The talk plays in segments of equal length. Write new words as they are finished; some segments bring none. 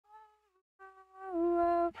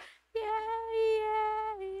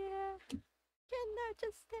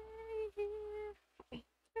stay here.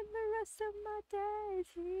 Spend the rest of my days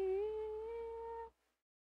here.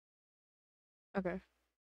 Okay.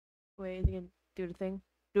 Wait, is he gonna do the thing?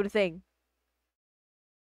 Do the thing.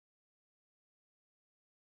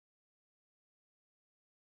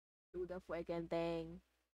 Do the freaking thing.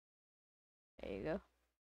 There you go.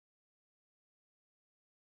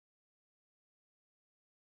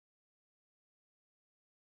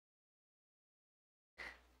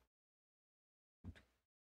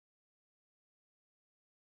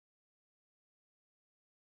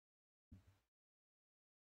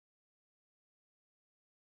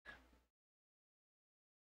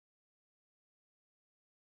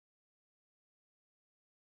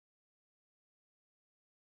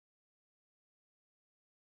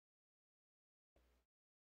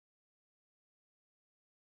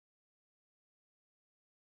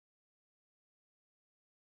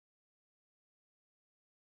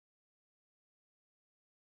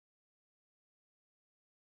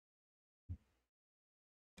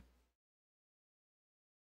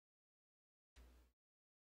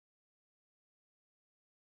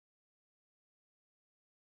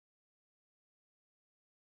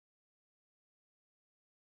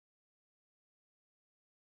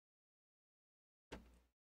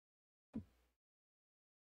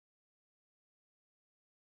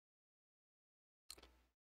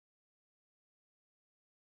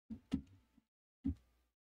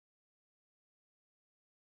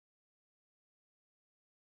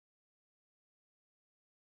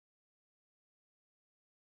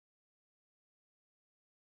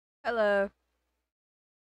 Hello.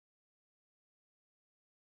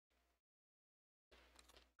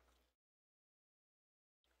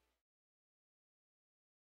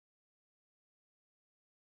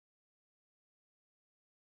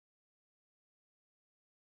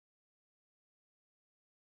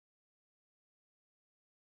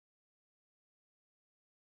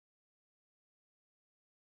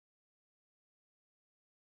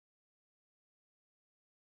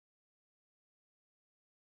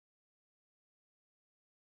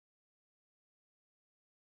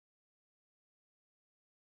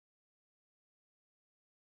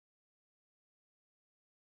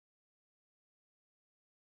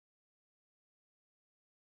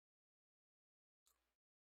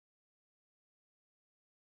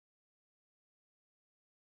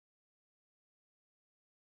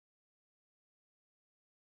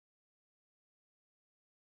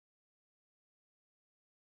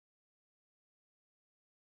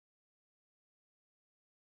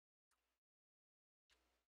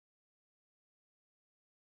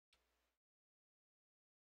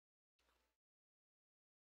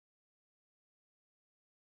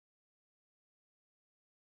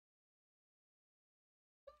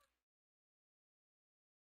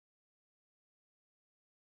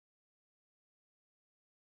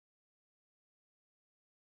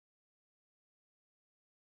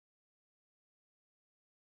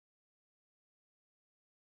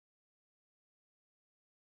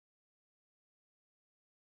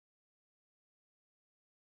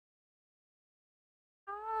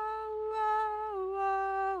 Oh, oh,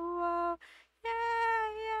 oh, oh. Yeah,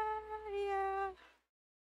 yeah, yeah.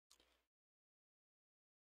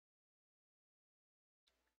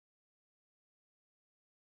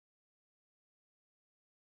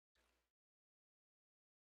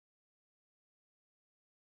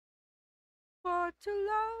 For too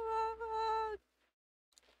long.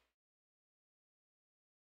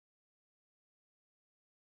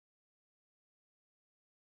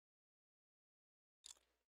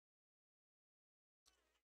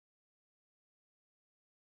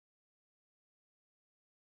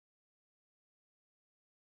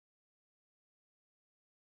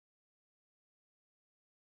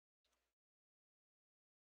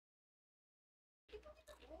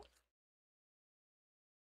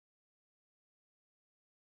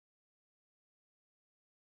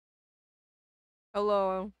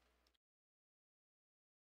 Hello.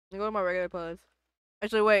 I go to my regular playlist.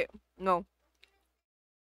 Actually, wait. No.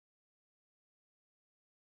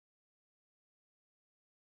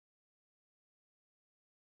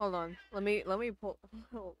 Hold on. Let me pull.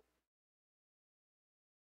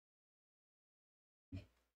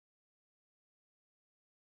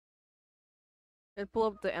 Let's pull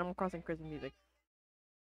up the Animal Crossing Christmas music.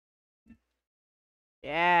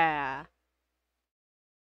 Yeah.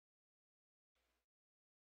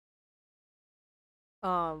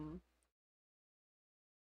 Um.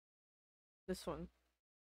 This one.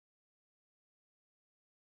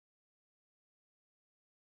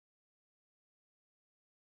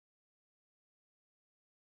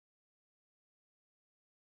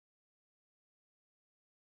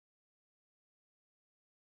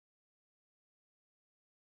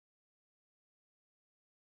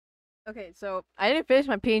 Okay, so I didn't finish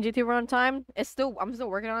my PNG tuber on time. I'm still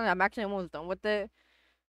working on it. I'm actually almost done with it.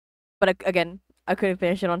 But again, I couldn't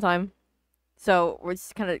finish it on time. So we're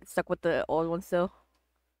just kind of stuck with the old one still.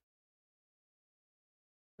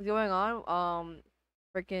 What's going on?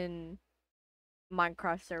 Freaking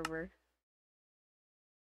Minecraft server.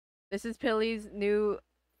 This is Pilly's new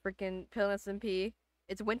freaking PILINSMP.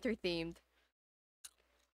 It's winter themed.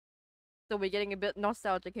 So we're getting a bit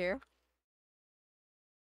nostalgic here.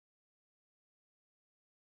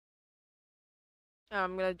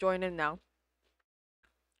 I'm gonna join in now.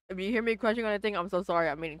 If you hear me crunching on anything, I'm so sorry.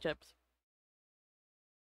 I'm eating chips.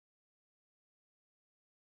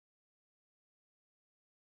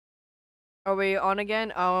 Are we on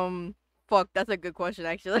again? Fuck, that's a good question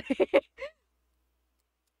actually.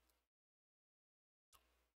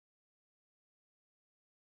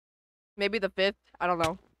 Maybe the 5th. I don't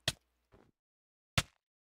know.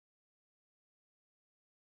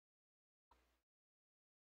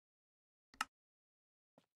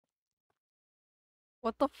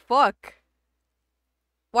 What the fuck?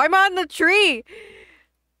 Why am I on the tree?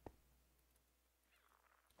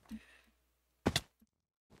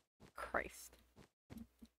 Christ.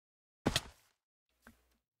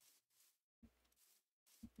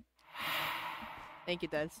 Thank you,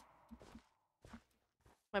 Des.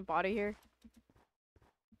 My body here.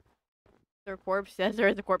 Is there a corpse? Yes, there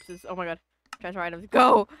is a corpses. Oh my god. Transfer items.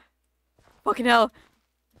 Go! Fucking hell.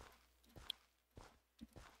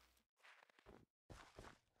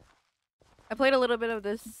 I played a little bit of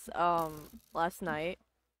this, last night.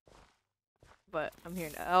 But I'm here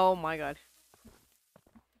now. Oh my god.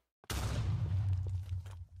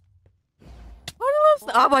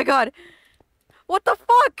 Oh my god! What the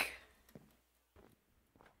fuck?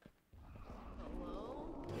 Hello?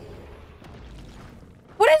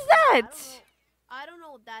 What is that? I don't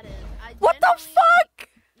know what that is. What the fuck?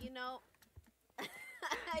 You know,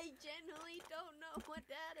 I genuinely don't know what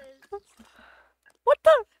that is. What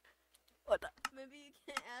the? What the? Maybe you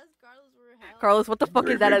can ask Carlos for help. Carlos, what the fuck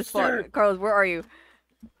is that as fuck? Carlos, where are you?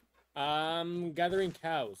 Gathering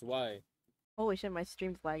cows. Why? Holy shit, my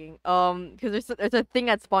stream's lagging. Because there's a thing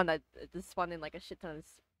that spawned that just spawned in like a shit ton of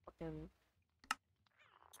fucking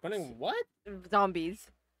Spawning what?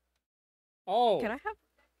 zombies. Oh. Can I have?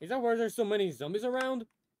 Is that where there's so many zombies around?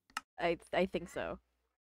 I think so.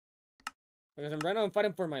 Because right now I'm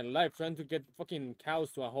fighting for my life, trying to get fucking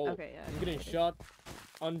cows to a hole. Okay, yeah. I'm getting shot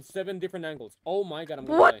on 7 different angles. Oh my god, I'm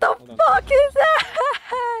gonna What die. the fuck is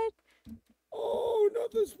that? Oh,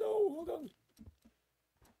 not the snow. Hold on.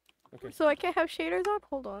 Okay. So I can't have shaders on?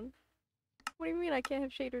 Hold on. What do you mean I can't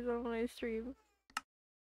have shaders on when I stream?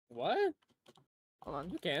 What? Hold on.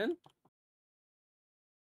 You can.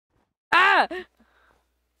 Ah!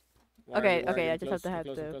 Where are Okay, you? Where are okay, you? I just have to have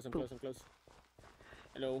I'm the close, I'm poop. close, I'm close.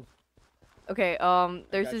 Hello. Okay,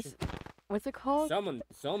 there's got this. you. What's it called? Summon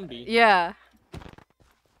zombie. Yeah.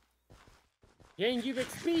 Can't give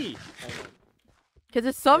XP. Hold on. Cause it's Where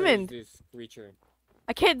is summoned. this creature?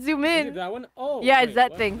 I can't zoom Is it in. that one? Oh. Yeah, it's wait,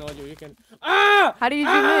 that what? thing. No, you can. Ah! How do you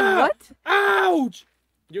zoom in? What? Ouch!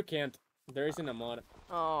 You can't. There isn't a mod.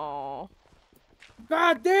 Oh.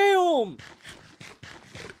 God damn!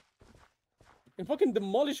 It fucking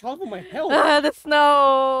demolished half of my health. The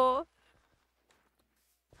snow.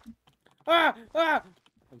 Ah!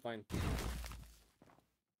 I'm fine.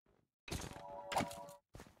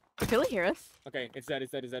 Can Billy hear us? Okay, it's dead. I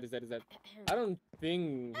don't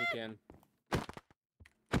think he can.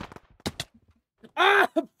 Ah!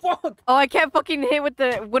 Fuck! Oh, I can't fucking hit with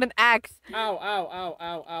the wooden axe. Ow! Ow!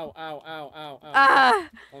 Ah!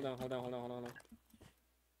 Hold on.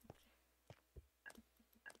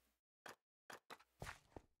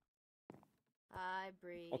 I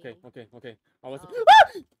breathe. Okay. I was. Oh.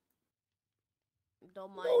 Ah!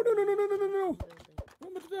 Don't mind. No. me. I'm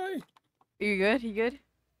about to die. You good? You good?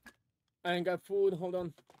 I ain't got food. Hold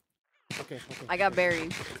on. Okay. I got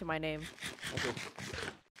berries to my name.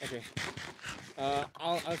 Okay.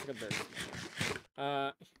 I'll get berries.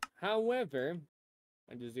 However,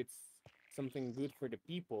 and it's something good for the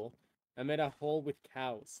people. I made a hole with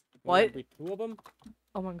cows. What? With 2 of them.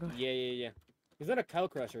 Oh my god. Yeah. It's not a cow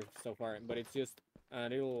crusher so far, but it's just a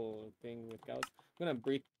little thing with cows. I'm gonna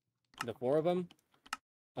breed the 4 of them.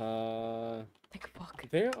 Like fuck.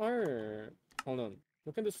 There are. Hold on.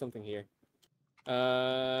 We can do something here.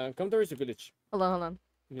 Come towards the village. Hold on.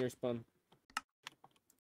 Near spawn.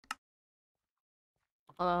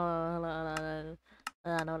 Hold on.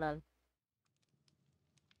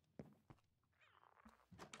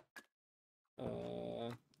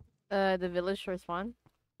 The village short spawn?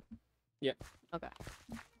 Yeah. Okay.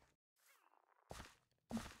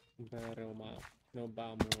 No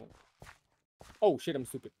vamos. Oh shit, I'm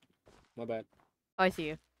stupid. My bad. Oh, I see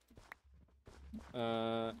you.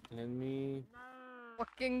 Let me.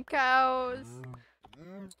 Fucking cows.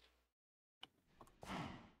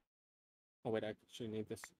 Oh wait, I actually need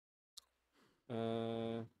this.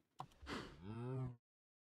 I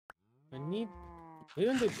need.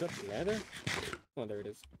 Didn't they drop leather? Oh, there it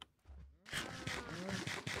is.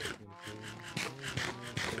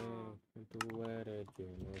 Tú eres, yo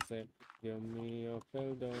no sé. Dios mío,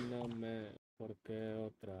 perdóname. Porque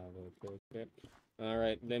otra vez pequé.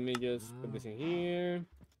 Alright, let me just put this in here.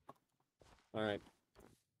 Alright.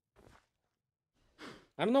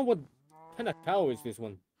 I don't know what kind of cow is this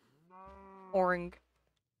one. Orange.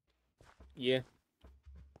 Yeah.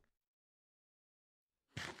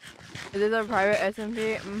 Is this a private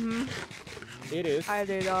SMP? It is. I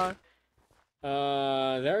did not.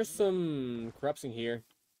 There's some crops in here.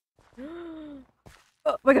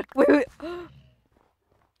 Oh my god, wait.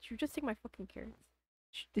 Did you just take my fucking carrots?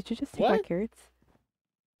 Did you just take my What? carrots?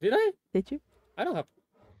 Did I? Did you? I didn't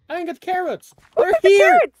get carrots. Who They're took the here.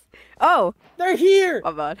 carrots? Oh, They're here.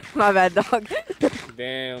 my bad. My bad, dog.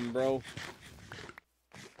 Damn, bro.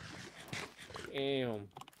 Damn.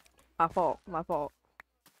 My fault. My fault.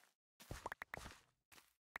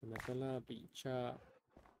 Mata la picha.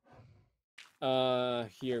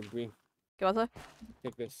 Here, Bree. ¿Qué pasa?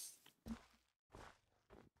 Take this.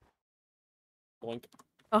 Boink.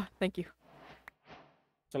 Oh, thank you.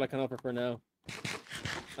 That's all I can offer for now.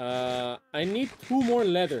 I need 2 more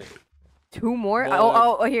leather. 2 more? But-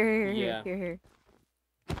 Oh, here. yeah. For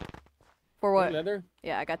 2 what? leather?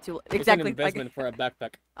 Yeah, I got 2. It's an Exactly. investment for a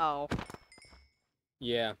backpack. Oh,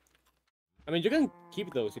 Yeah. I mean, you can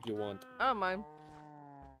keep those if you want. I don't mind.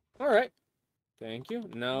 Alright. Thank you.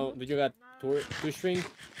 Now, did you got 2 string?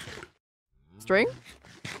 String?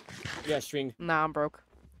 Yeah, string. Nah, I'm broke.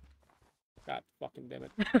 God fucking damn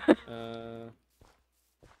it.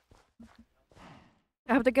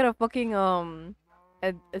 I have to get a fucking a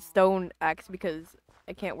stone axe because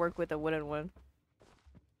I can't work with a wooden one.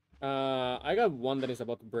 I got one that is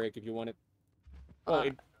about to break if you want it. Well,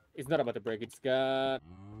 it's not about to break. It's got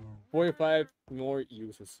 45 more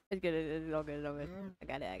uses. It's good. It's all good. It's all good. I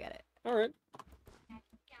got it. Alright.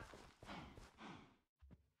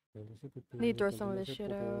 Need to throw some of this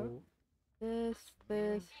shit out. This.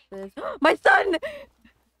 My son!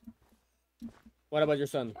 What about your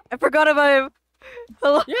son? I forgot about him.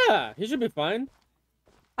 Hello. Yeah, he should be fine.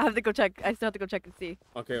 I have to go check. I still have to go check and see.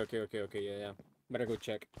 Okay, yeah. Better go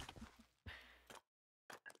check.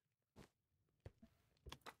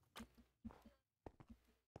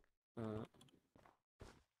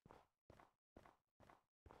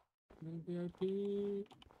 VIP.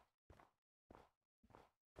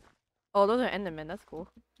 Oh, those are Endermen. That's cool.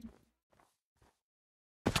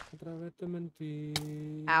 Otra vez te mentí.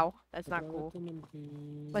 Ow, that's not Otra vez cool. te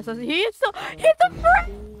mentí. My son, he's a Otra vez te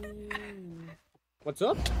friend. mentí. What's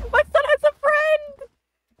up? My son has a friend.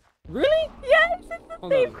 Really? Yes, it's the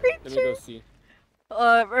Hold same on. Let me creature. go see.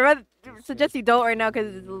 I rather suggest you don't right now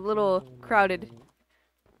because it's a little crowded.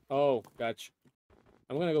 Oh, gotcha.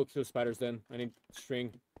 I'm gonna go kill spiders then. I need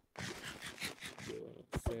string.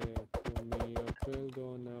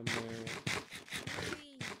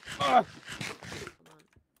 Ah!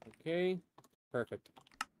 Okay. Perfect.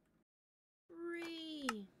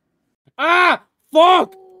 Free. Ah!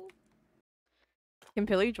 Fuck! Oh, Can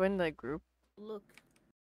Pili join the group? look.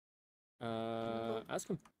 Ask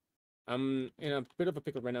him. I'm in a bit of a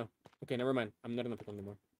pickle right now. Okay, never mind. I'm not in a pickle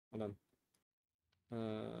anymore. Hold on.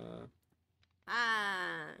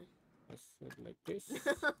 Ah. Let's do it like this.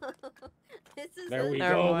 This is There we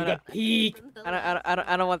Never go. mind. We got peak.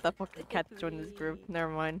 I don't want that fucking cat to join this group.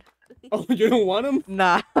 Never mind. Oh, you don't want him?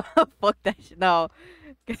 Nah, fuck that shit. No.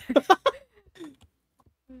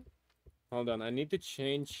 Hold on. I need to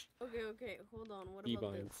change. Okay. Hold on. What Key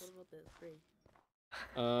about this? binds. What about this? Free.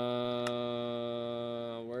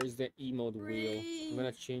 Where's the emote wheel? I'm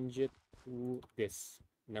gonna Free. change it to this.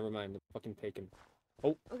 Never mind. It's fucking taken.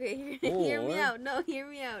 Okay, hear me Or- out. No, hear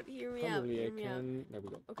me out. Hear me out. Probably Hear I me out. can. There we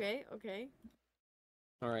go. Okay.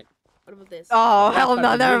 All right. What about this? Oh, The hell backpack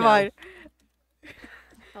no, is never you now. mind.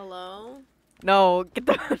 Hello? No, get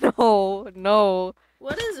the. No.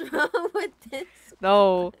 What is wrong with this?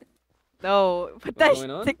 No. Put that. What's going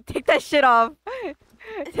on? Take that shit off.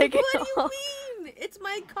 Take it What do you off. mean? It's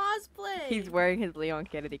my cosplay. He's wearing his Leon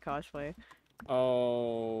Kennedy cosplay.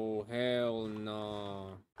 Oh, hell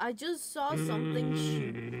no. I just saw something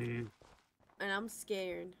shoot, and I'm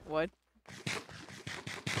scared. What?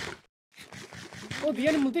 Oh, the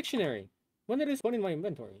animal dictionary. When did it spawn in my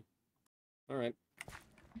inventory? All right.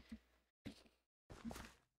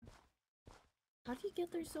 How do you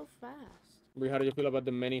get there so fast? Brie, how do you feel about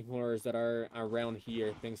the many horrors that are around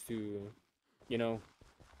here thanks to, you know,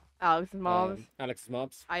 Alex's mobs. Alex's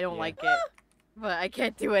mobs? I don't Yeah. like it, but I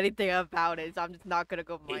can't do anything about it, so I'm just not gonna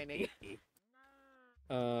go mining.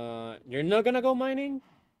 You're not gonna go mining?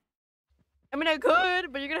 I mean, I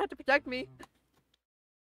could, but you're gonna have to protect me.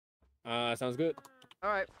 Sounds good. All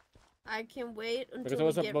right. I can wait Because I until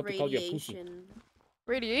was we get about to call you a pussy. radiation.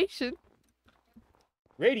 Radiation.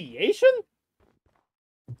 Radiation?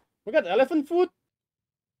 We got elephant food?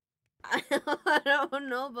 I don't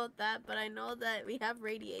know about that, but I know that we have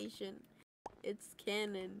radiation. It's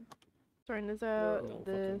canon. Turn this out. No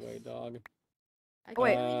This. fucking way, dog. I Oh,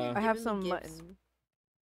 wait, can't believe you're I have giving me some gifts.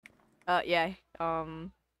 mutton. Yeah.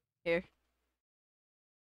 Here.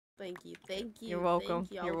 Thank you, thank you. You're welcome.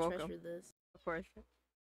 Thank you. You're I'll welcome. treasure this. Of course.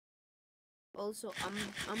 Also,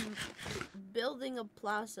 I'm building a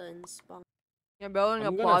plaza in Spawn. You're building a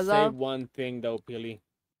I'm gonna say plaza. one thing though, Pili.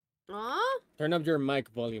 Huh? Turn up your mic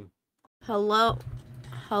volume. Hello?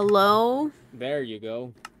 Hello? There you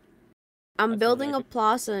go. I'm That's building like a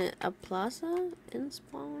plaza in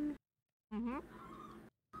Spawn. Mm-hmm.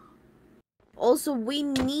 Also, we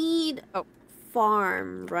need Oh.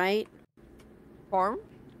 farm, right? Farm?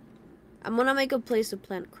 I'm gonna make a place to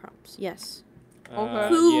plant crops. Yes. Okay.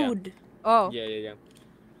 Food. Oh. Yeah.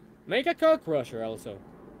 Make a cow crusher also.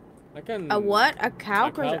 I can. A what? A cow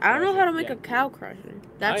A crusher? cow I don't know how to make crusher, a cow crusher.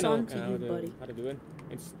 That's I know on to you, buddy. how to do it.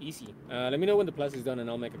 It's easy. Let me know when the plaza is done and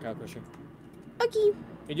I'll make a cow crusher. Okay.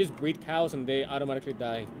 You just breed cows and they automatically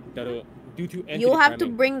die due to entity You'll have to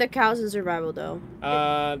cramming. bring the cows in survival, though.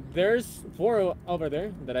 There's 4 over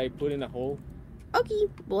there that I put in a hole. Okay.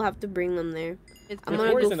 We'll have to bring them there. It's I'm With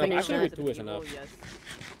gonna 4 go is enough. finish Actually, that. with 2 is enough. Yes.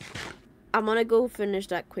 I'm gonna go finish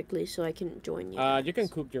that quickly so I can join you. You can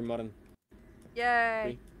cook your mutton.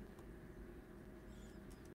 Yay.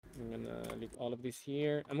 I'm gonna leave all of this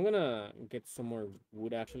here. I'm gonna get some more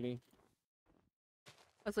wood actually.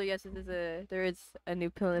 Also, yes, there is a new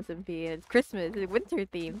PILINSMP and it's Christmas, it's winter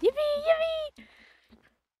themed. Yippee!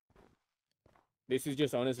 This is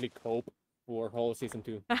just honestly cope for whole season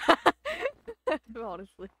 2. Yippee!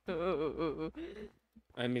 Honestly.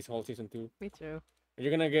 I miss whole season 2. Me too.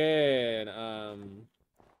 You're gonna get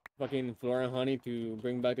fucking Flora and Honey to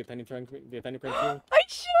bring back the tiny prank here.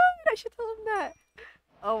 I should tell him that.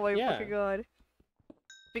 Oh my Yeah. fucking god.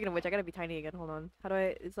 Speaking of which, I gotta be tiny again. Hold on. How do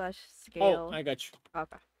I / scale? Oh, I got you.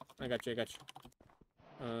 Okay. I got you.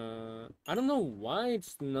 I don't know why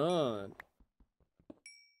it's not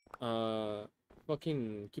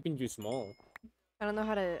fucking keeping you small. I don't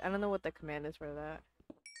know what the command is for that.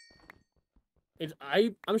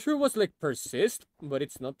 I'm sure it was like persist, but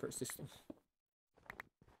it's not persistent.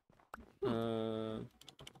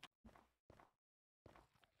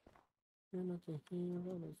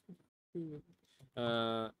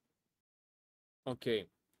 Okay.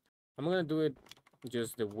 I'm gonna do it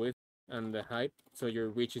just the width and the height, so your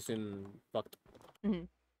reach is in fucked. Mhm.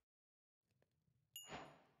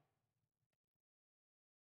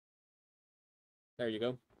 There you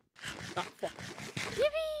go. Ah, fuck.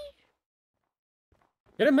 Yippee!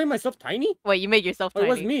 Did I make myself tiny? Wait, you made yourself Oh, tiny.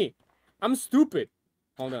 it was me. I'm stupid.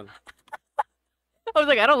 Hold on. I was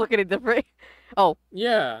like, I don't look any different. Oh,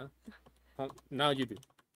 Yeah. Now you do.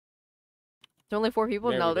 there's only 4 people?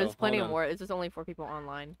 There No, we there's go. plenty Hold on. more. It's just only 4 people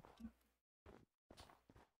online.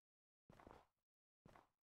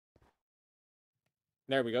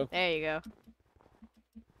 There we go. There you go.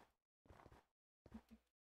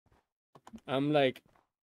 I'm like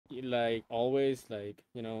always slightly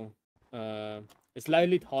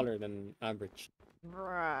taller than average.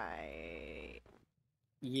 Right.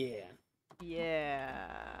 Yeah.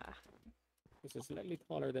 Yeah. This is slightly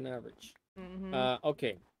taller than average. Mm-hmm.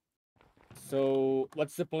 Okay. So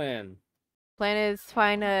what's the plan? Plan is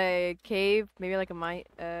find a cave, maybe like a mine,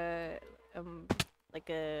 like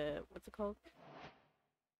a, what's it called?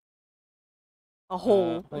 A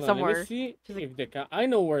hole Hold on, somewhere. let me see Just like- if the I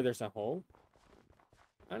know where there's a hole.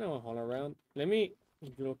 I know a hole around. Let me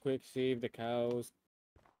real quick see if the cows.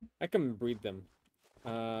 I can breed them.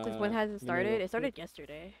 Since when has it let me started? real It started quick.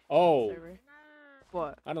 yesterday. Oh, Server.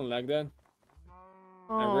 What? I don't like that.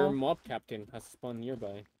 A rare Oh, mob captain has spawned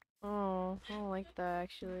nearby. oh, I don't like that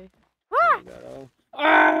actually. Oh my God, oh.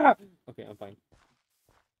 Ah! Okay, I'm fine.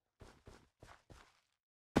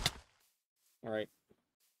 All right.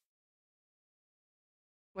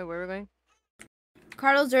 Wait, where are we going?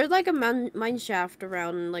 Carlos, there's like a mine shaft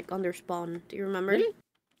around, like, under spawn. Do you remember? Really?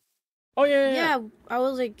 Oh yeah. Yeah, I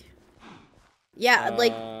was like... Yeah,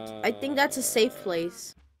 like, I think that's a safe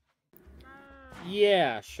place.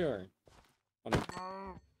 Yeah, sure.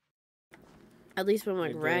 At least from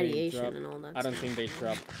like They radiation drop- and all that. I don't stuff. think they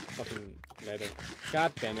drop fucking leather.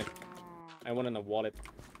 God damn it. I want in a wallet.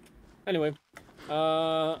 Anyway,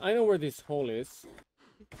 I know where this hole is.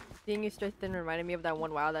 Seeing you stretch thin reminded me of that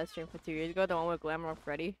one WoW that I streamed for 2 years ago, the one with Glamour on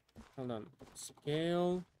Freddy. Hold on.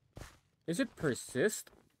 Scale. Is it persist?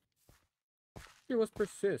 Here was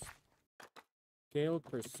persist. Scale Are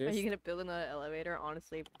persist. you gonna build another elevator?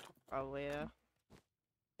 Honestly, probably, yeah.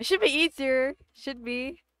 It should be easier. Should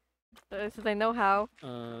be. Since I know how.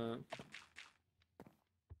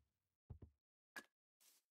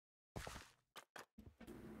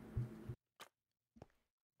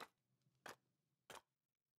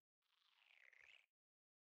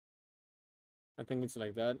 I think it's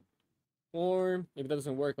like that. Or if that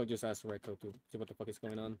doesn't work, I'll just ask Reco to see what the fuck is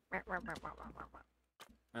going on.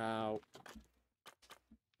 Ow.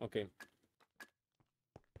 Okay.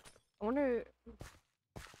 I wonder.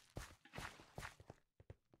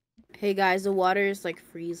 Hey guys, the water is like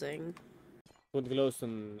freezing. Put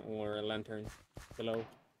glowstone or a lantern below.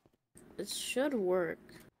 It should work.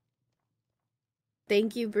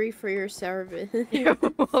 Thank you, Bree, for your service. You're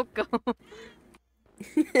welcome.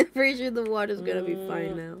 Pretty sure the water's gonna be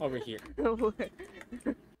fine now. Over here. Oh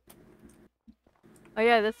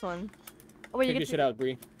yeah, this one. Oh wait, Take you your get shit out,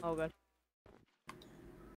 Bree. Oh god.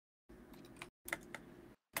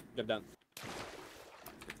 Get done.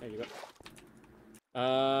 There you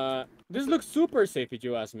go. This looks super safe if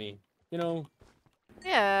you ask me. You know,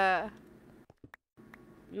 Yeah.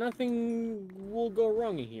 nothing will go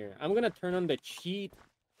wrong in here. I'm gonna turn on the cheat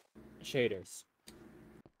shaders.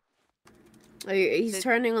 Oh, he's The-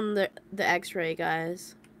 turning on the X-ray,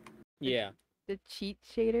 guys. Yeah, The cheat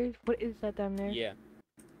shaders. What is that down there? yeah.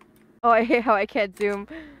 Oh, I hate how I can't zoom.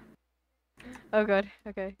 Oh god.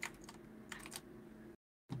 Okay.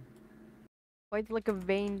 Why it's like a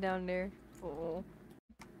vein down there? Oh.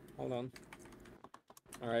 Hold on.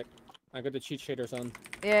 Alright. I got the cheat shaders on.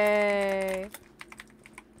 Yay.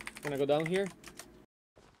 Can I go down here?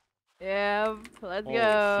 Yeah. Let's Oh,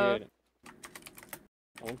 go. shit.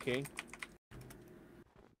 Okay.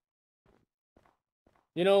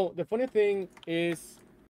 You know, the funny thing is,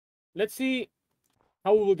 let's see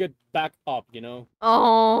how we will get back up, you know?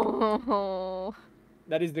 Oh.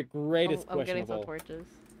 That is the greatest I'm question getting of some all. torches.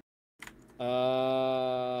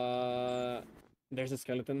 There's a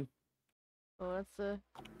skeleton. Oh, that's a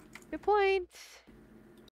good point.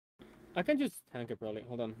 I can just tank it probably.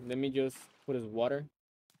 Hold on. Let me just put his water.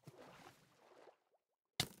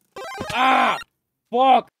 Ah!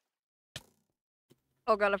 Fuck!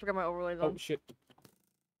 Oh god, I forgot my overlays Oh on. shit.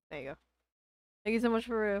 There you go. Thank you so much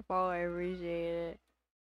for the follow. I appreciate it.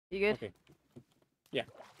 You good? Okay. Yeah.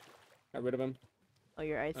 Got rid of him. Oh,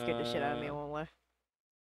 your eyes scared the shit out of me. I won't lie.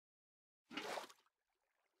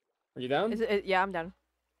 Are you down? Yeah, I'm done.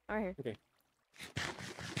 I'm right here. Okay.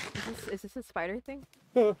 Is this a spider thing?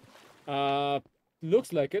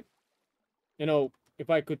 Looks like it. You know, if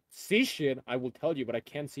I could see shit, I will tell you, but I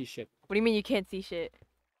can't see shit. What do you mean you can't see shit?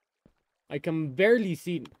 I can barely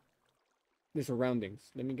see the surroundings.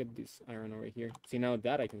 Let me get this iron over here. See, now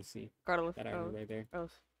that I can see. Carlos. That iron right there.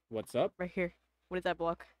 Carlos. What's up? Right here. What is that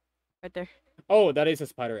block? Right there. Oh, that is a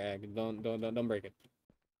spider egg. Don't break it.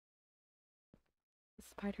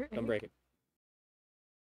 Spider Don't egg? break it.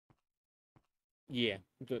 Yeah.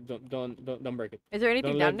 Don't break it. Is there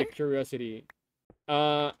anything Don't down let there? the curiosity.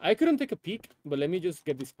 I couldn't take a peek, but let me just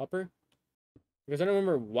get this copper. Because I don't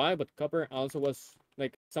remember why, but copper also was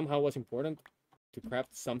like somehow was important to craft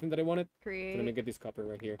something that I wanted. So let me Create. get this copper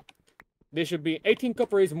right here. This should be 18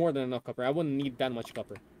 copper is more than enough copper. I wouldn't need that much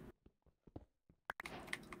copper.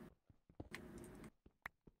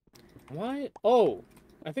 Why? Oh,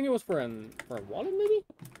 I think it was for a wallet maybe.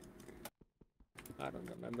 I don't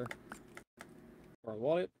remember. For a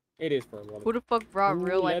wallet, it is for a wallet. Who the fuck brought Blue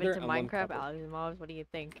real life leather into and one Minecraft? copper. Alex and Mobs, what do you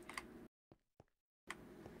think?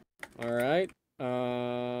 All right.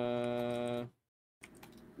 Oh,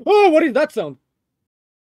 what is that sound?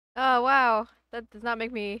 Oh wow, that does not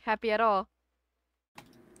make me happy at all.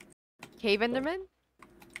 Cave Enderman?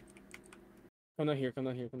 Come down here. Come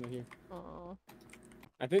down here. Come down here. Oh.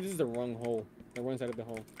 I think this is the wrong hole. The wrong side of the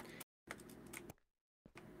hole.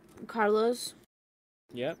 Carlos,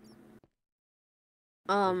 Yep.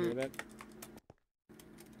 You hear that?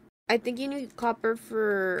 I think you need copper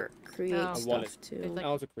for create No. A stuff wallet. too. It's like- I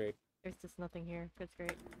also create. There's just nothing here. That's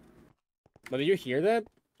great. But did you hear that?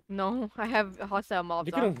 No, I have hostile mobs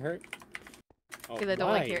You off. couldn't hurt. Oh, Because I don't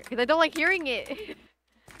why? like because I don't like hearing it.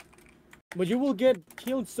 But you will get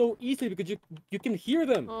killed so easily because you can hear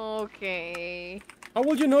them. Okay. How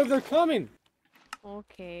will you know if they're coming?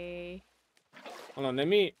 Okay. Hold on,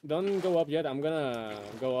 don't go up yet. I'm gonna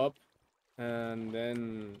go up And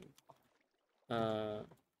then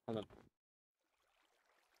hold on.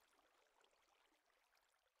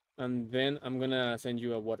 And then I'm gonna send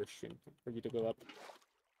you a water stream for you to go up.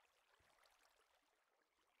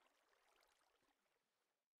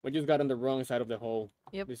 We just got on the wrong side of the hole.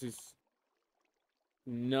 Yep. This is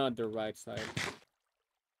not the right side.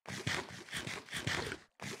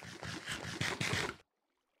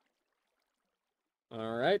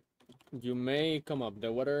 All right, you may come up.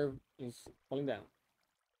 The water is falling down.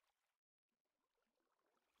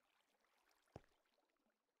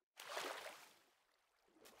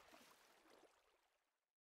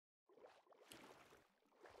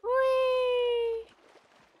 Whee!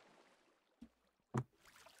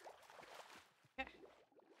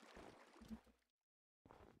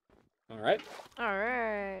 All right. All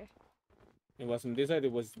right. It wasn't this side.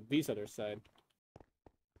 It was this other side.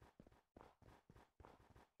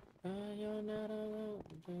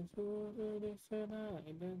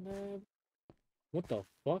 What the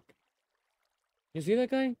fuck? You see that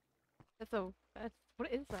guy? That's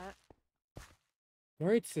what is that?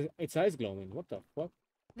 Where its eyes glowing? What the fuck?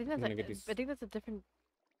 I think I'm that's gonna get this. I think that's a different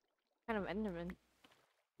kind of Enderman.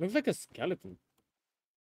 Looks like a skeleton.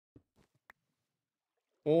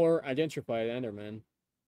 Or identified Enderman.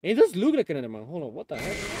 It does look like an Enderman. Hold on, what the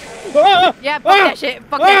heck? Ah! Yeah, fuck Ah! that shit.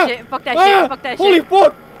 Fuck Ah! that shit. Fuck that Ah! shit. Fuck that Holy shit.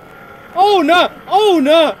 fuck! Oh no! Oh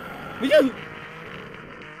no!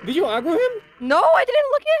 Did you aggro him? No, I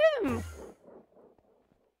didn't look at him.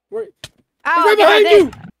 Where? Ow, He's right I behind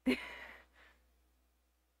did. you!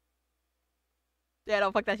 Yeah,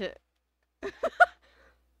 no, fuck that shit.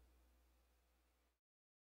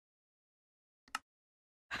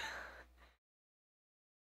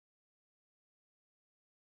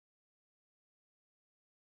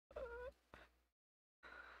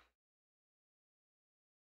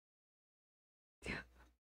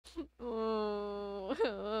 Oh.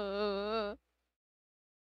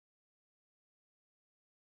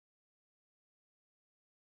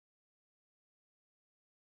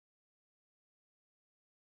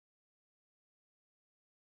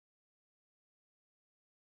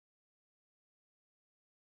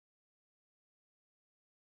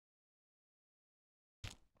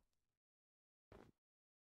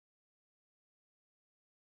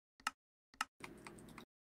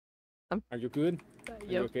 Are you good? Are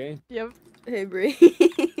you Yep. okay? Yep. Hey, Bree.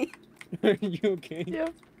 Are you okay?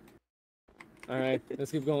 Yep. Alright,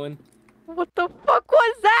 let's keep going. What the fuck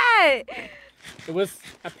was that? It was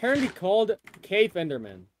apparently called Cave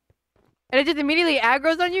Enderman. And it just immediately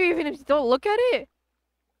aggroes on you even if you don't look at it?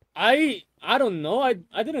 I don't know. I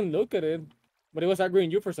didn't look at it. But it was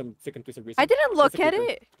agreeing you for some second piece of reason. I didn't That's look a at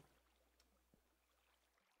creeper. it.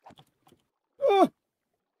 Ah! Is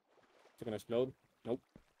it gonna explode? Nope.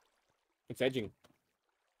 It's edging.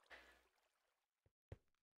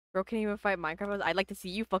 Bro, can you even fight Minecraft? I'd like to see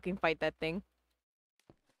you fucking fight that thing.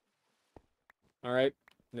 Alright.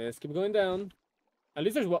 Let's keep going down. At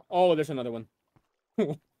least there's one. Oh, there's another one.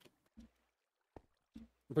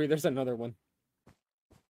 Bree, there's another one.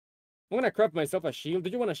 I'm gonna craft myself a shield.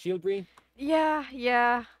 Did you want a shield, Bree?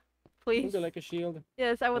 Yeah. Please. Would you like a shield?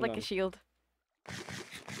 Yes, I would Hold like on. a shield.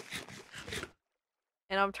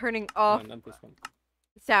 And I'm turning No, off not this one.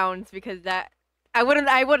 sounds because that I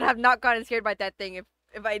would have not gotten scared by that thing if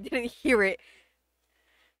I didn't hear it.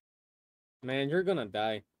 Man, you're gonna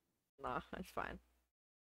die. Nah, that's fine.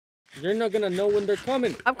 You're not gonna know when they're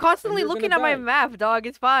coming. I'm constantly you're gonna looking at my die. map, dog.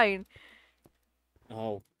 It's fine.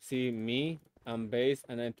 Oh, see me? I'm base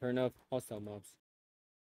and then turn off hostile mobs.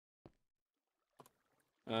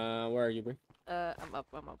 Where are you, Bree? I'm up.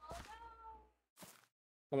 Come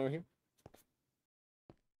over here.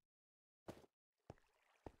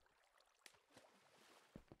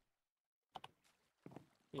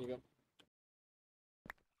 Here you go.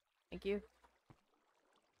 Thank you.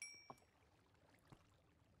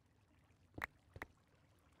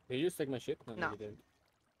 Did you just take my shit? No. You didn't.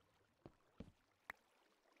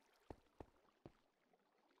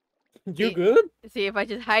 You See- good? See, if I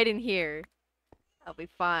just hide in here, I'll be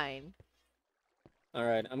fine.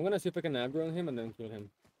 Alright, I'm gonna see if I can aggro on him and then kill him.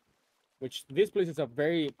 Which, this place is a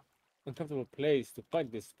very uncomfortable place to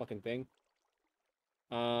fight this fucking thing.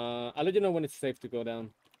 I'll let you know when it's safe to go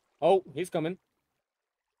down. Oh, he's coming.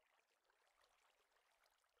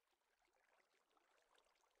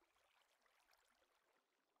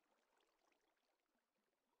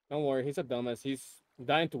 Don't worry, he's a dumbass. He's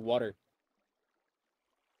dying to water.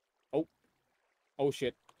 Oh. Oh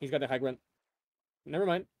shit. He's got the high ground. Never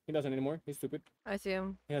mind. He doesn't anymore. He's stupid. I see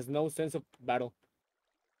him. He has no sense of battle.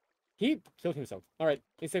 He killed himself. Alright,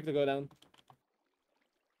 it's safe to go down.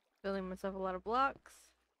 Building myself a lot of blocks.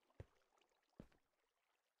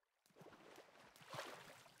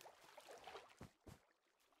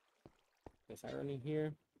 There's iron in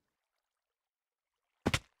here.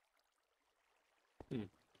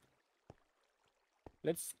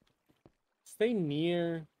 Let's stay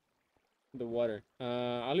near the water.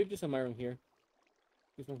 I'll leave you some iron here.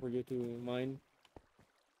 This one for you to mine.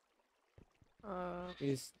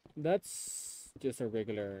 That's just a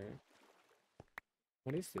regular.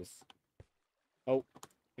 What is this? Oh,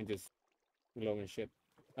 it just glowing shit.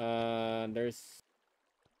 There's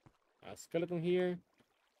a skeleton here.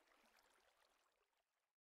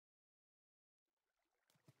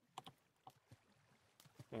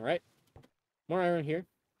 All right, more iron here.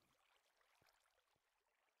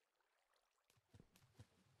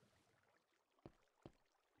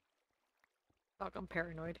 Dog, I'm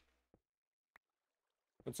paranoid.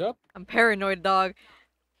 What's up? I'm paranoid, dog.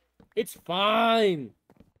 It's fine.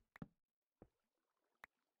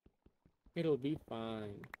 It'll be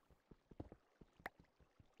fine.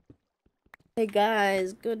 Hey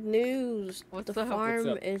guys, good news. What's The up? farm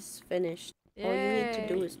What's up? is finished. All you need to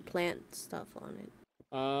do Yay. is plant stuff on it.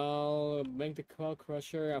 I'll make the cow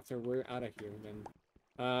crusher after we're out of here then.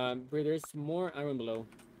 But there's more iron below.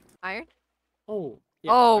 Iron? Oh,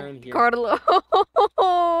 yeah, Oh, iron here. Carlos. What's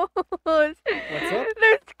up?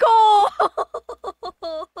 There's gold.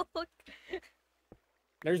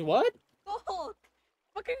 There's what? Gold.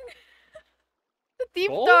 Fucking the deep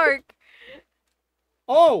Gold? dark.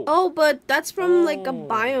 Oh! Oh, but that's from like a Oh.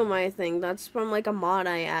 biome, I think. That's from like a mod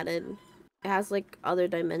I added. It has like other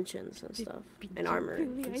dimensions and stuff. And armor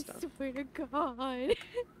Really, and I stuff. swear to God.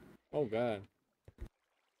 Oh god.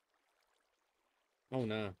 Oh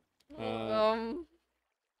nah.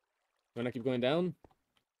 Wanna keep going down?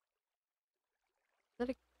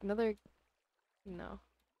 Another. No.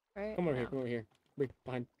 Right? Come over here, No. come over here. Wait,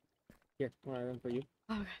 behind. Here, more iron for you.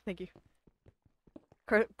 Oh, thank you.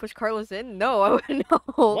 Push Carlos in? No, I wouldn't know.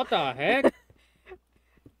 What the heck?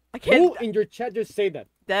 I can't. Who in your chat just say that?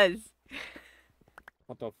 Des.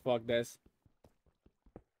 What the fuck, Des?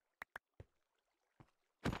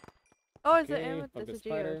 Oh, it's Okay, an ammo. fuck the That's a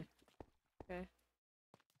spider. geode. Okay.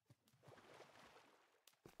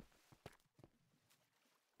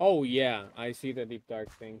 Oh yeah, I see the deep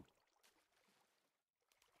dark thing.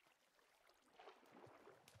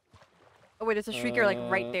 Oh wait, there's a shrieker like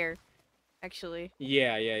right Uh, there. Actually.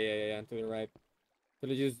 Yeah, to the right. So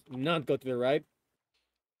let's just not go to the right.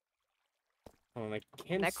 Oh, I can't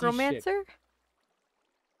see shit. Necromancer?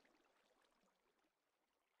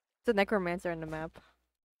 It's a necromancer in the map.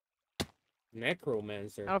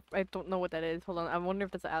 Necromancer. I don't know what that is. Hold on. I wonder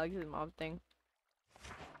if that's Alex's mob thing.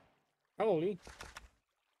 Probably.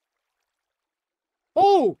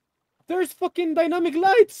 Oh! There's fucking dynamic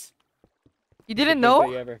lights! You The didn't best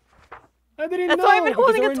know? day ever. I didn't That's know! why I've been because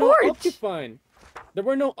holding there a were no torch! Optifine. There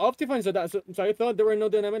were no Optifine, so I thought there were no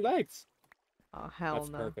dynamic lights. Oh hell That's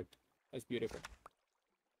no. perfect. That's beautiful.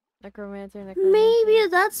 Necromancer. Maybe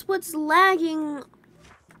that's what's lagging.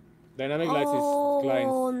 Dynamic lights is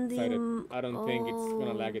on the client-sided. I don't think it's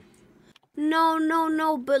gonna lag it.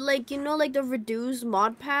 No, but like, you know, like the reduced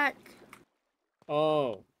mod pack?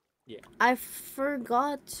 Oh. I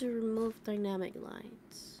forgot to remove dynamic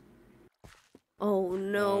lights. Oh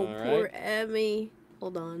no, poor Alright. Emmy.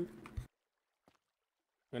 Hold on.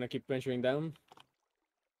 Gonna keep venturing down.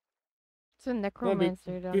 It's a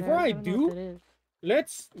necromancer down before there. I don't know do- what that is.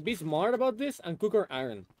 Let's be smart about this and cook our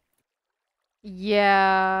iron.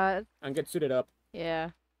 Yeah. And get suited up.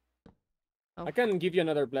 Yeah. Oh. I can give you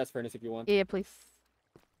another blast furnace if you want. Yeah, please.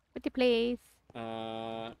 Pretty please.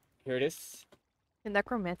 Here it is. The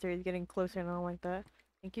necromancer is getting closer and I don't like that.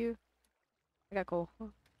 Thank you. I got coal.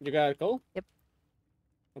 You got coal? Yep.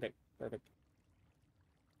 Okay, perfect.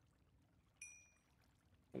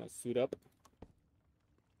 Gonna suit up.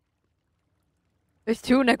 There's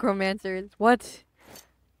two necromancers. What?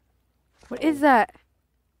 What is that?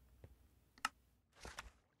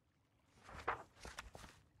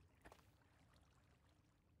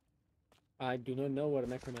 I do not know what a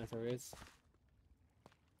necromancer is.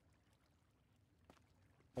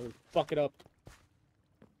 I will fuck it up.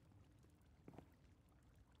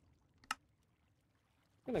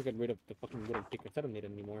 I'm gonna get rid of the fucking wooden pickers. I don't need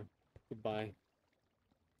it anymore. Goodbye.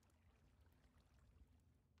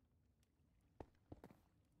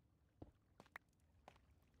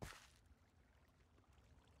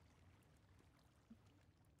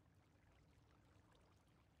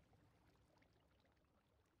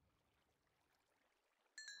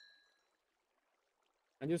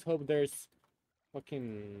 I just hope there's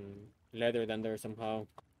fucking leather down there somehow.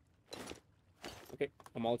 Okay,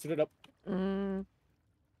 I'm all suited up. Mm.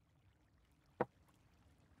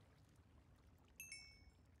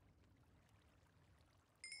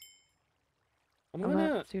 I'm I'm not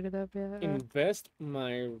gonna suited up yet. invest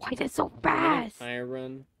my Why is it so remaining fast?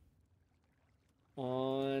 iron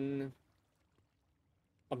on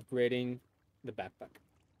upgrading the backpack.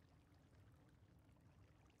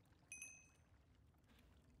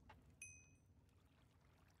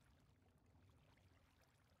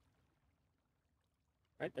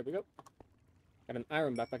 Right, there we go. Got an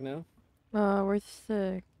iron backpack now. Where's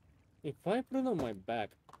the... If I put it on my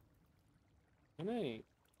back, can I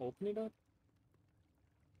open it up?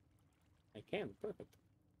 I can, perfect.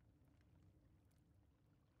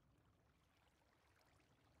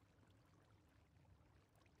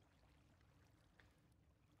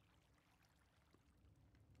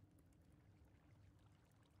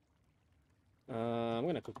 I'm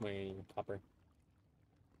gonna cook my copper.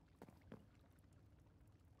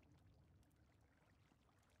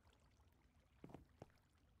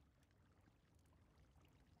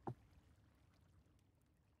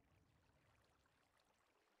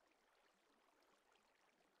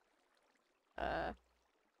 Uh...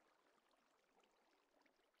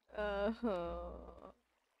 Uh...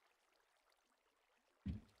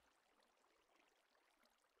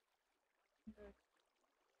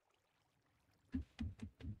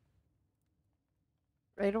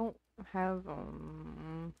 I don't have,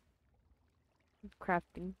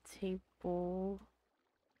 crafting table.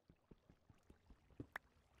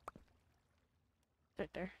 Right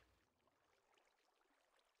there.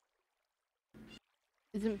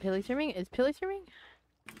 Isn't Pilly streaming? Is Pilly streaming?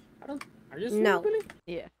 I don't. Are you No. streaming,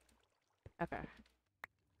 Billy? Yeah. Okay.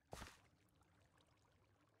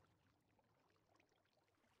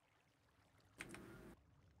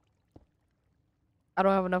 I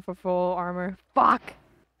don't have enough for full armor. Fuck!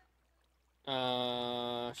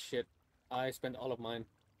 Shit. I spent all of mine.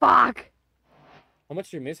 Fuck! How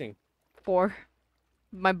much are you missing? 4.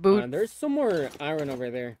 My boots. There's some more iron over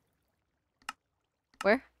there.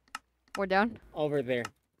 Where? More down? Over there.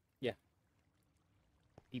 Yeah.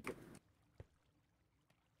 Deeper.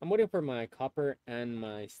 I'm waiting for my copper and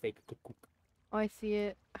my steak to cook. Oh, I see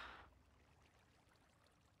it.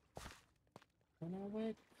 When I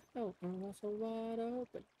wake up, I was so wide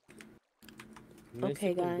open. Okay,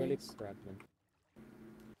 Mystical relic guys. fragment.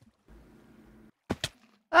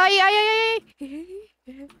 Ay, ay, ay,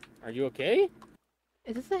 ay! Are you okay?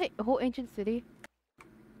 Is this the whole ancient city?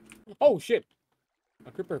 Oh shit!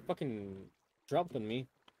 A creeper fucking dropped on me.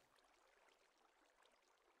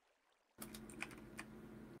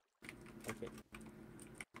 Okay.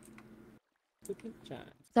 Second chance.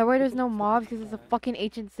 Is that why there's no Second mobs? Because it's a chance. fucking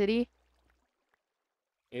ancient city?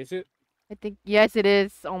 Is it? I think. Yes, it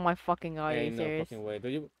is. Oh my fucking god, are you Ain't no serious? fucking way.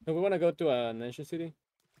 Do we wanna go to an ancient city?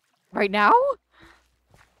 Right now?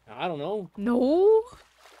 I don't know. No!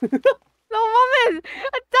 No, woman!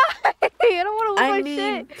 I die! I don't want to lose I my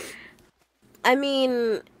mean, shit! I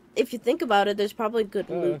mean, if you think about it, there's probably good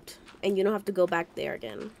Uh. loot, and you don't have to go back there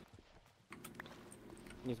again.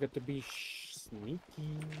 He's got to be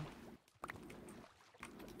sneaky.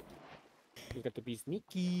 You got to be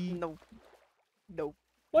sneaky. No. No.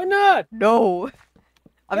 Why not? No!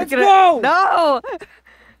 I'm Let's just gonna. go! No!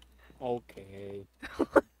 Okay.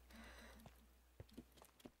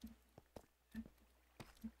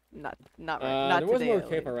 Not right. Not There was today. more at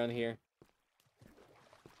cave least. around here.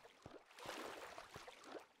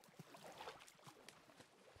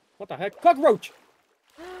 What the heck? Cockroach!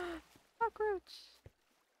 Cockroach.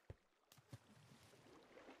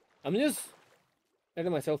 I'm just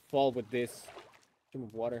letting myself fall with this stream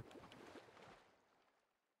of water.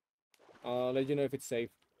 I'll let you know if it's safe.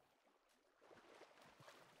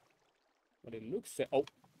 But it looks safe. Oh,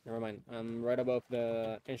 never mind. I'm right above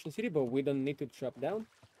the ancient city, but we don't need to drop down.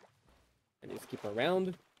 And just keep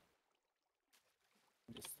around.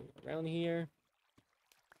 Just stay around here.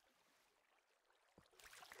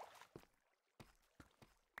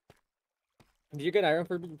 Did you get iron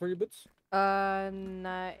for your boots?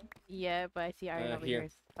 Not yet, but I see iron over Here. here.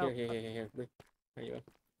 Oh, Here. There you go.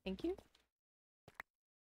 thank you.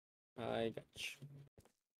 I got you.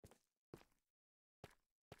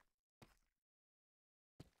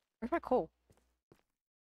 Where's my coal?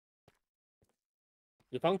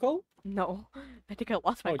 You found coal? No, I think I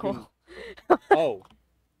lost my Oh, coal. Oh.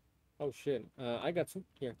 Oh shit. I got some.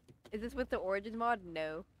 Here. Is this with the Origins mod?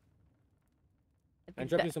 No. I think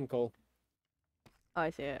dropped that- you some coal. Oh, I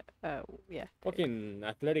see it. Yeah. Fucking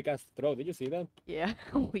athletic ass throw. Did you see that? Yeah.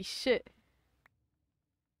 Holy shit.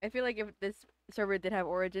 I feel like if this server did have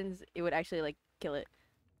Origins, it would actually like kill it.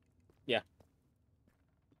 Yeah.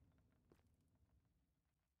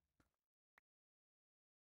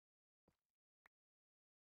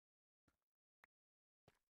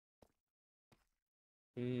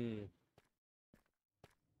 Hmm.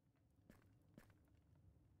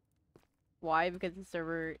 Why? Because the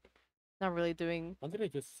server is not really doing What did I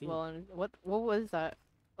just see? well. And what was that?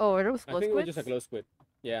 Oh, it was I glow think it was just a squids? glow squid.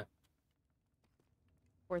 Yeah,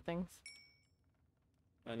 Poor things.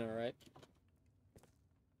 I know, right?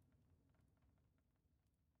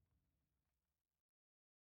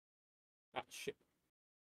 Ah, shit.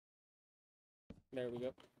 There we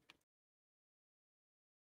go.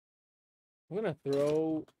 I'm gonna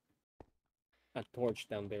throw a torch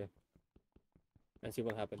down there and see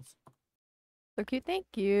what happens. So cute. Thank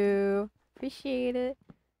you. Appreciate it.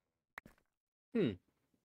 Hmm.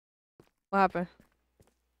 What happened?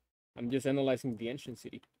 I'm just analyzing the ancient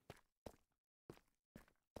city.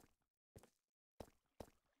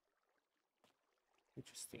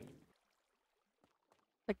 Interesting.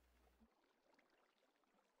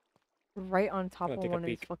 Right on top Gonna of take a one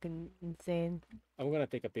is peek. fucking insane. I'm gonna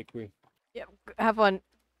take a peek. Yeah. Have fun.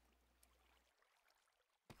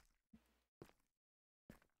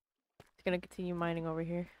 Just gonna continue mining over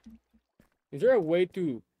here. Is there a way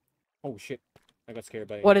to? Oh shit! I got scared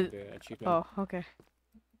by What is? the achievement. Oh, okay.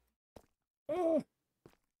 Oh.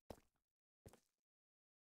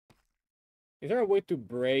 Is there a way to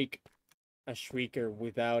break a shrieker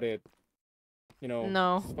without it? You know,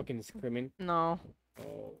 No. fucking screaming. No.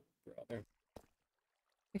 Oh, brother.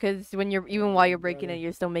 Because when you're even while you're breaking Brother. it,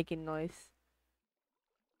 you're still making noise.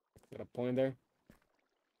 Got a point there.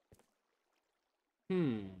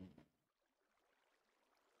 Hmm.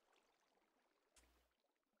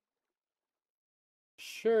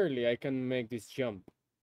 Surely I can make this jump.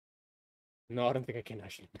 No, I don't think I can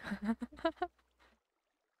actually.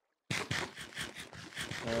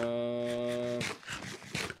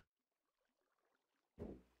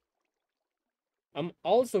 I'm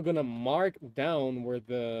also gonna mark down where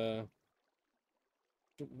the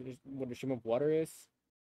stream of water is.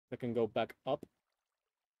 I can go back up.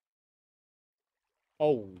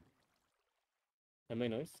 Oh, I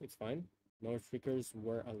made noise. It's fine. No triggers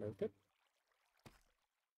were alerted.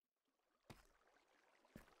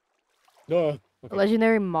 Okay.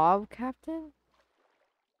 Legendary mob captain?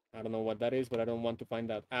 I don't know what that is, but I don't want to find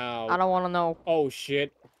out. Ow. I don't want to know. Oh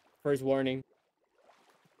shit. First warning.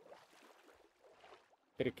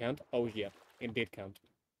 Did it count? Oh yeah, it did count.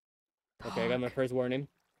 Okay, I got my Fuck. first warning.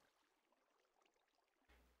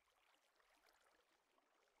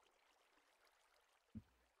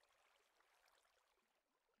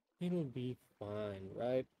 It'll be fine,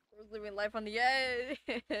 right? We're living life on the edge.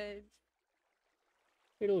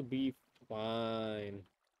 It'll be fine.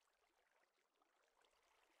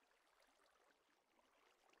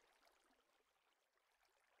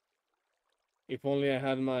 If only I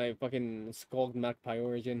had my fucking Skull Magpie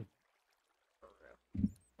origin.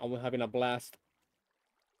 I was having a blast.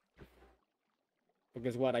 But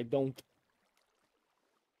guess what? I don't.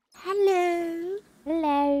 Hello.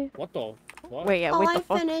 Hello. What the? What? Wait, yeah, what the I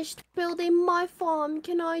fuck? finished building my farm.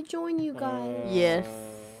 Can I join you guys? Yes.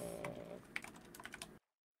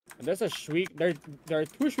 There's a shriek. There are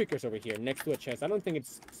two shriekers over here next to a chest. I don't think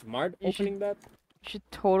it's smart You opening that. Should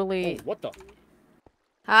Oh, totally. what the?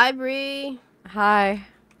 Hi, Bree. Hi.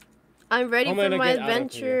 I'm ready How am for I gonna my get out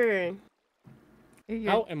of here? adventure.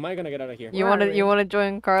 How am I gonna get out of here? You Where wanna are you we? wanna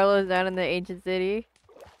join Carlos down in the ancient city?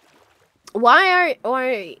 Why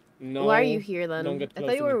No. are you here then? Don't get I close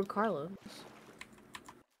thought you to me. were with Carlos.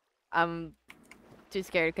 I'm too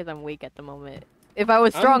scared because I'm weak at the moment. If I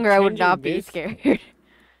was I'm stronger, I would changing not be this. scared.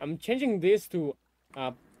 I'm changing this to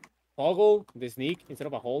toggle the sneak instead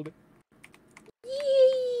of a hold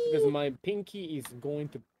because Yee! my pinky is going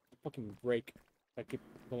to fucking break if I keep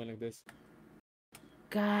going like this.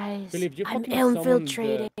 Guys, Philip, you I'm fucking summon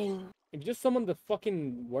infiltrating. If you just summon the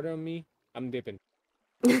fucking water on me, I'm dipping.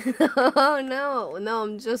 Oh no,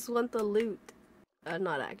 I'm just want the loot.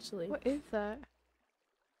 Not actually. What is that?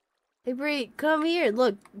 Hey Bree, come here.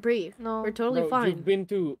 Look, Bree. No. We're totally Bro, fine. you've been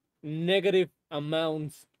to negative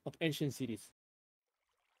amounts of ancient cities.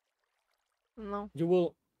 No. You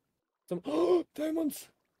will some diamonds.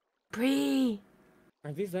 Bree,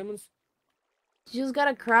 Are these diamonds? you just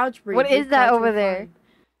gotta crouch, Bree. What Bree, is that crouch, over we're there?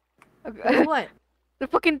 fine. What? The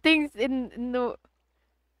fucking things in the.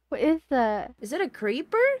 What is that? Is it a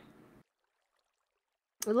creeper?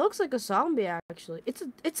 It looks like a zombie actually. It's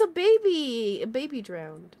a baby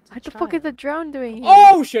drowned. It's a What the fuck is the child. drown doing here?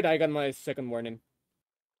 Oh shit! I got my second warning.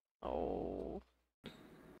 Oh.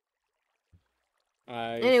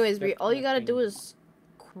 Anyways, Bree, stepped all on you a gotta thing. do is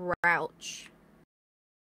crouch.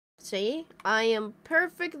 See? I am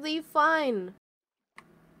perfectly fine.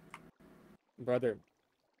 Brother,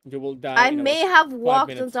 you will die. I in about may have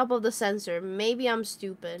walked on minutes. top of the sensor. Maybe I'm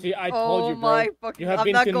stupid. See, I told you, bro. my fucking! You have I'm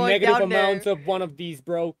been not to going negative down amounts there. of one of these,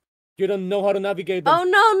 bro. You don't know how to navigate them. Oh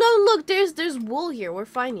no! Look, there's wool here. We're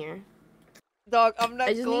fine here. Dog, I'm not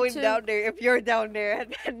I just need going to- down there if you're down there.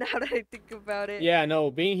 And now that I think about it. Yeah, no,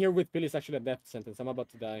 being here with Billy is actually a death sentence. I'm about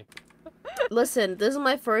to die. Listen, this is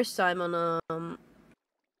my first time on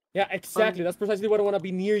Yeah, exactly. That's precisely what I want to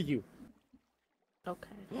be near you. Okay,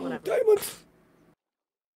 whatever. Diamonds!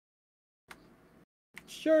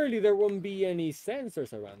 Surely there won't be any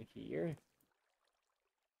sensors around here.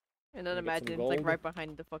 And then Can I get some imagine it's like gold? right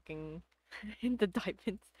behind the fucking in the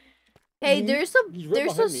diamonds. Hey, Mhm. there's He's a right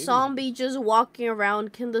there's a behind me, isn't he? zombie just walking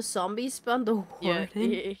around. Can the zombie spawn the Yeah,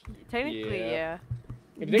 warden? technically, Yeah. yeah.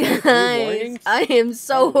 If they give me 3 Guys, warnings, I am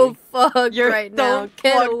so probably. fucked You're right so now.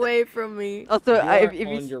 Get fucked. away from me. Also, you are if you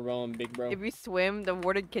on your own, big bro. if you swim, the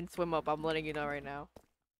warden can swim up. I'm letting you know right now.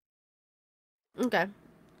 Okay.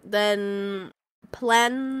 Then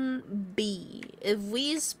plan B. If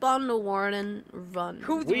we spawn the warden, run.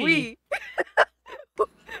 Who's We? we?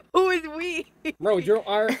 Who is we? Bro, you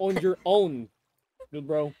are on your own, little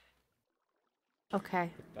bro.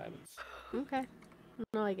 Okay. Diamonds. Okay.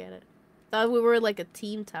 No, I get it. Thought we were like a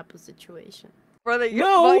team type of situation. Brother,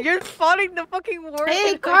 No! you're spawning the fucking warden.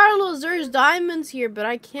 Hey, Carlos, there's diamonds here, but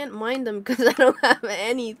I can't mine them because I don't have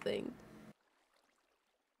anything.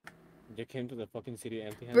 You came to the fucking city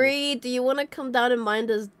empty-handed. Bree, do you want to come down and mine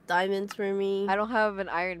those diamonds for me? I don't have an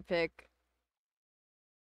iron pick.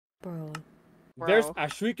 Bro. There's Bro. a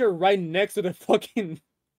shrieker right next to the fucking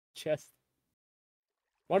chest.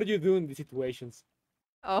 What do you do in these situations?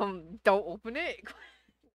 Don't open it.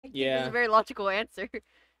 I think Yeah. That's a very logical answer.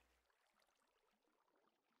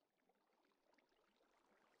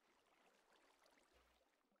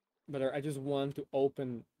 Brother, I just want to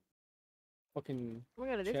open fucking Oh my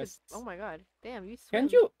god, this is. chests. Oh my god, damn, you swim. Can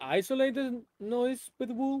you isolate the noise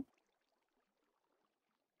with wool?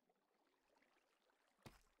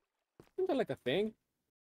 Isn't that like a thing?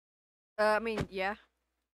 I mean, yeah.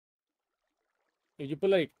 If you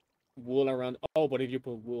put like wool around, oh, but if you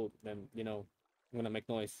put wool, then you know, I'm gonna make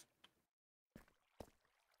noise.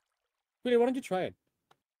 Really, why don't you try it?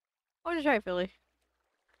 I'll just try it, Philly.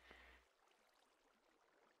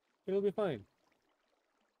 It'll be fine.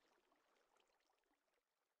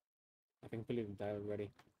 I think Billy died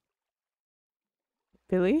already.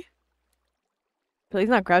 Billy? Billy's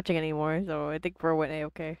not crouching anymore, so I think we're winning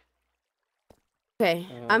okay. Okay,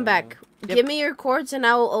 I'm back. Yep. Give me your cords and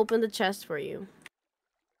I will open the chest for you.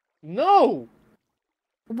 No!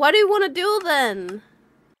 What do you want to do then?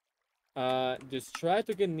 Just try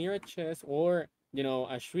to get near a chest or, you know,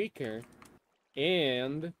 a shrieker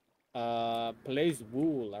and place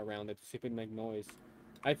wool around it to see if it make noise.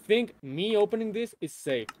 I think me opening this is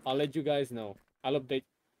safe. I'll let you guys know. I'll update.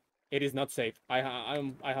 It is not safe. I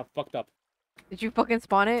have fucked up. Did you fucking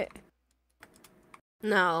spawn it?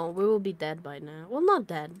 No, we will be dead by now. Well, not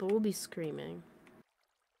dead, but we'll be screaming.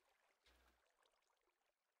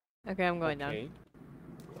 Okay, I'm going down. Okay.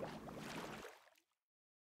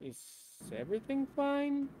 Is everything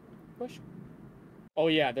fine? Push. Oh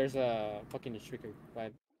yeah, there's a fucking shrieker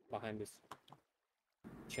right behind this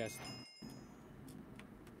chest.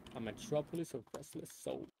 A metropolis of restless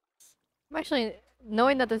souls. I'm actually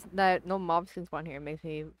knowing that no mobs can spawn here makes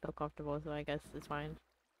me feel comfortable, so I guess it's fine.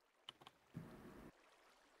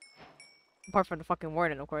 Apart from the fucking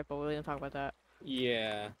warden, of course, but we didn't talk about that.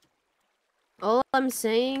 Yeah. All I'm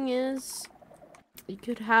saying is, you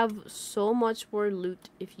could have so much more loot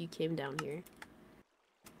if you came down here.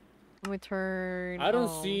 Let me turn. I don't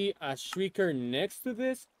oh. see a shrieker next to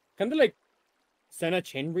this. Can they like send a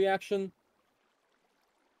chain reaction?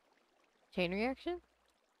 Chain reaction.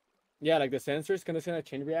 Yeah, like the sensors, can they send a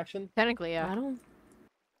chain reaction? Technically, I yeah. don't.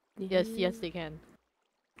 Yes, they can.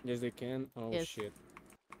 Yes, they can. Oh Yes. shit.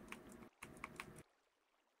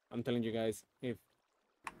 I'm telling you guys, if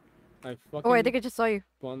I fucking Oh, I think I just saw you.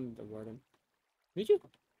 spawned the warden. Did you?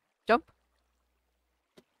 Jump.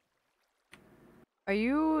 Are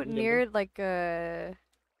you I'm near like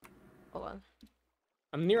Hold on.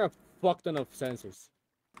 I'm near a fuck ton of sensors.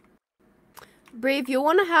 Brave, you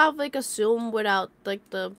want to have like a zoom without like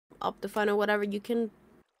the Optifine or whatever, you can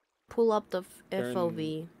pull up the Turn-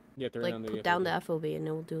 FOV. Yeah, turn Like on the put down the FOV. FOV and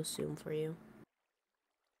it will do a zoom for you.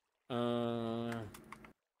 I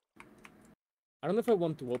don't know if I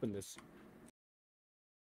want to open this.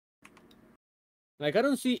 Like, I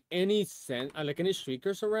don't see any like any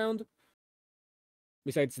shriekers around.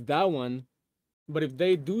 Besides that one. But if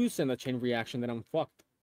they do send a chain reaction, then I'm fucked.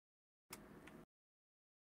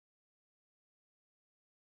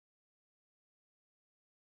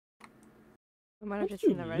 I might How have did just you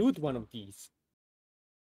seen the red. loot one of these?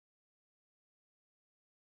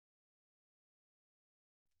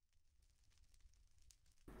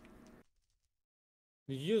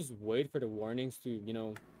 Did you just wait for the warnings to, you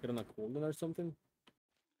know, get on a cooldown or something?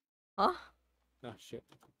 Huh? Ah, shit.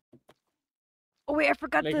 Oh wait, I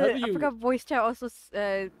forgot Like, how do I you? forgot voice chat also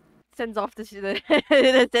sends off the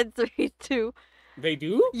sensory too. They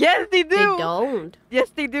do? Yes, they They do. don't. Yes,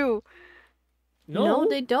 they do. No, No.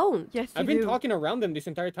 they don't. Yes, they I've been do. talking around them this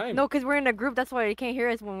entire time. No, because we're in a group. That's why they can't hear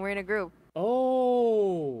us when we're in a group.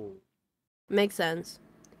 Oh. Makes sense.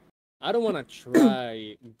 I don't want to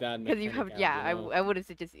try that Because you mechanic have, out, yeah, you know? I would have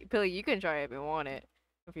suggested, Pilly, you can try it if you want it.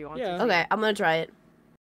 If you want Yeah. to. Okay, I'm gonna try it.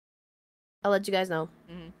 I'll let you guys know.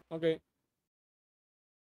 Okay.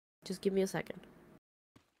 Just give me a second.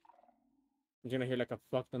 You're gonna hear like a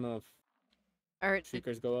fuck ton of Alright,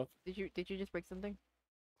 speakers go off. did you just break something?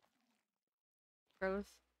 Carlos?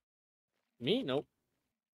 Me? Nope.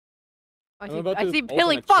 I I'm see, about I to see open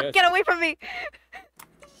Pilly. a Fuck, chest. get away from me!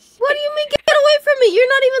 What do you mean? Get away from me! You're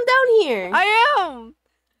not even down here. I am!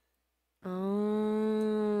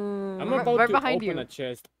 I'm Oh. about right to behind open you. a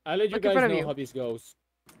chest. I'll let you Look in guys front of know you. how this goes.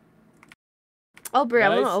 Oh, Bri, I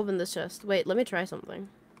want to Guys? open this chest. Wait, let me try something.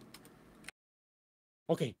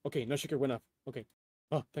 Okay, okay, no shaker went off. Okay.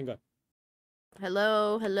 Oh, thank God.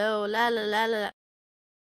 Hello, hello, la la la la.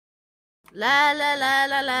 La la la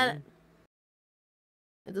la la.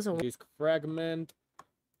 It doesn't work. Disc fragment.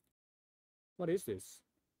 What is this?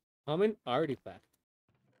 Common artifact.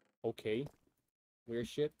 Okay. Weird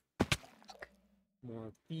shit. More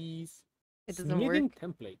of these. It doesn't Smithing work.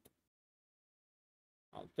 template.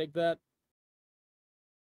 I'll take that.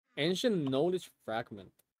 Ancient knowledge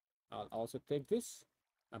fragment. I'll also take this.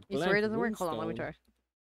 A You swear blank it doesn't work? Hold on, let me runestone.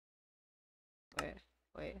 try.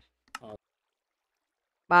 Wait. Uh,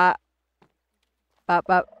 Bop. Bop,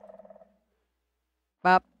 bop.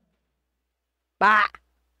 Bop. Bop!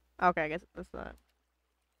 Okay, I guess that's not.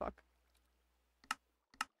 Fuck.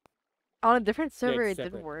 On a different server, it's it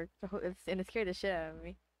didn't separate. work. And it scared the shit out of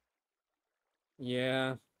me.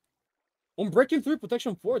 Yeah. I'm breaking through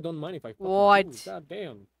protection 4. Don't mind if I fucking What? do. God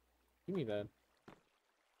damn. Give me that.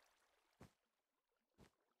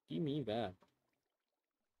 Give me that.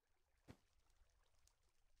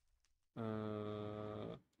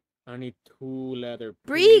 I need 2 leather.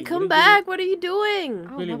 Bree, Billy, come wouldn't you? back. What are you doing?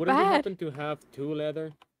 Oh, Billy, my wouldn't you bad. happen to have 2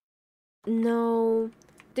 leather? No.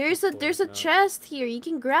 There's a course not. chest here. You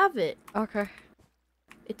can grab it. Okay.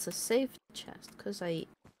 It's a safe chest because I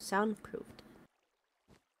soundproofed.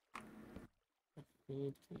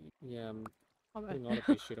 Yeah, I'm My bad. putting all of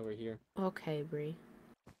this shit over here. Okay, Bree.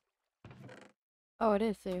 Oh, it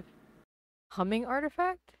is safe. Humming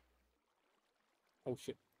artifact? Oh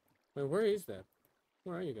shit. Wait, where is that?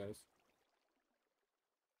 Where are you guys?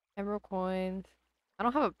 Emerald coins. I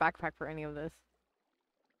don't have a backpack for any of this.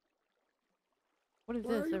 What is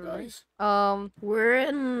Where are this, you everybody? guys? We're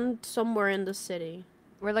in somewhere in the city.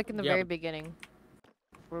 We're like in the Yeah, very but- beginning.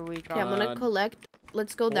 Where we Okay, I'm got. gonna collect.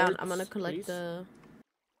 Let's go down. I'm gonna Quartz, collect please. the.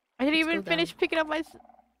 I didn't let's even go down. finish picking up my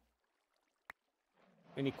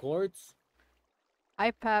Any cords?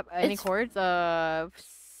 iPad. Any It's- cords?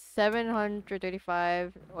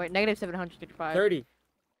 735. Wait, negative 735. 30.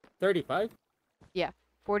 35?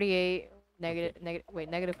 48.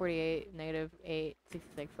 Negative 48. Negative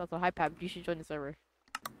 866. Also, hi, Pap. You should join the server.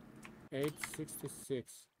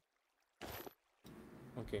 866.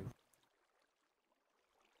 Okay.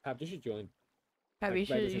 Pap, you should join. Pap, Like,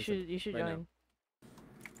 you right this should instant, right now. join.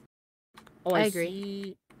 Oh, I I agree.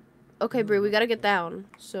 see. Okay, Bree, we gotta get down.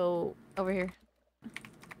 So Over here.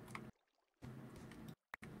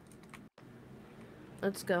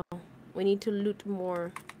 let's go. We need to loot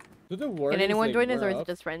more. Do the Can warnings, anyone like, join us, or wear is it off?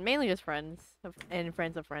 just friends? Mainly just friends. And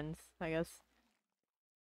friends of friends, I guess.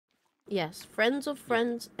 Yes, friends of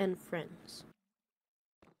friends and friends.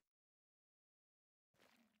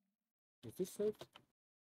 Is this safe?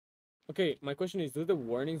 Okay, my question is, do the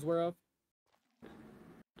warnings wear off?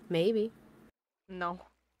 Maybe. No.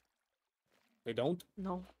 They don't?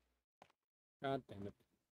 No. God damn it.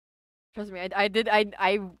 Trust me,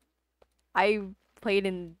 I played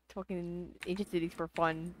in fucking Ancient Cities for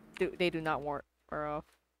fun. They do not wear off.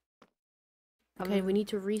 Okay, we need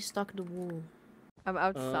to restock the wool. I'm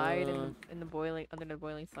outside in the boiling under the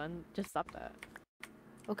boiling sun. Just stop that.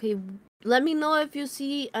 Okay, let me know if you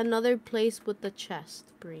see another place with the chest,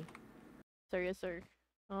 Bree. Sir, yes, sir.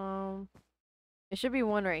 It should be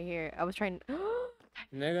one right here. I was trying.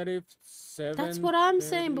 Negative 7. That's what I'm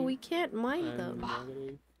saying, but we can't mine and them.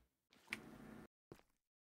 negative.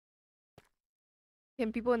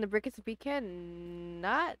 Can people in the Brick SMP can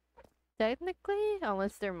not technically,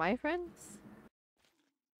 unless they're my friends.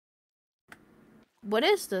 What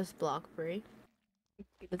is this block, Bree?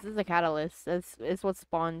 This is a catalyst. It's what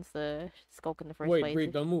spawns the skulk in the first Wait, place. Bree,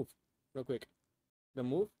 don't move. Real quick. the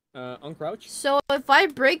move. Uncrouch. So if I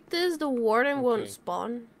break this, the warden won't Okay.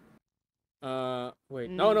 spawn. Wait.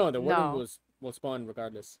 No, the warden No. will spawn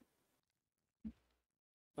regardless.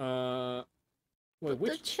 Wait, But the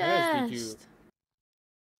which chest did you? chest.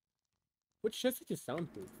 Which chest did you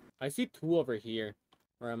soundproof? I see 2 over here,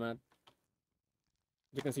 where I'm at.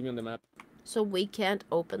 You can see me on the map. So we can't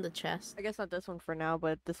open the chest. I guess not this one for now,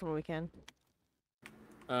 but this one we can.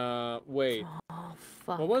 Wait. Oh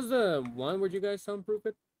fuck. What was the one where you guys soundproof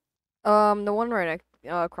it? The one right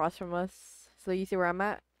across from us. So you see where I'm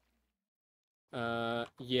at?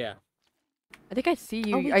 Yeah. I think I see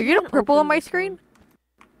you. Oh, we Are you the can purple on open my this screen?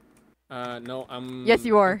 one. No, I'm. Yes,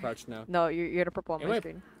 you are. Crouched now. No, you're the purple on Am my I-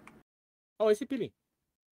 screen. Oh, I see Pili.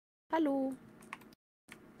 Hello.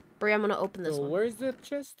 Bri, I'm gonna open this So one. where's the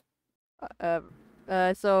chest?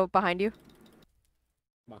 So behind you.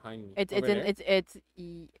 Behind me. It's Over in there? it's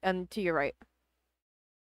and to your right.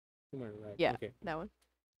 To my right. Yeah. Okay. That one.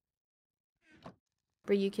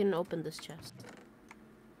 Bri, you can open this chest.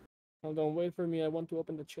 Hold on, wait for me. I want to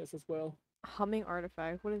open the chest as well. Humming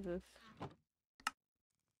artifact. What is this?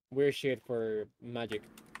 Weird shit for magic.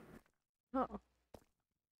 Oh.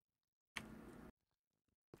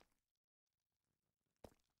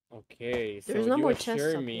 Okay, so There's no you more assure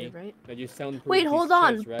chests up me here, right? that you soundproof Wait, these hold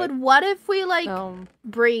on. chests, right? But what if we like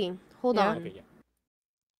Bri, hold Yeah. on. Okay, yeah.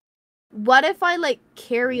 What if I like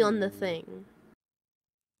carry on the Ooh. thing?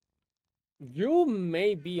 You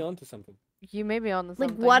may be onto something. You may be on the Like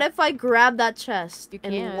something. what if I grab that chest you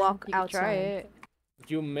and can walk you can outside? Try it.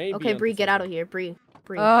 You may be Okay, onto Bri, get out of something. here, Bri.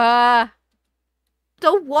 Bri. Ah,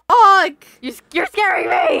 Don't walk. you're scaring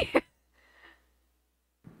me.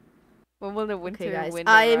 When will the winter Okay, guys, wind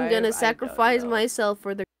I am arrive? I gonna don't sacrifice know. myself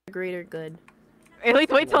for the greater good. At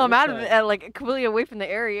least wait till Well, I'm out of what's it, like completely away from the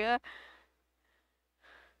area.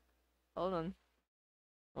 Hold on.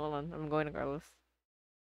 Hold on. I'm going regardless.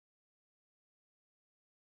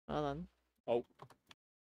 Hold on. Oh. All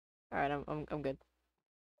right. I'm good.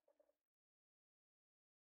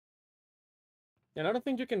 And I don't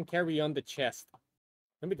think you can carry on the chest.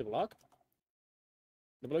 Maybe the block?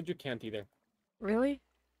 The block you can't either. Really?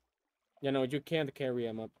 Yeah, no, you can't carry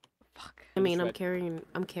him up. Fuck. I mean, That's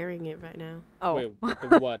I'm carrying it right now. Oh. Wait,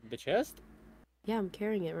 the what? The chest? Yeah, I'm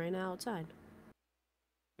carrying it right now outside.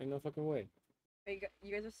 Ain't no fucking way. You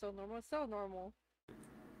guys are so normal. So normal.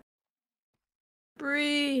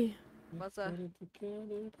 Bri, What's up?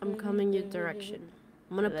 I'm coming your direction.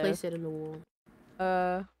 I'm gonna Hello? place it in the wall.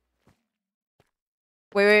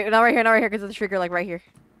 Wait. Not right here. Not right here. Because it's a trigger. Like right here.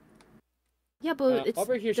 Yeah, but it's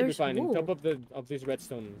Over here should be there's fine. wool. In top of this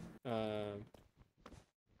redstone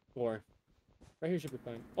floor. Right here should be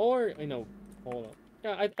fine. Or I know. Hold on.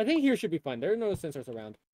 Yeah, I think here should be fine. There are no sensors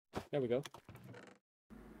around. There we go.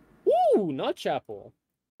 Ooh, not chapel.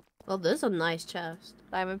 Well, this is a nice chest.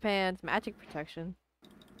 Diamond pants. Magic protection.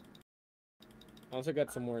 I also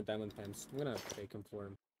got some more diamond pens. I'm gonna take them for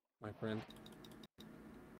him, my friend.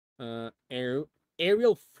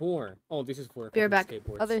 Aerial 4. Oh, this is for Be right fucking back.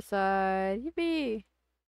 skateboards. Other side. Yippee.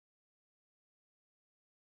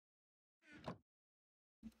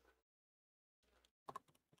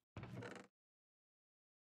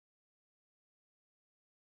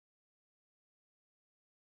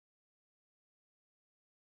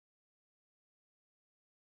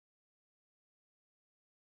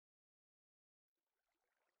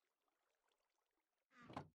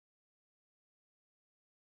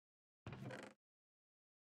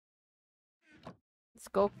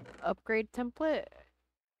 Scope upgrade template.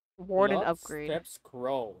 Warden Blood upgrade. Step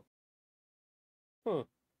scroll. Huh.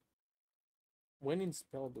 When in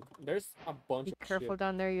spellbook, there's a bunch Be of careful shit.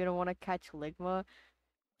 down there. You don't want to catch ligma.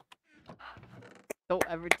 Don't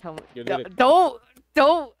ever tell me. You did it. Don't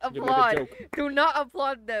You did the applaud. joke. Do not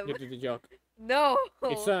applaud them. You did the joke. No.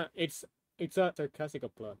 It's a sarcastic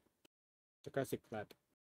applaud. Sarcastic clap.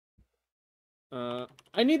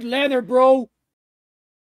 I need leather, bro.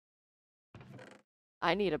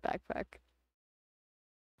 I need a backpack.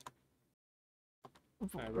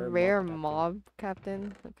 Rare Rare mob mob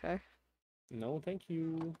captain. Okay. No, thank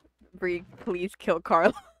you. Bree, please kill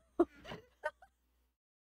Carlo.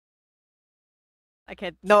 I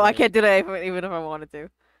can't. No, I Try it. can't do that even if I wanted to.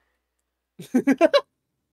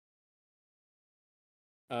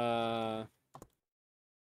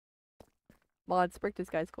 Mods, break this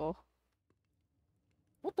guy's skull.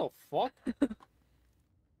 What the fuck?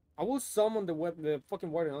 I will summon the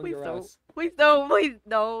fucking warden on Please your don't. ass. Please no. Please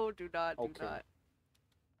no. Do not. Do Okay. not.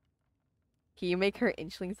 Can you make her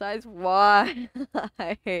inchling size? Why?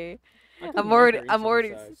 I can I'm make already. her I'm inchling already.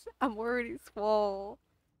 size. I'm already swole.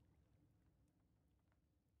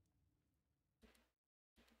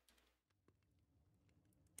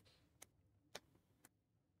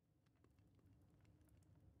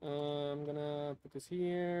 Put this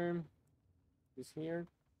here. This here.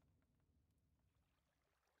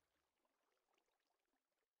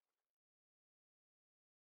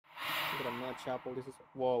 But I'm not Chapel. This is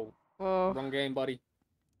whoa. Whoa. Wrong game, buddy.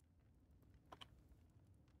 I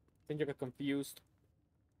think you got confused.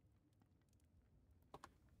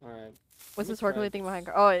 Alright. What's me this sparkly try thing this. behind?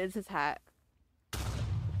 Oh, it's his hat.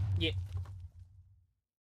 Yeah.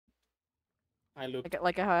 I looked.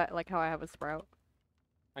 Like how I have a sprout.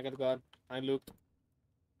 I got God. I looked.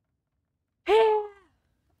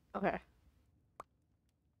 Okay.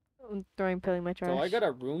 I'm throwing my trash. So I got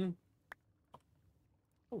a room.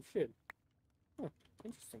 Oh shit. Huh,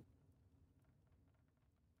 interesting.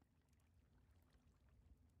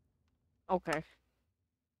 Okay.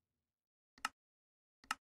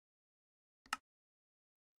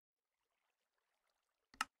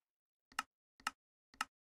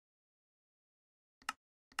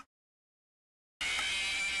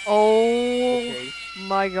 Oh Okay.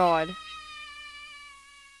 my god.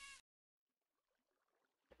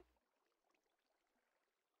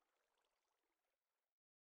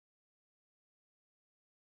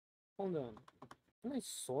 Hold on. Can I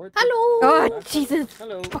sort? Hello. Oh, Back? Jesus.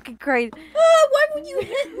 Hello. Fucking crazy. Ah, why would you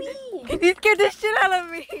hit me? You scared the shit out of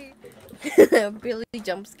me. Billy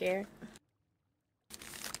jump scare. I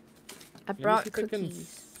Let me brought see if I can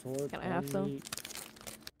cookies. sort Can I have some? only-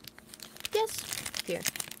 Yes. Here.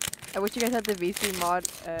 I wish you guys had the VC mod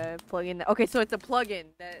plugin. Okay, so it's a plugin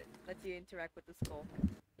that lets you interact with the skull.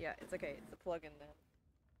 Yeah, it's okay. It's a plugin then.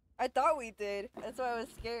 I thought we did. That's why I was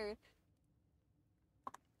scared.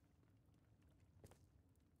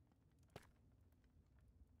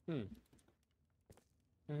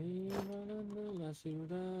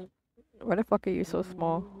 Why the fuck are you so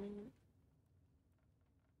small?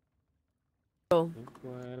 Oh,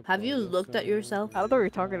 have you looked at yourself? I don't know what you're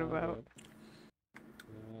talking about.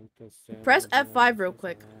 Press F5 real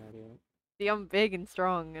quick. See, I'm big and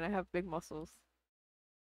strong, and I have big muscles.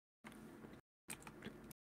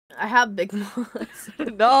 I have big muscles.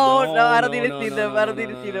 No, I don't need to see them. I don't need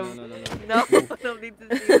to see them. No, I don't need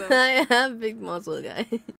to see them. I have big muscle, guys.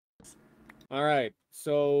 All right.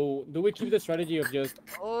 So, do we keep the strategy of just?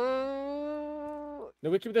 Oh. Do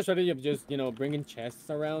we keep the strategy of just bringing chests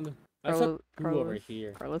around? I saw two over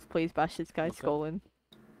here. Carlos, please bash this guy's What's up? skull in.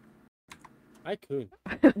 I could.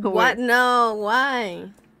 What? No, why?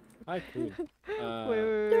 I could. Wait.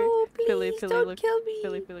 No, please Philly, don't look. kill me.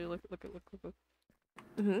 Philly, look.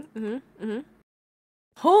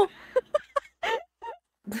 Huh?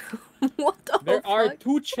 What the There are fuck?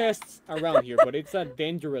 2 chests around here, but it's a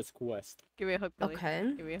dangerous quest. Give me a hug, Philly.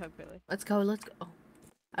 Okay. Give me a hug, Philly. Let's go. Oh.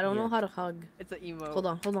 I don't know Here. how to hug. It's an emo. Hold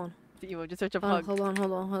on. It's an emo. Just search up Oh, hug. hold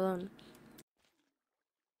on.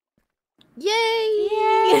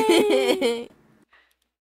 Yay!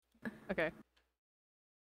 Okay.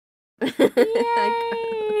 Yay!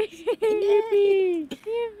 Yippee!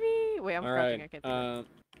 Wait, I'm All crouching. right. I can't do that.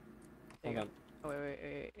 Hold on. Oh,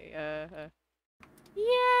 wait. It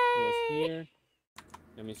was Yay! here.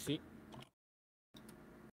 Let me see.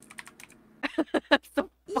 So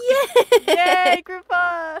Yay! Yay,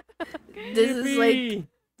 Gripa! This is like Yippee!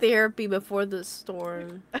 therapy before the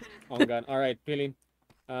storm. Oh god. All right, Philly.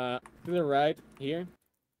 To the right here,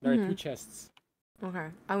 there are 2 Mhm. chests. Okay,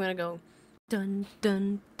 I'm gonna go. Dun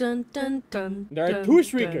dun dun dun dun. There are Dun, 2 dun,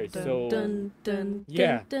 shriekers, dun, so Dun dun.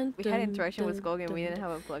 Yeah. Dun, We had dun, interaction with dun, Skull Game. We dun, didn't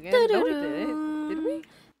have a plugin. dun, No, we didn't. Did we?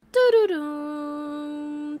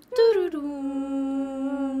 doo-doo-doo,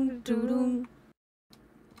 doo-doo-doo, doo-doo.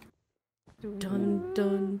 Dun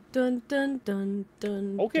dun dun dun dun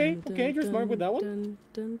dun. Okay, dun, okay, you're dun, smart with that one. dun,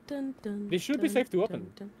 dun, dun, dun, They should be dun, safe to dun,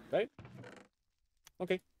 open. dun.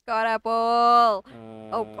 Okay. God apple! Uh,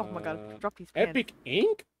 Oh my god. Drop these pants. Epic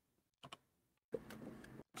Ink?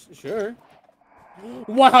 Sure.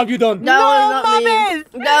 What have you done? That was not me. Mames!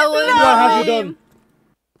 That was What not have me. you done?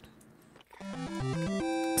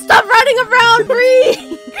 Stop running around,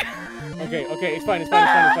 Bree! Okay, it's fine. It's fine. It's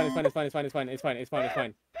fine. It's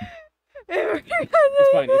fine.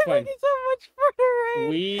 So much further away.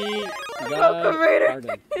 We got Welcome, Raider. pardon.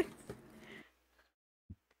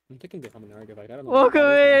 I'm taking the common artifact. I don't know. Welcome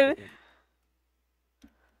in.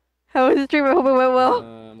 How was the stream? I hope it went well.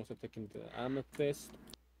 I'm also taking the amethyst.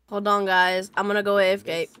 Hold on, guys. I'm gonna go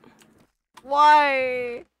AFK.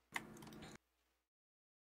 Why?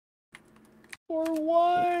 For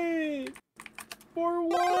what? For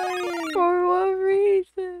what? For what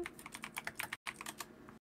reason?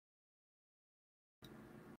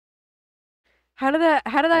 How did I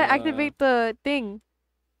activate the thing?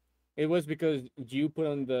 It was because you put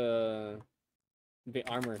on the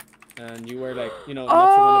armor, and you were like, not surrounded by wool.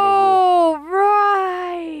 Oh,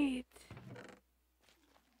 right.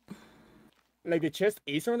 Like the chest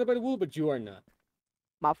is surrounded by the wool, but you are not.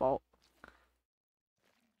 My fault.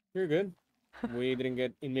 You're good. We didn't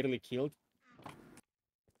get immediately killed.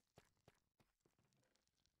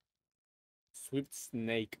 Swift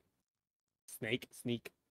snake.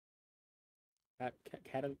 Sneak. Cat,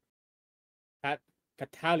 cat, cat,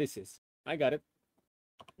 catalysis. I got it.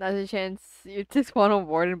 There's a chance you took spawn on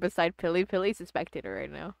warden beside Pili. Pili's a spectator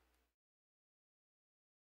right now.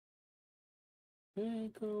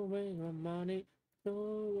 Take away my money,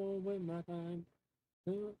 throw away my time.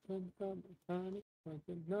 No,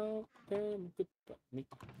 them good but me.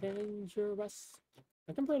 Dangerous.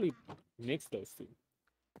 I can probably mix those two.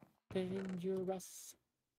 Dangerous.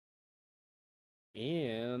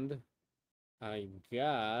 And I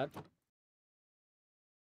got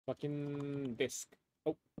fucking disc.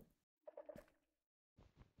 Oh,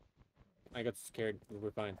 I got scared.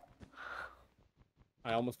 We're fine.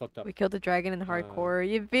 I almost fucked up. We killed the dragon in hardcore.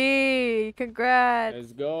 Yippee! Congrats!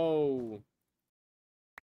 Let's go.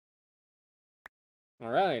 All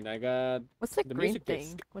right, I got What's the the green music thing?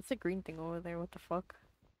 disc. What's the green thing over there? What the fuck?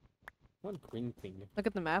 What green thing? Look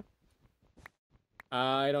at the map.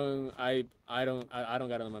 I don't got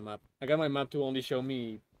it on my map. I got my map to only show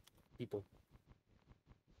me people.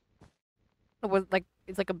 It was like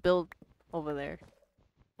it's like a build over there.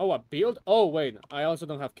 Oh, a build? Oh wait, I also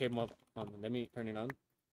don't have cape map on. Let me turn it on.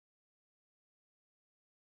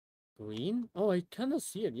 Green? Oh, I kind of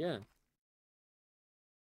see it. Yeah.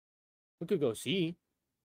 We could go see.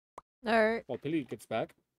 All right, While Pili gets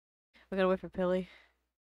back. we gotta wait for Pili.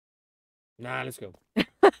 Nah, let's go.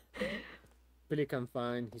 Pili can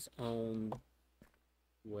find his own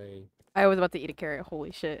way. I was about to eat a carrot.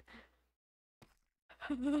 Holy shit!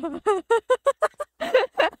 Do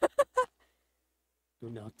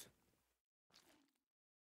not.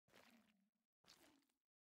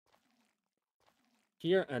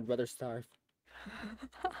 Here, I'd rather starve.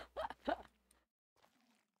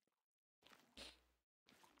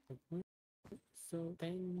 So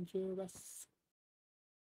dangerous.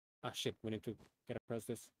 Ah, shit, we need to get across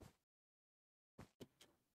this.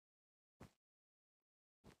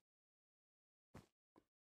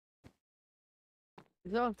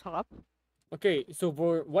 Is it on top? Okay, so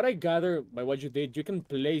for what I gather by what you did, you can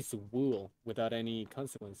place wool without any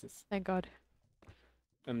consequences. Thank God.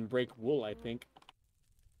 And break wool, I think.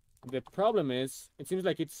 The problem is, it seems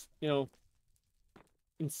like it's,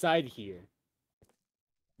 inside here.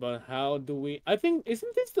 But how do we... I think,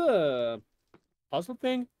 isn't this the puzzle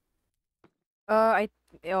thing?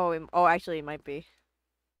 Actually, it might be.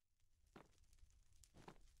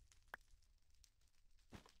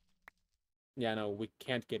 Yeah, no, we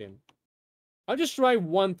can't get in. I'll just try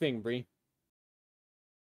one thing, Bree.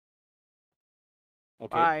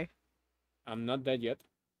 Okay. Why? I'm not dead yet.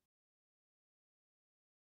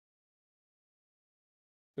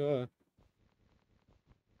 Good.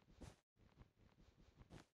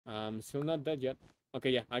 I'm still not dead yet. Okay,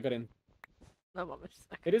 yeah, I got in. No, mom,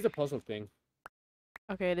 just a It is a puzzle thing.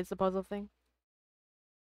 Okay, it is a puzzle thing.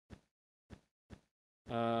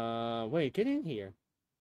 Wait, get in here.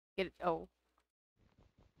 Get it. Oh,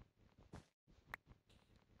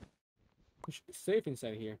 We should be safe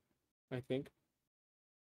inside here, I think.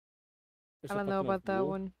 There's I a don't know fucking lot about of that wool.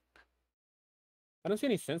 one. I don't see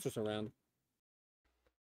any sensors around.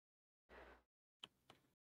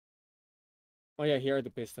 Oh yeah, here are the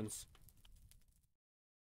pistons.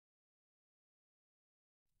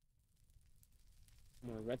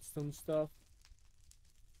 More redstone stuff.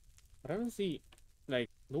 But I don't see, like,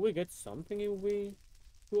 do we get something if we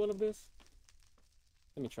do all of this?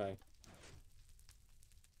 Let me try.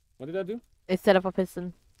 What did I do? It set up a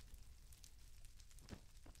piston.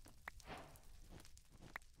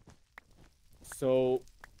 So,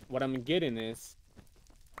 what I'm getting is,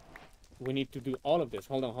 we need to do all of this.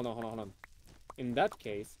 Hold on. In that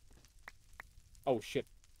case, oh shit,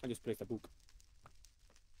 I just placed a book.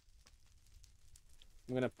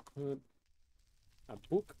 I'm gonna put a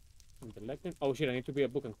book in the lectern. Oh shit, I need to be a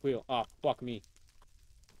book and quill. Ah, fuck me.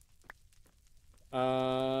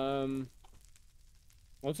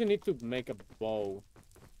 Also need to make a bow.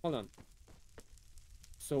 Hold on.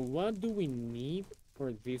 So what do we need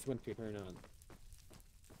for this one to turn on?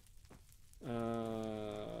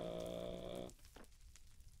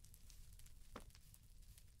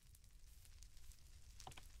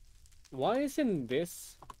 Why isn't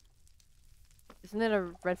this? Isn't it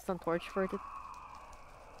a redstone torch for it?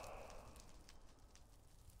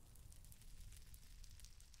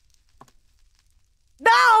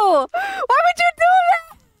 No! Why would you do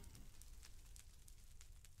that?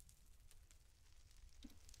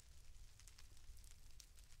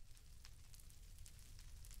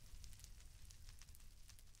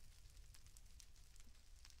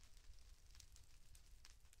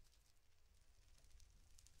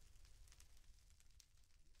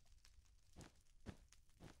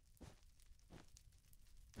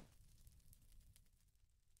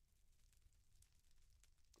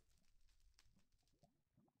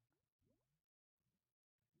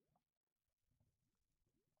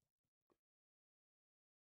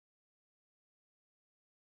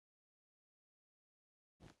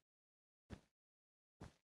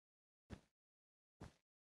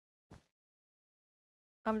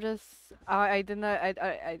 I'm just. I did not. I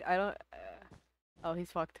don't. Oh, he's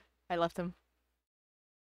fucked. I left him.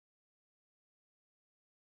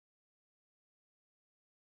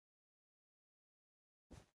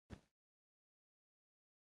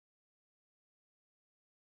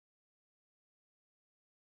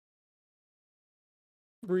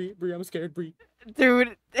 Bree, I'm scared, Bree.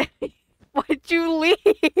 Dude, why'd you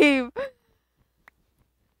leave?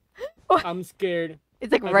 What? I'm scared.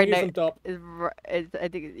 It's like I right think it's on next. top. It's. I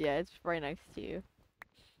think. Yeah, it's right next to you.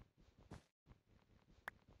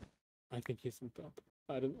 I think he's on top.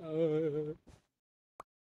 I don't.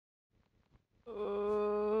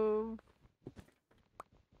 Um,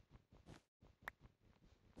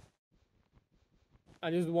 I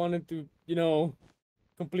just wanted to, you know,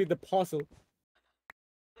 complete the puzzle.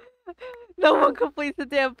 no one completes the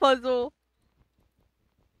damn puzzle.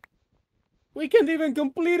 We can't even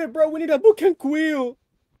complete it, bro. We need a book and quill.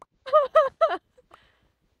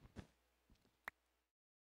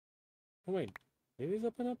 Oh, wait. Did this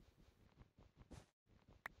open up?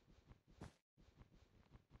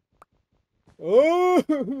 Oh,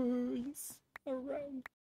 yes. Around.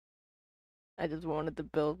 I just wanted to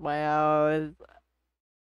build my house.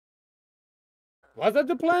 Was that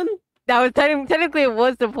the plan? That was technically it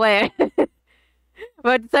was the plan, but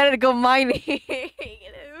I decided to go mining.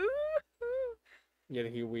 Yet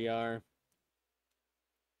here we are,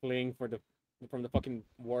 fleeing from the fucking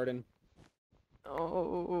warden.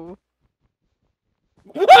 Oh.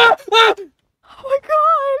 Ah! Ah! Oh my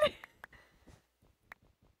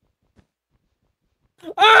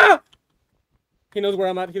god! Ah! He knows where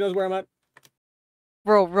I'm at. He knows where I'm at.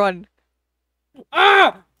 Bro, run.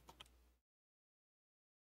 Ah!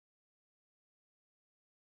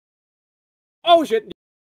 Oh shit!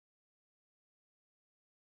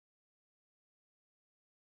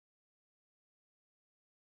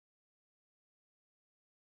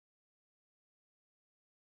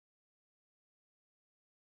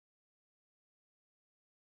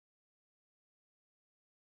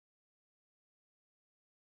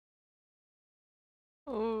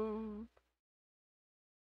 Oh.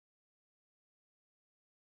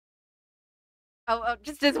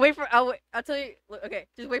 Just wait for. I'll tell you. Look, okay,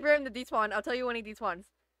 just wait for him to despawn. I'll tell you when he despawns.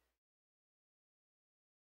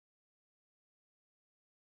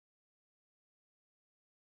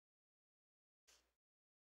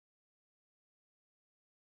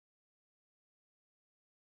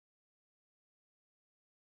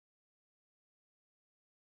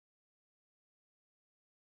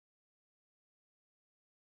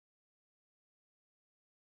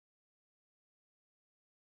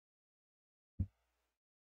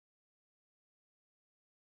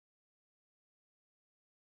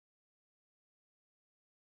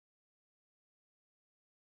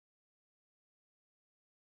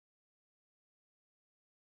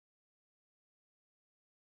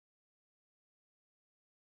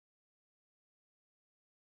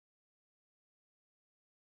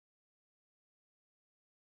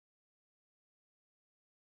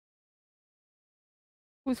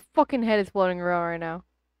 Whose fucking head is floating around right now?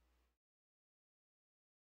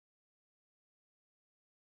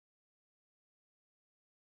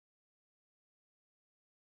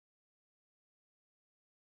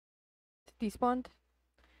 Despawned?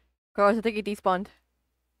 Girls, I think he despawned.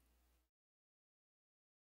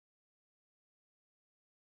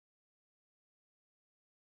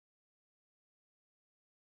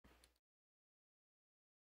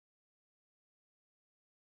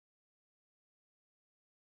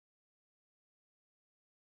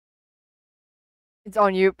 It's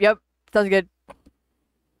on you. Yep. Sounds good.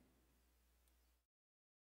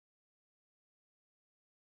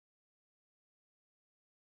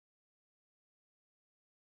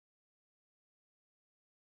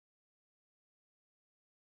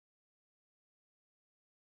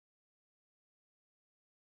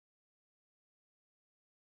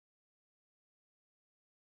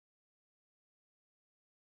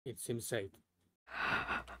 It seems safe.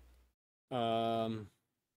 Um.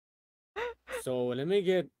 So let me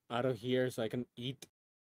get out of here so I can eat.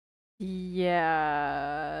 Yeah.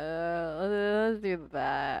 Let's do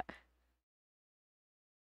that.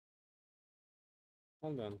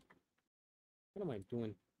 Hold on. What am I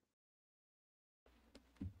doing?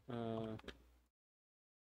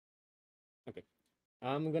 Okay.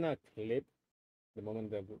 I'm gonna clip the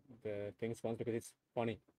moment the thing spawns because it's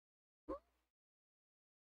funny.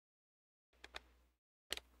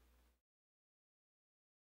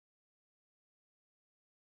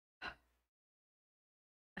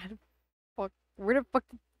 How the fuck? Where the fuck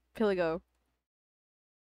did Pilly go?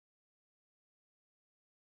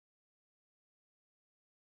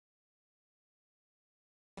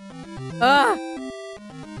 Ah!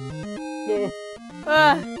 No.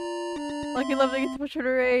 Ah! Lucky Love gets pushed to the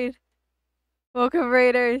raid. Welcome,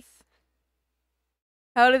 Raiders.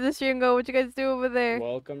 How did the stream go? What you guys do over there?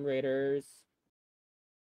 Welcome, Raiders.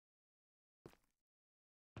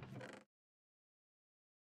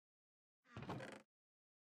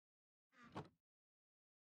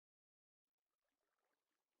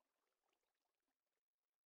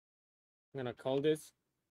 I'm gonna call this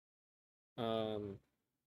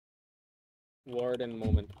Warden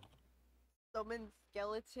moment. Summon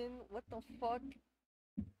skeleton? What the fuck?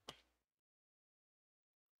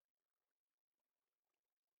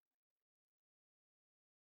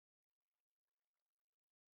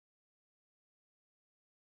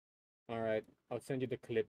 Alright, I'll send you the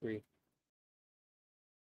clip, Bree.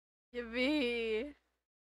 Yippee!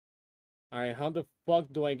 Alright, how the fuck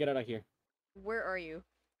do I get out of here? Where are you?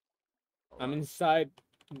 I'm inside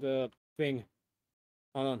the thing.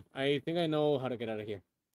 Hold on. I think I know how to get out of here.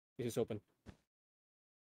 This is open.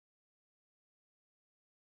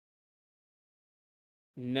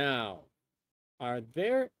 Now, are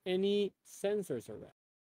there any sensors around?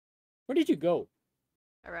 Where did you go?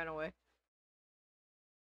 I ran away.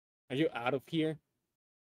 Are you out of here?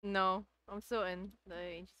 No, I'm still in the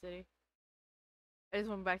ancient city. I just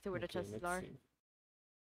went back to where the Okay, chests let's are. see.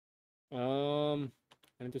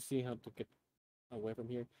 I need to see how to get away from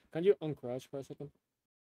here. Can you uncrouch for a second?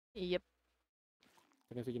 Yep.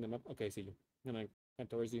 I can see you in the map. Okay, I see you. I'm gonna head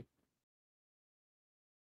towards you.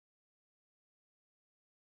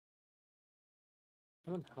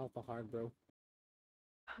 I'm on half a heart, bro.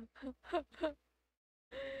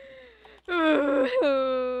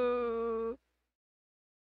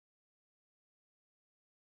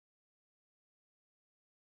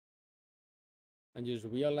 I just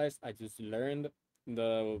realized I just learned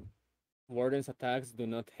the warden's attacks do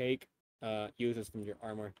not take uses from your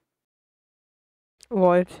armor.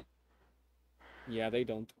 What? Yeah, they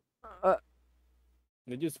don't. Uh,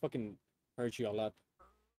 They just fucking hurt you a lot.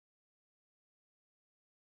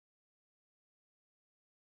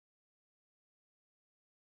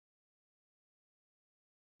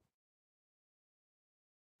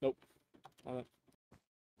 Nope. Uh,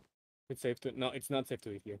 it's safe to. No, it's not safe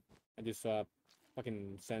to eat here. I just saw a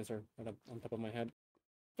fucking sensor on top of my head.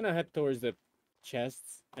 I'm gonna head towards the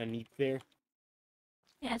chests and eat there.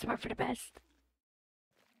 yeah, it's more for the best.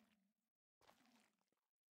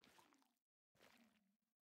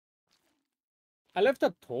 I left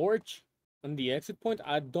a torch on the exit point.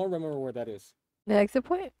 I don't remember where that is. The exit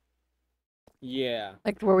point? Yeah.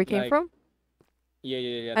 Like where we came Like, from?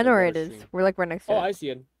 yeah. I The know where water it is. stream. We're like right next to Oh, it. I see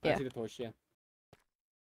it. I Yeah. see the torch, yeah.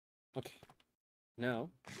 Okay. Now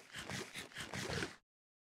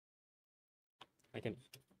I can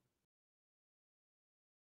eat.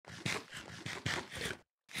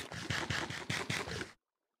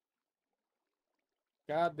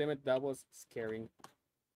 God damn it, that was scaring.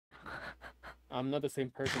 I'm not the same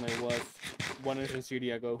person I was 1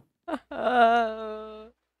 year ago.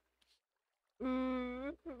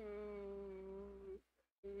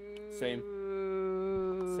 Same.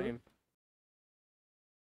 Same.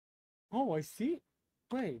 Oh, I see.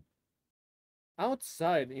 Wait.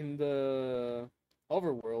 Outside in the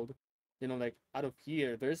overworld, like out of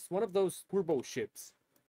here, there's one of those turbo ships.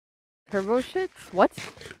 Turbo shits? What?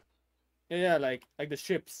 Yeah, like the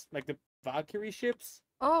ships, like the Valkyrie ships.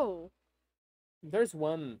 Oh. There's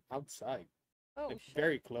one outside, Oh like shit.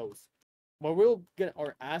 very close. But we'll get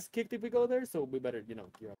our ass kicked if we go there, so we better, gear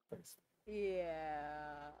up first.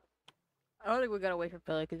 Yeah. I don't think we gotta wait for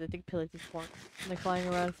Pilla because I think Pilla's just like flying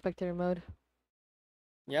around spectator mode.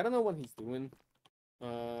 Yeah, I don't know what he's doing.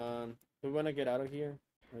 Do we wanna get out of here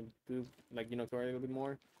and do explore a little bit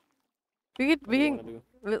more? We could, What do we you wanna can,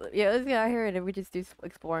 do? yeah, let's get out here and then we just do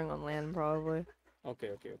exploring on land probably.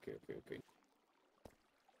 Okay.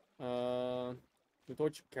 The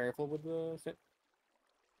torch. Careful with the set.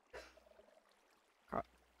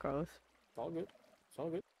 Carlos. It's all good. It's all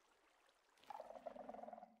good.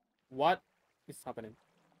 What is happening?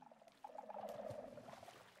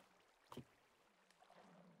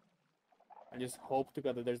 I just hope to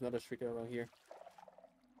God that there's not a shrieker around here.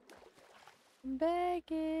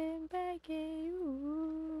 Begging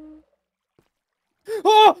you.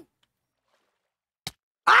 Oh!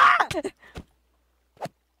 Ah!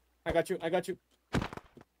 I got you.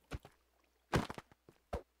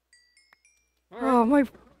 Oh my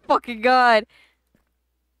fucking god.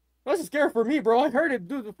 That's scary for me, bro. I heard it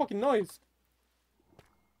do the fucking noise.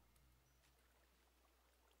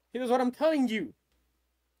 Here's what I'm telling you.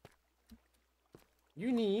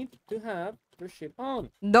 You need to have your shit on.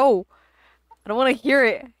 No. I don't want to hear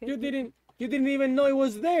it. You You didn't even know it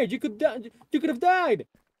was there. You could you could have died.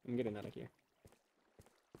 I'm getting out of here.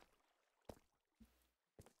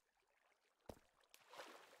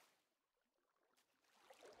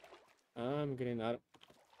 I'm getting out.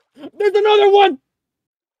 There's another one.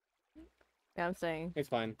 Yeah, I'm saying. It's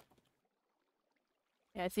fine.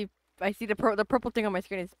 Yeah, I see the purple thing on my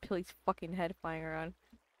screen is Pilly's fucking head flying around.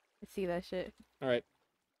 I see that shit. All right,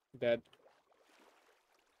 dead.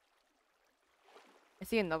 I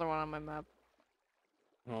see another one on my map.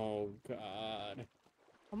 Oh God.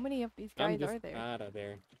 How many of these I'm guys just are there? out of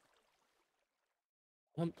there.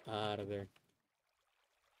 I'm out of there.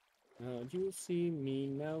 Now you see me,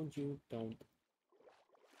 now you don't.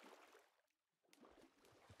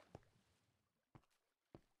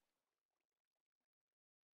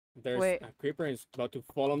 There's Wait. a creeper is about to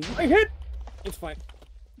fall on my head. It's fine.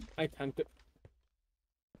 I tanked it.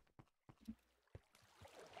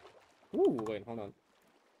 Ooh, wait, hold on.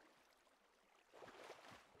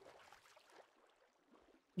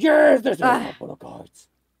 Yes, there's a couple of cards.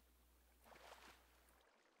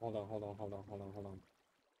 Hold on.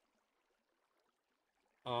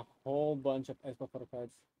 A whole bunch of Espa photo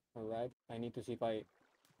cards. Alright, I need to see if I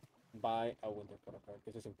buy a winter photo card.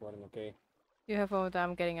 This is important, okay? You have fun with that.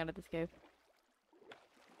 I'm getting out of this cave.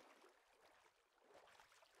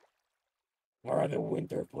 Where are the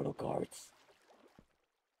winter photo cards?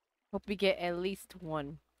 Hope we get at least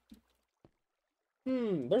one.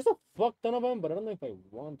 There's a fuck ton of them, but I don't know if I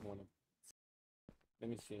want one.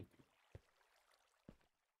 Let me see.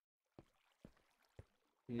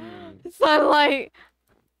 Sunlight!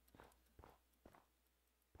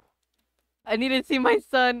 I need to see my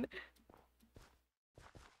son.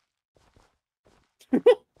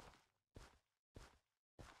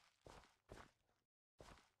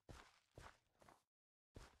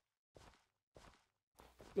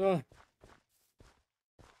 Oh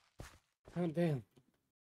damn.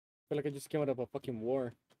 I feel like I just came out of a fucking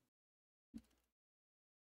war.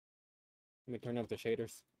 Let me turn off the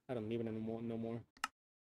shaders. I don't need it anymore. No more.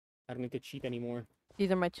 I don't need to cheat anymore.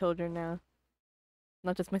 These are my children now.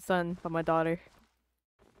 Not just my son, but my daughter.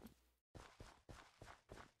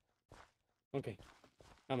 Okay.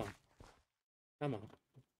 I'm on. I'm on.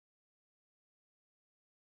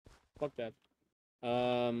 Fuck that.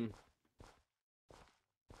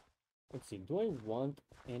 Let's see. Do I want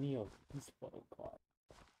any of these photo cards?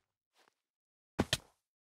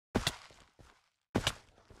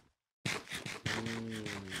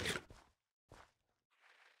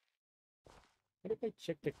 What if I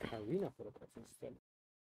check the Karina photo cards instead?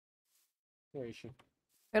 Where is she?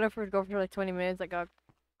 Gotta go for like 20 minutes. I got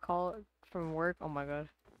call from work. Oh my god.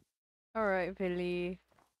 Alright, Billy.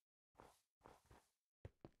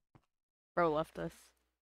 Bro left us.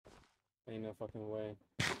 Ain't no fucking way.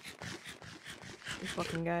 This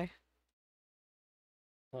fucking guy.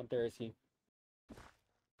 How dare is he?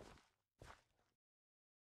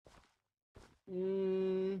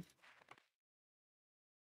 I'm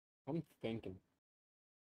thinking.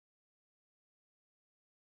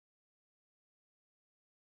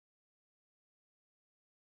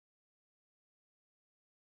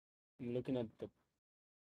 I'm looking at the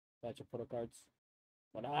batch of photo cards,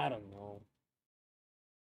 but I don't know.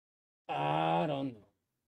 I don't know.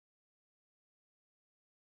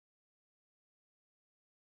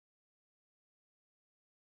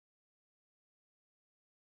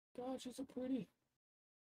 God, she's so pretty.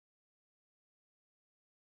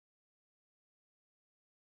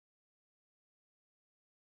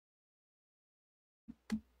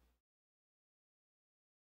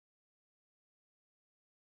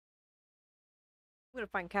 I'm gonna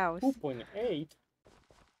find cows. 2.8.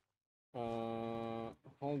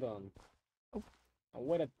 Hold on. Oh.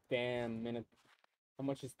 Wait a damn minute. How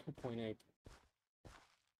much is 2.8?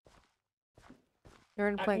 You're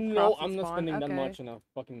in playing No, crops and I'm not spawn? spending that Okay. much on a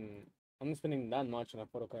fucking. I'm not spending that much on a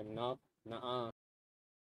photo card. No, nuh-uh.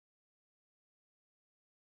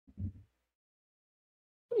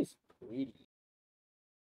 She's pretty.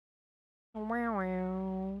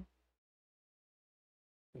 Wow.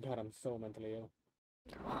 God, I'm so mentally ill.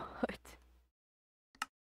 What?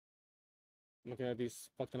 Looking at these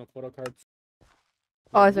fucking photo cards.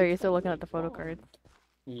 Oh, Like, sorry, you're which still one looking do at the I photo want? cards.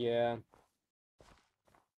 Yeah.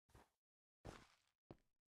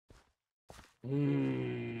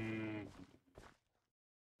 Mmm.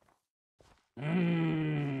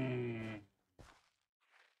 Mmm.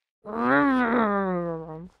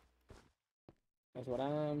 That's what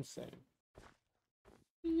I'm saying.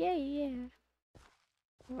 Yeah.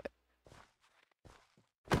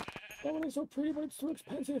 That one is so pretty, but it's too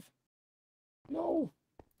expensive. No.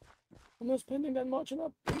 I'm not spending that much on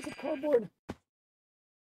a piece of cardboard.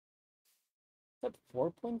 that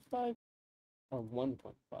 4.5 or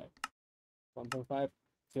 1.5? 1.5,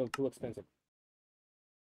 still too expensive.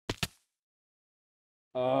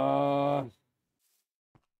 Uh,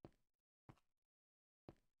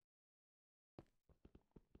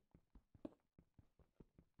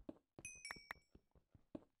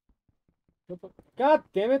 God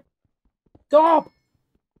damn it! Stop!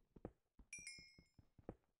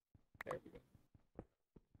 There we go.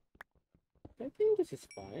 I think this is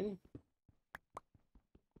fine.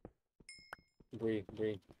 Breathe,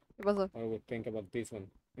 breathe. It was a. What do we think about this one?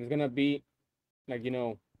 It's gonna be, like, you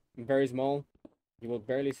know, very small. You will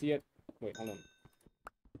barely see it. Wait, hold on.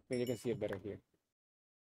 I think you can see it better here.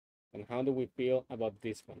 And how do we feel about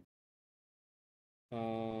this one?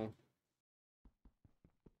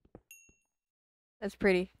 That's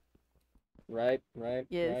pretty. Right, right,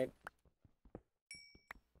 Yes. right.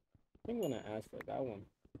 I think I'm gonna ask for that one.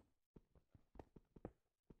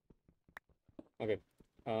 Okay.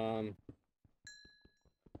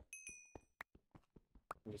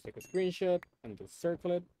 Just take a screenshot and just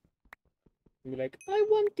circle it. And be like, I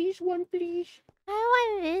want this one, please. I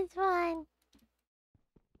want this one.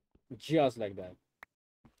 Just like that.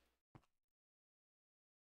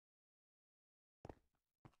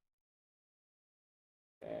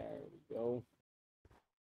 There we go.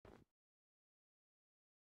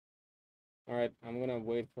 Alright, I'm gonna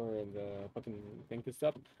wait for the fucking thing to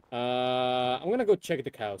stop. I'm gonna go check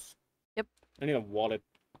the cows. Yep. I need a wallet.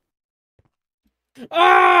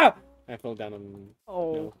 Ah! I fell down on.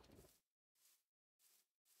 Oh.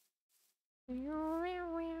 No.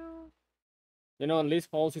 You know, at least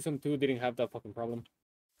Fall Season 2 didn't have that fucking problem.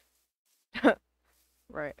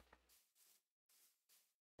 Right.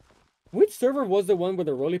 Which server was the one where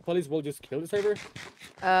the roly-polies will just kill the server?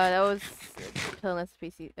 That was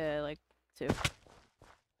PILINSMP, like 2.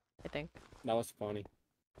 I think. That was funny.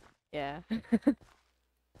 Yeah.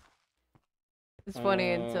 It's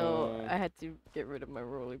funny until I had to get rid of my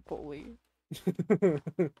roly-poly.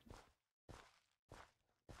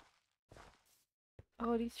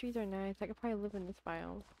 Oh, these trees are nice. I could probably live in this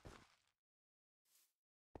biome.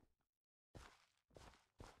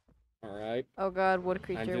 Alright. Oh god, what a I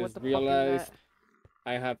creature. What just the realized fuck is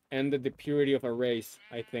I have ended the purity of a race,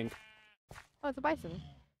 I think. that? Oh, it's a bison.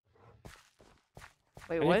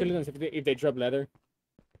 Wait, Can you what? kill them if they drop leather?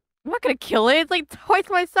 I'm not gonna kill it. It's like twice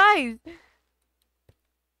my size.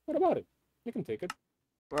 What about it? You can take it.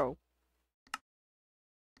 Bro.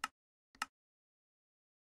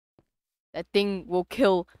 That thing will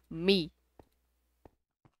kill me.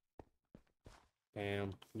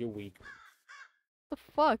 Damn, you're weak. What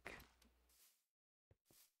the fuck?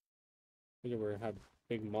 You were have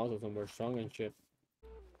big muscles and we're strong and shit.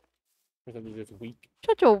 Or something just weak.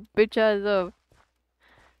 Shut your bitch ass up.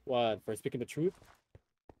 What? For speaking the truth?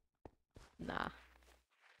 Nah.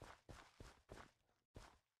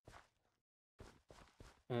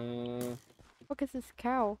 Fuck is this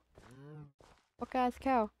cow? Fuck ass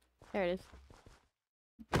cow. There it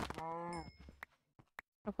is.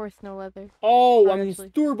 Of course, no leather. Oh, Oh, I'm actually.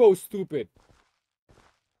 turbo stupid.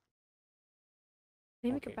 Can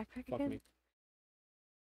you make Okay, a backpack fuck again? me.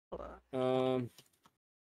 Hold on.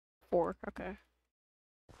 4. Okay.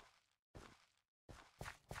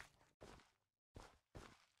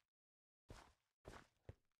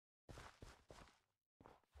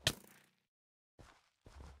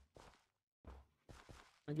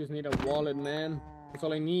 I just need a wallet, man. That's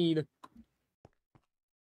all I need.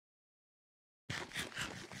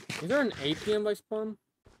 Is there an ATM by spawn?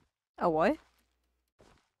 A what?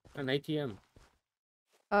 An ATM.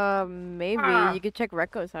 Maybe. Ah! You could check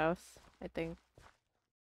Rekko's house, I think.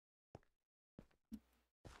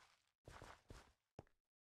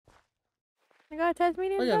 I got a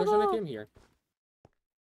Tasmanian Oh yeah, there's an devil. ATM here.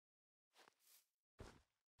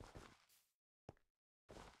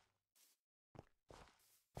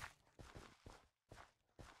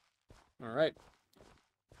 Alright.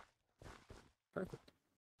 Perfect.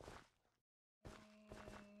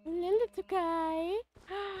 Little guy.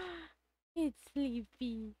 It's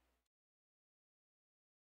sleepy.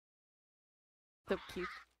 So cute.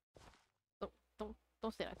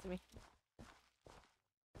 Don't say that to me.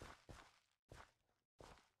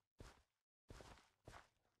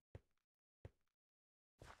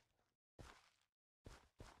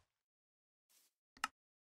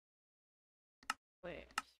 Wait,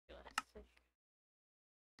 realistic.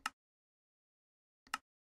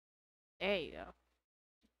 There you go.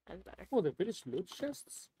 That's better. Oh, the village loot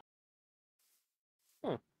chests?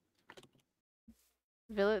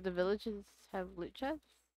 The villages have loot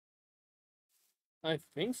chests? I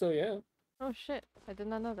think so, yeah. Oh shit, I did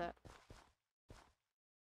not know that.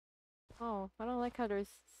 Oh, I don't like how there's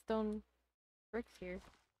stone bricks here.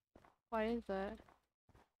 Why is that?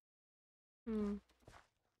 Hmm.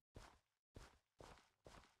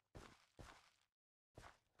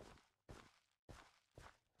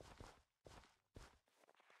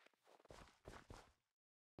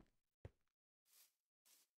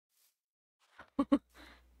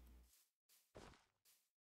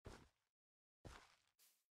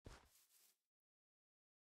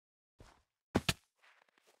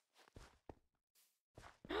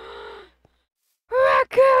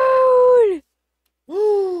 Raccoon!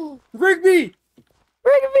 Rigby!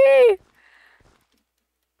 Rigby!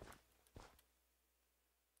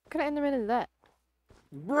 What kind of Enderman is that?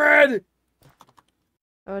 Bread!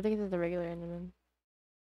 Oh, I think it's the regular Enderman.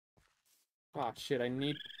 Ah, shit, I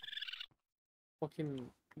need fucking...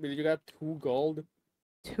 Really, you got 2 gold?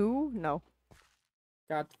 2? No.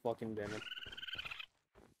 God fucking damn it.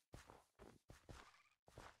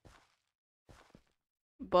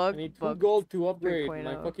 I Bug, need 2 bug gold to upgrade my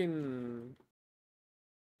 3.0. fucking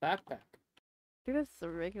backpack. I think that's a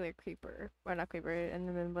regular creeper. Or not creeper,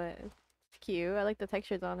 Enderman, but it's cute. I like the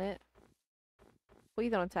textures on it.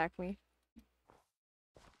 Please don't attack me.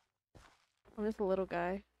 I'm just a little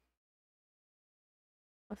guy.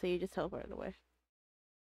 I'll see you just teleported away.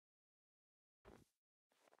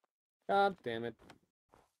 God damn it.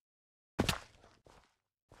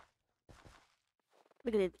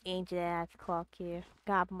 Look at this ancient ass clock here.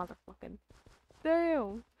 God motherfucking.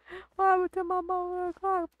 Damn! What happened to my mother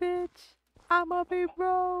clock, bitch? I'ma be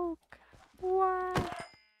broke. What?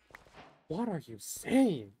 What are you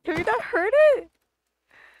saying? Have you not heard it?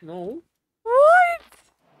 No, What?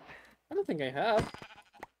 I don't think I have.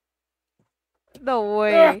 No Ah!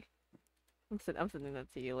 way. I'm sending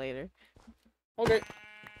that to you later. Okay.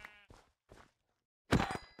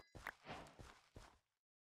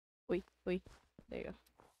 Wait, wait. There you go.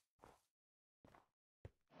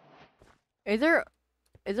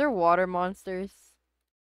 Is there water monsters?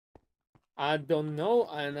 I don't know,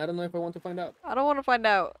 and I don't know if I want to find out. I don't want to find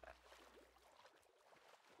out.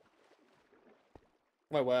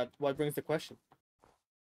 Wait, what brings the question?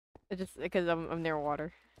 It's just because I'm near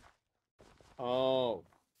water. Oh.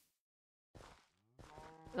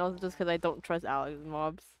 And also just because I don't trust Alex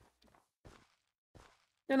mobs.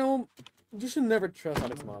 You know, you should never trust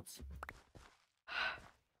Alex mobs.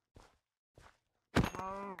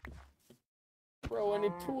 Bro, I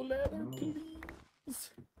need 2 leather, please.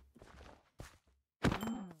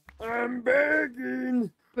 I'm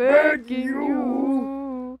begging! Begging you!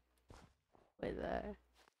 you. What is that?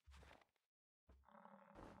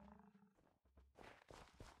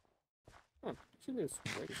 Huh, she is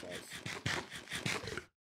very size.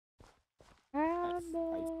 I'm That's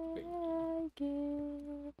ice baby.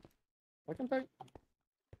 begging. Why can't I...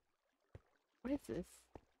 What is this?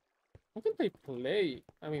 Why can't I play?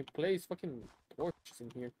 I mean, place fucking torches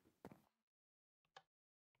in here.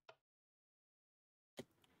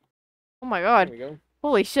 Oh my There god. we go.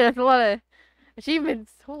 Holy shit, that's a lot of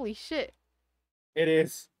achievements. Holy shit. It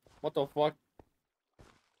is. What the fuck?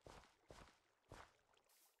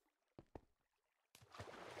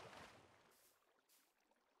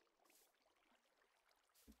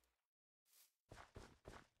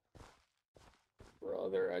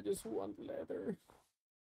 Brother, I just want leather.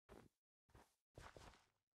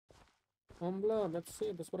 Blood, that's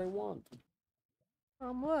it. That's what I want.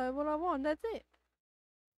 What I want, that's it.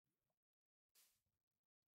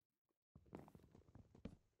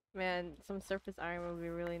 Man, some surface iron would be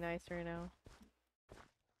really nice right now.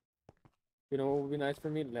 You know what would be nice for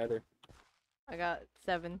me? Leather. I got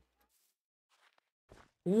 7.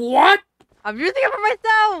 What? I'm using it for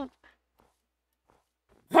myself!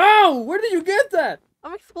 How? Where did you get that?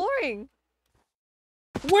 I'm exploring.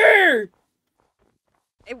 Where?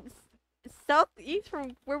 It was southeast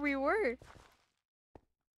from where we were.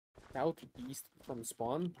 Southeast from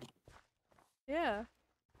spawn? Yeah.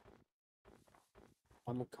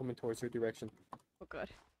 I'm coming towards your direction. Oh god.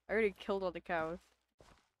 I already killed all the cows.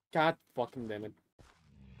 God fucking damn it.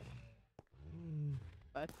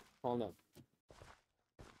 What? Hold up.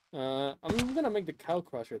 I'm gonna make the cow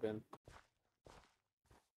crusher then.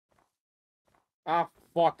 Ah,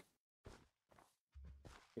 fuck.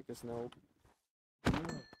 Because no.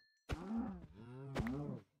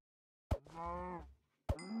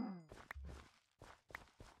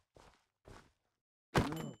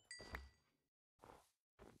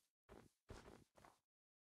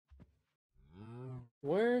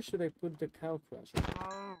 Where should I put the cow crusher?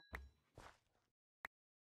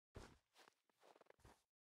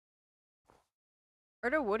 Are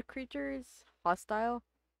the wood creatures hostile?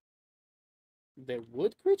 The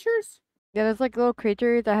wood creatures? Yeah, there's like little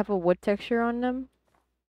creatures that have a wood texture on them.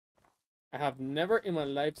 I have never in my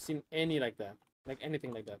life seen any like that. Like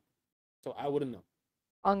anything like that. So I wouldn't know.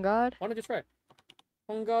 On God. Why don't you try?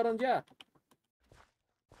 On God, on yeah.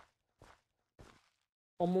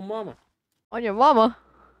 On my mama. On your mama.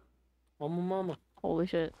 On my mama. Holy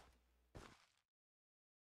shit.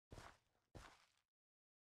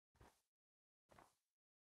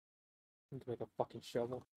 I need to make a fucking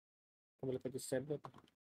shovel. I believe I just said that.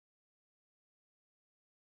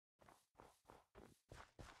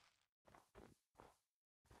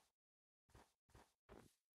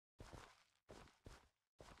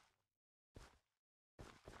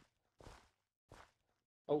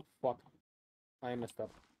 Oh fuck. I messed up.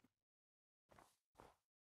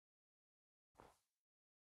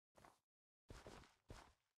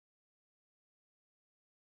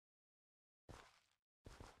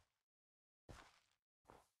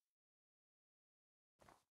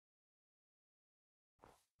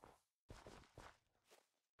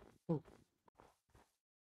 Ooh.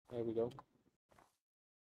 There we go.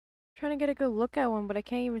 Trying to get a good look at one, but I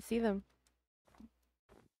can't even see them.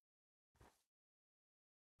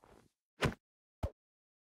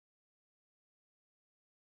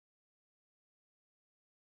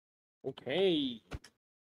 Okay.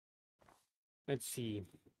 Let's see.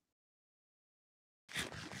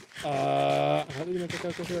 How do you make a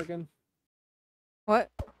crowd crusher again?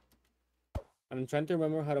 What? I'm trying to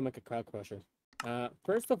remember how to make a crowd crusher.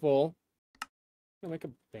 First of all, I'm gonna make a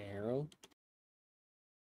barrel.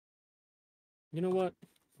 You know what?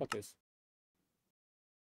 Fuck this.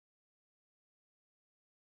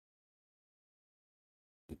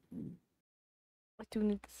 I do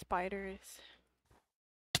need the spiders.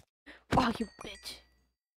 Oh, you bitch.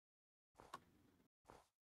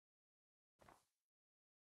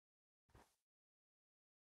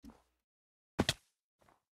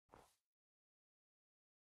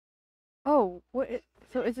 Oh,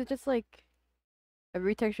 so is it just like a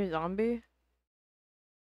retexture zombie?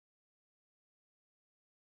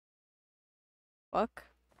 Fuck.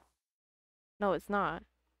 No, it's not.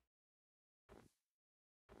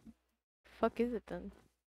 Fuck is it then?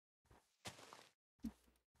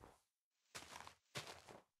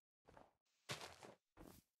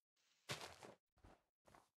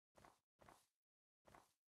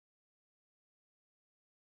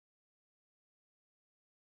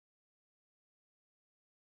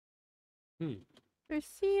 Hmm. They're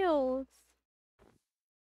seals.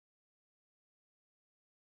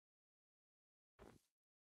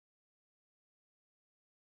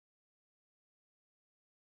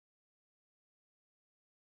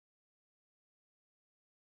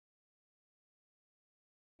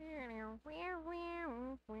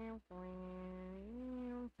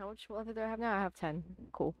 How much leather do I have now? I have 10.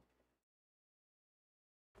 Cool.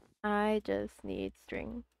 I just need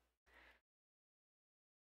string.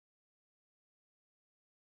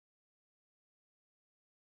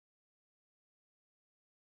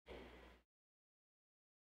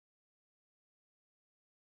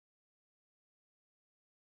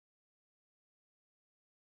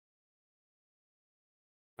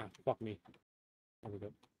 Ah, fuck me. There we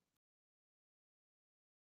go.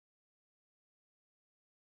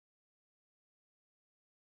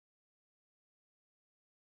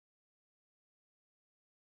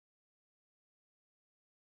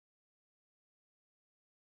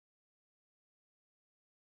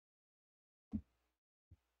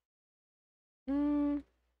 Mm.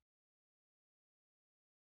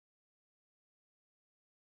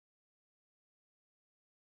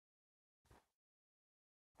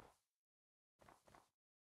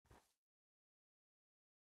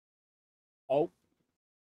 Oh,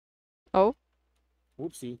 Oh,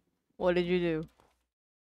 whoopsie. what did you do?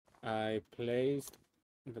 I placed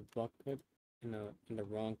the bucket in the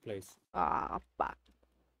wrong place. Ah, fuck.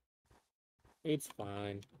 It's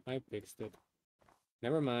fine. I fixed it.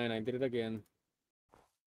 Never mind, I did it again.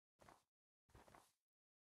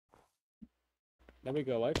 There we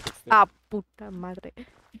go, I fixed it. Ah, puta madre.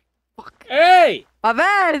 Fuck. Hey! My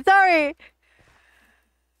bad. Sorry.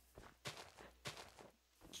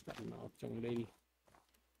 Shut your mouth, young lady.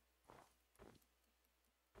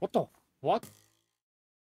 What the fuck?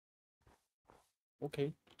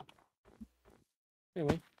 Okay.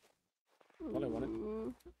 Anyway, what I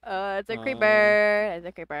wanted. It's a creeper. It's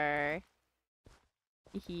a creeper.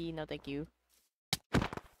 Hee, no thank you.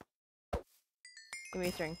 Give me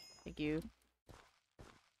a string. Thank you.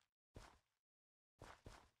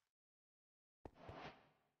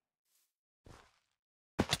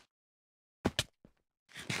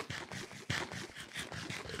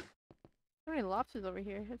 So many lobsters over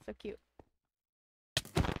here. That's so cute.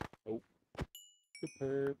 Oh.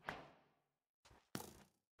 Super.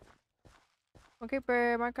 Okay,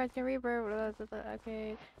 bird. My cousin Reaper.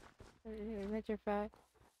 Okay. Nature fact.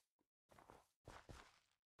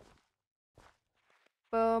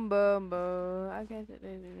 Boom, boom, boom. I guess it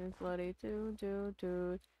is bloody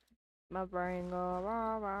too. My brain go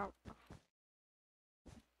rah rah.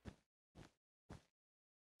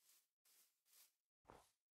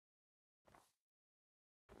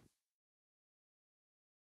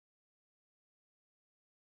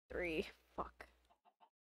 Three. Fuck.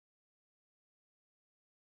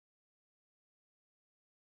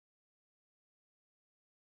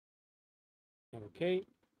 Okay.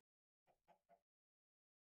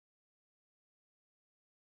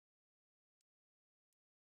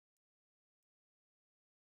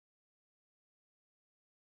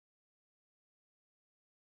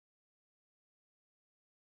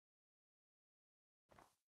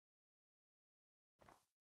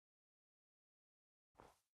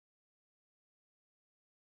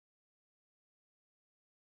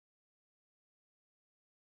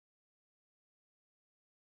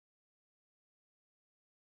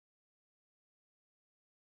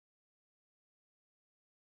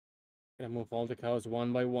 Gonna move all the cows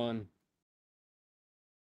one by one.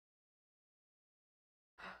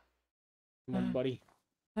 Come on, buddy.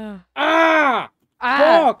 Ah. Ah! Ah!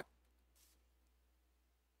 Fuck!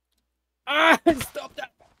 Ah! Stop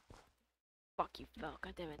that! Fuck you, fell.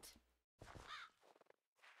 God damn it.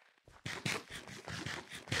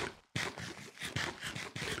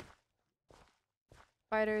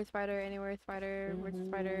 Spider, anywhere, spider. Where's the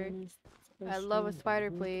spider? I love a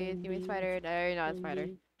spider, please. Give me a spider. No, you're not a spider.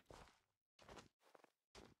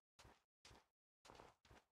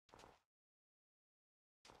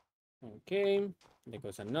 Okay. There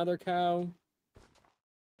goes another cow.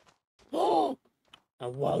 Oh! A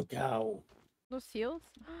wild cow. No seals?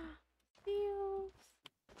 Seals.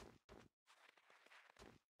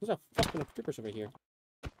 There's a fuck ton of creepers over here.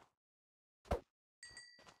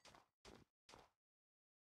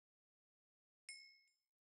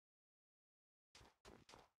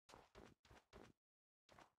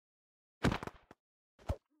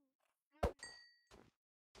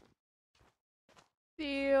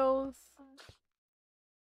 Seals.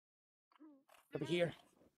 Over here.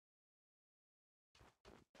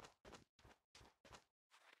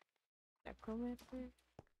 Necromancer.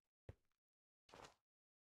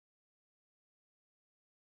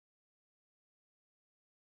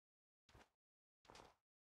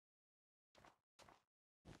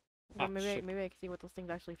 Ah, maybe shit. maybe I can see what those things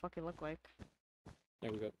actually fucking look like.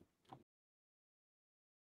 There we go.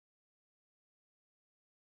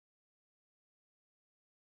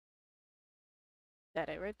 That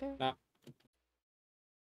it right there? Ah.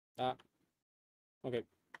 Ah. Okay.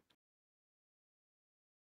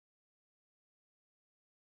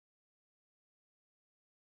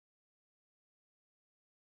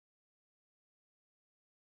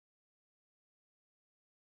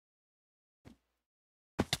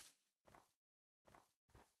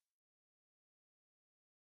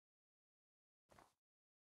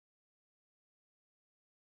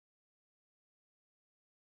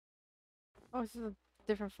 Oh, this is a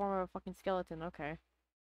different form of a fucking skeleton. Okay.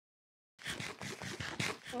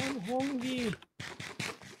 I'm hungry.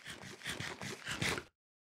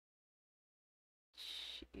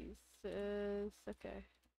 Jesus. Okay.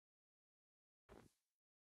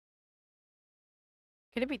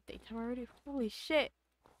 Can it be daytime already? Holy shit.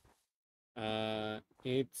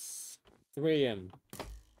 It's 3 a.m.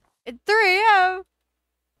 It's 3 a.m.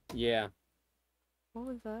 Yeah. What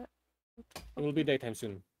was that? What the It fuck will be was- daytime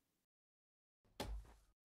soon.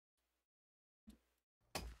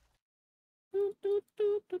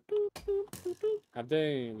 Have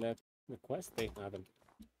they left the quest? They haven't.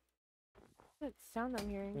 That sound I'm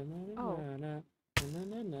hearing? Oh.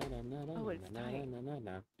 Oh, it's dying.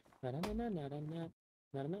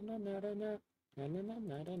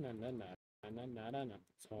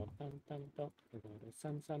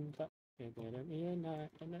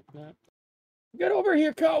 Get over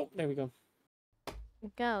here, cow! There we go.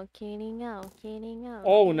 Go, Kenny, go, Kenny, go.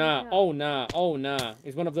 Oh Kenny, nah, go. oh nah, oh nah.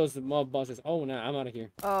 It's one of those mob bosses. Oh nah, I'm out of here.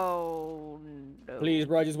 Oh no. Please,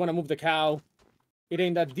 bro, I just want to move the cow. It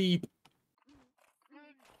ain't that deep.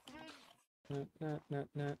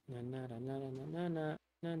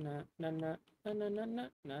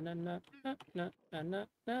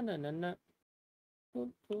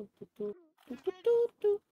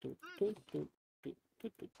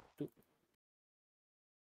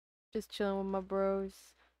 Just chilling with my bros.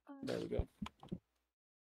 There we go.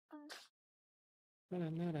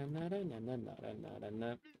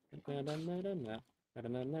 Yeah.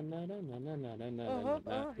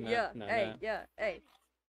 Hey. Yeah. Hey.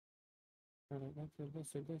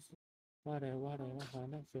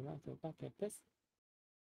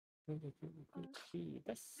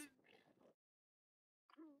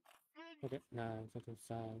 Okay,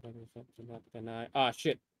 ah,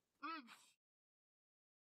 shit.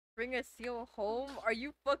 Bring a seal home? Are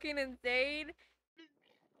you fucking insane?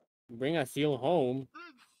 Bring a seal home.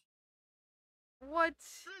 What?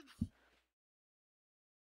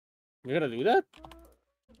 You gotta do that?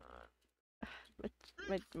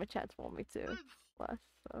 My chats want me to. Less,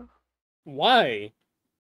 so. Why?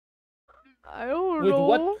 I don't With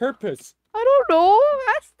what know. purpose? I don't know.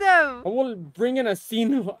 Ask them. What will bringing a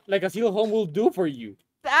seal like a seal home will do for you?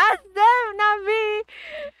 Ask them, not me.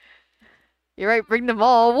 You're right. Bring them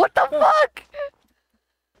all. What the fuck?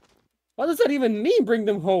 What does that even mean? Bring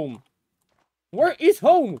them home. Where is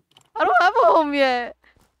home? I don't have a home yet.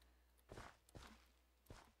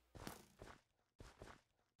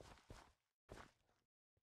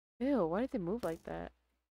 Ew, why did they move like that?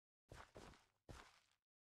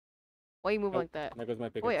 Why you move Oh, like that? there goes my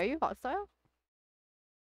picket. Wait, are you hostile?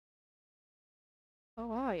 Oh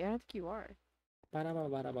wow, yeah, I don't think you are.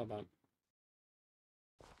 Ba-da-ba-ba-da-ba-ba.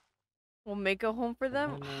 We'll make a home for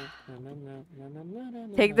them.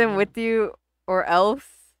 Na-na-na-na-na-na-na-na-na-na. Take them with you, or else?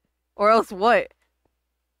 Or else what?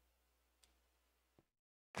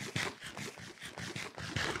 It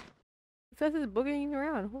says it's boogieing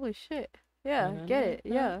around. Holy shit. Yeah, get it.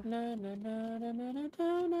 Yeah.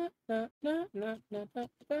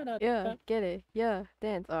 Yeah, get it. Yeah,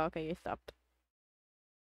 dance. Oh, okay, you stopped.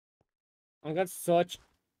 I got such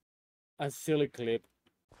a silly clip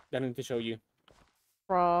that I need to show you.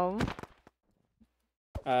 From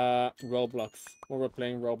Roblox. We were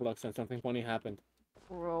playing Roblox and something funny happened.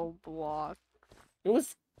 Roblox. It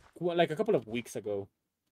was like a couple of weeks ago.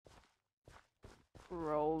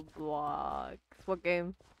 Roblox. What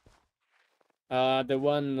game? The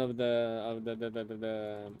one of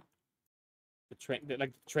the train,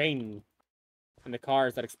 like the train and the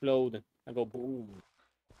cars that explode and go boom.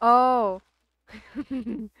 Oh.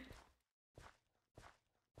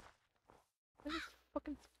 This is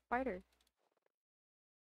fucking spider.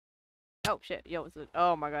 Oh shit, yo, it's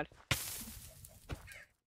oh my god.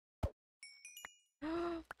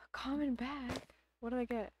 A common bag. What did I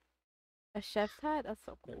get? A chef's hat? That's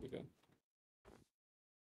so There cool. we go.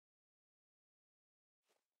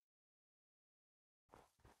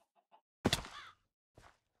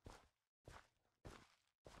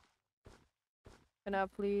 Can I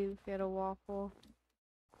please get a waffle?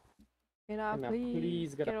 Can I Can I please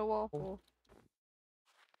please get a waffle?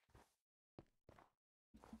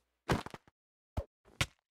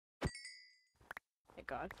 Thank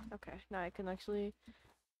God. Okay, now I can actually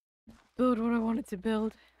build what I wanted to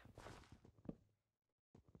build.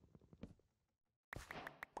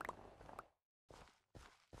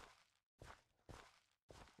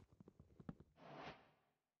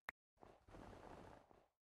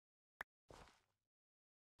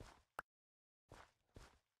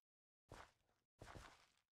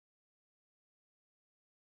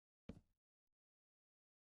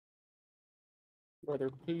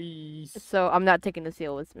 Brother, please. So I'm not taking the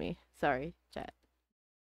seal with me. Sorry, chat.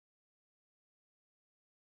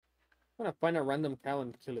 I'm gonna find a random cow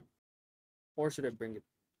and kill it. Or should I bring it?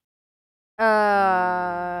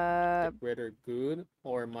 The greater good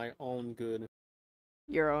or my own good?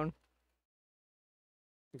 Your own.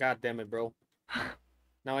 God damn it, bro.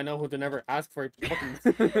 Now I know who to never ask for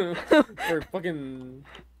fucking for fucking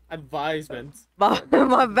advisement. My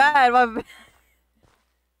bad, my bad.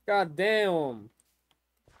 God damn.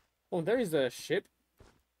 Oh, there is a ship.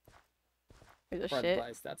 There's a For shit.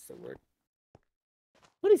 advice, that's the word.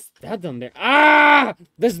 What is that down there? Ah!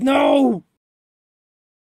 The snow!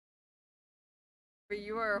 But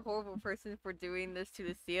you are a horrible person for doing this to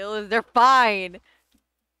the seals. They're fine.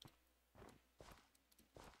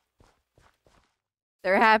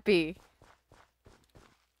 They're happy.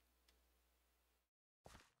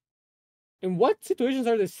 In what situations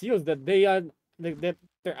are the seals that they are that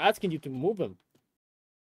they're asking you to move them?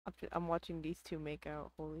 I'm watching these two make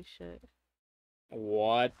out. Holy shit.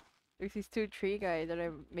 What? There's these two tree guys that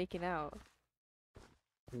are making out.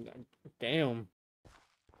 Damn.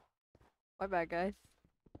 My bad, guys.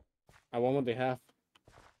 I want what they have.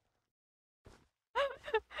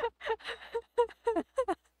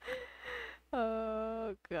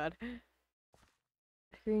 Oh god.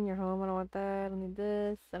 Clean your home. I don't want that. I don't need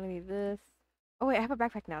this. I don't need this. Oh wait, I have a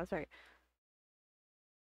backpack now. That's right.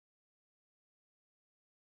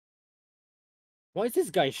 Why is this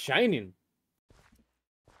guy shining?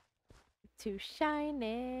 too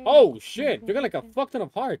shiny. Oh shit! You got like a fuck ton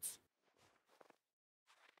of hearts.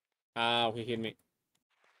 Ow, he hit me.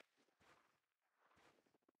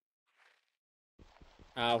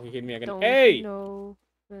 Ow, he hit me again. Don't Hey! you know?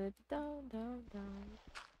 Down, down, down.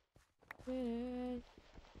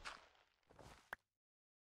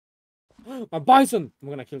 A bison! I'm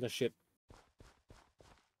gonna kill that shit.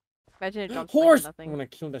 Imagine it drops like Horse! I'm nothing. gonna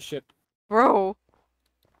kill that shit. Bro!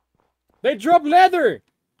 They drop leather!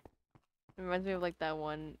 It reminds me of like that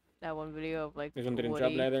one video of like This one didn't drop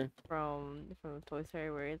Woody leather. from Toy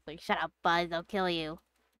Story where it's like, shut up, Buzz, I'll kill you.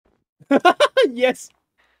 Yes!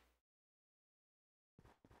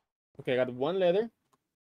 Okay, I got one leather.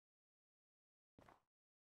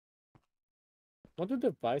 What did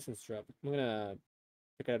the bisons drop? I'm gonna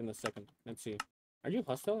check it out in a second. Let's see. Are you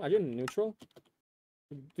hostile? Are you neutral?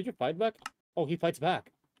 Did you fight back? Oh, he fights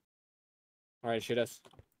back. Alright, shoot us.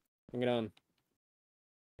 Bring it on.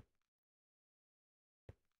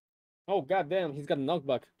 Oh, goddamn, he's got a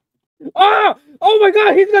knockback. Ah! Oh my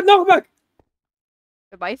god, he's got knockback!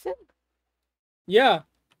 The bison? Yeah.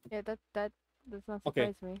 Yeah, that does not Okay.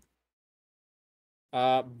 surprise me.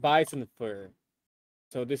 Bison fur.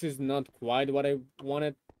 So this is not quite what I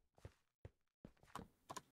wanted.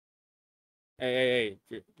 Hey.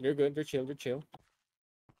 You're good. You're chill. You're chill.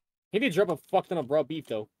 He did drop a fuck ton of raw beef,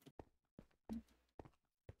 though.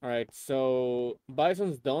 Alright, so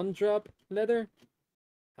bisons don't drop leather.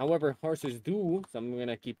 However, horses do, so I'm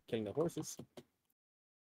gonna keep killing the horses.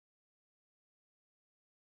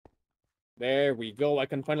 There we go. I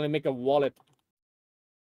can finally make a wallet.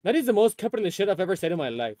 That is the most capitalist shit I've ever said in my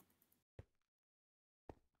life.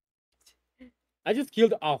 I just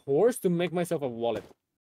killed a horse to make myself a wallet.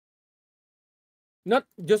 Not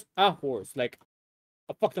just a horse, like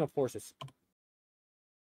a fuck ton of horses.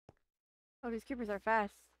 Oh, these creepers are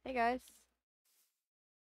fast. Hey guys.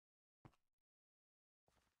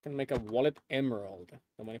 Can make a wallet emerald.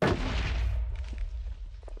 No money.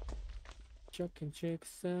 Chucking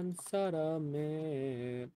chicks and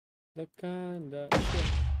sodomy. The kind of shit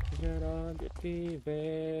you get on your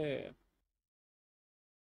TV.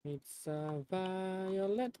 It's a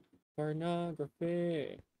violent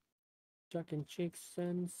pornography. Chucking chicks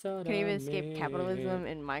and sodomy. Can you even escape capitalism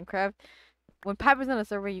in Minecraft? When Piper's on a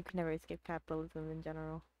server, you can never escape capitalism in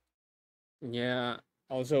general. Yeah.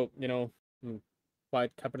 Also, you know, I'm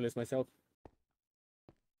quite capitalist myself.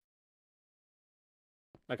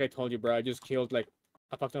 Like I told you, bro, I just killed like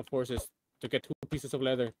a fuck ton of horses to get 2 pieces of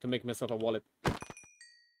leather to make myself a wallet.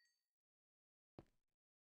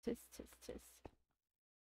 Tis.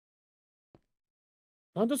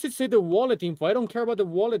 How does it say the wallet info? I don't care about the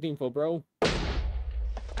wallet info, bro.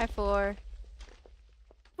 Hi, Floor.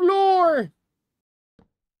 Floor!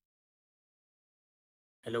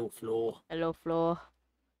 Hello, Floor. Hello, Floor.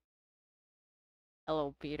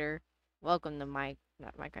 Hello, Peter. Welcome to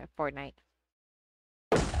Fortnite.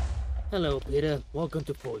 Hello, Peter. Welcome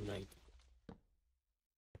to Fortnite.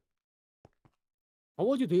 How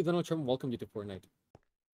would you do Donald Trump welcome you to Fortnite?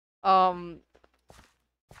 I I'm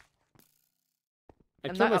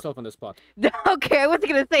killed not- myself on the spot. Okay, I wasn't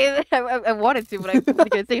gonna say that. I wanted to, but I wasn't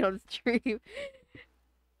gonna say it on stream.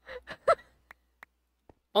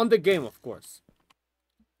 On the game, of course.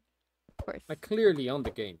 Of course. Like, clearly on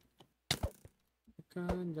the game.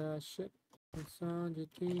 Kinda shit. It's on your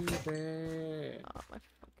TV. Oh, my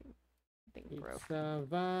fucking thing broke. It's a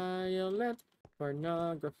violent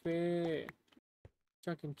pornography.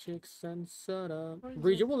 Chucking chicks and soda. What is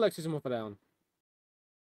Bree, it? you will like System of a Down.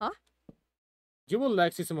 Huh? You will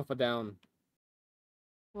like System of a Down.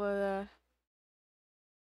 What,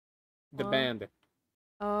 The What? band.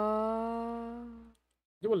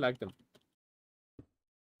 You will like them.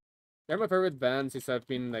 They're my favorite band since I've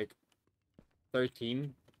been like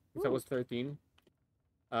 13. Since I Ooh. was 13.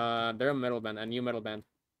 They're a metal band, a new metal band.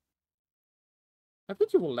 I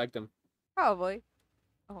think you will like them. Probably.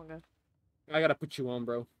 Oh my god. I gotta put you on,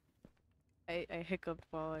 bro. I hiccuped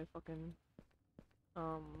while I fucking,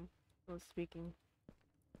 was speaking.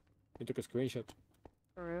 You took a screenshot.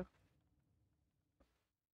 For real.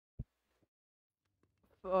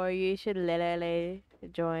 Or you should literally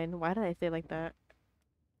join. Why did I say it like that?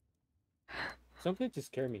 Something just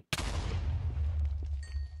scare me.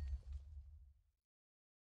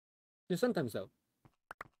 Just sometimes though.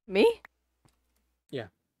 Me? Yeah.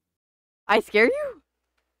 I scare you?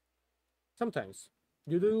 Sometimes.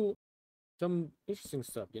 You do some interesting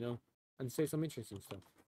stuff, you know? And say some interesting stuff.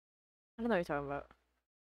 I don't know what you're talking about.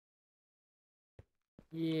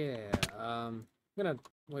 Yeah, I'm gonna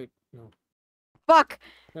wait, no. Fuck!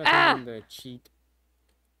 I'm gonna Ah! turn on the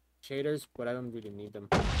shaders, but I don't really need them.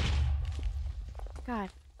 God.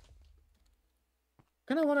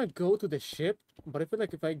 Kinda wanna go to the ship, but I feel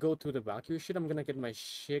like if I go to the Valkyrie shit, I'm gonna get my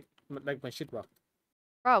shit, like my shit rocked.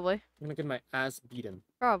 Probably. I'm gonna get my ass beaten.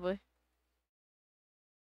 Probably.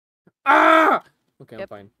 Ah! Okay, I'm Yep.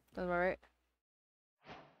 fine. That's all right.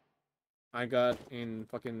 I got in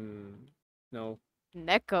fucking no.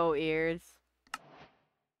 Neko ears.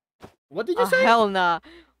 What did you Oh, say? hell nah.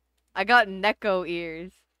 I got Neko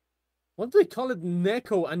ears. What do they call it,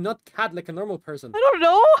 Neko, and not cat like a normal person? I don't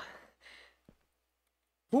know.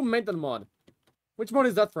 Who made that mod? Which mod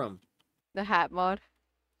is that from? The hat mod.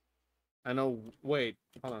 I know. Wait,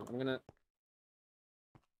 hold on. I'm gonna.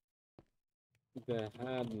 The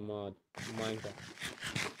hat mod, Minecraft.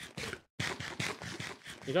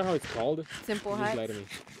 Is that how it's called? Simple You just hats. lie to me.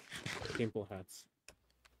 Simple hats.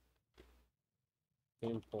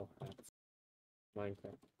 Simple hats.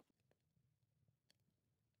 Minecraft.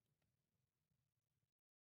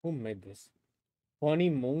 Who made this? Funny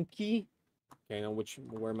Monkey? Okay, I know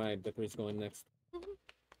where my decoration is going next.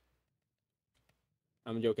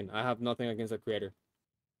 I'm joking. I have nothing against the creator.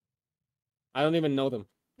 I don't even know them.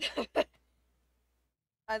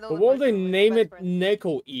 I know But the why would they person, we're name best it friends.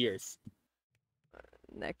 Neko Ears?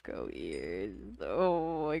 Neko ears.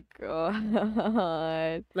 Oh my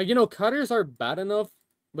god. Like, cutters are bad enough,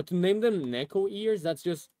 but to name them Neko Ears, that's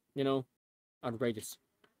just, outrageous.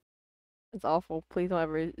 It's awful. Please don't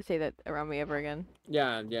ever say that around me ever again.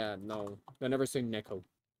 Yeah, no. They'll never say Neko.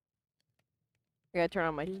 I gotta turn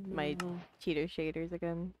on my cheater shaders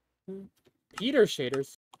again. Peter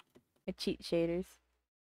shaders. My cheat shaders.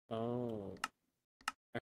 Oh.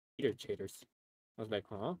 Peter shaders. I was like,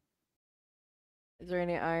 huh? Is there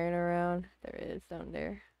any iron around? There is down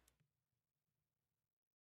there.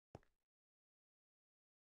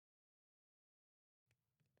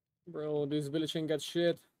 Bro, this village ain't got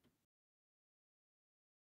shit.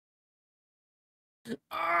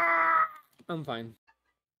 Ah! I'm fine.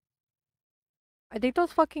 I think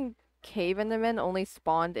those fucking cave endermen only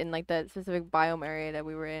spawned in like that specific biome area that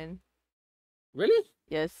we were in. Really?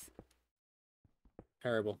 Yes.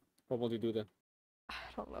 Terrible. What will you do then? I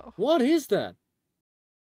don't know. What is that?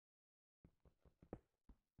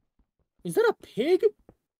 Is that a pig?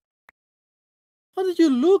 How did you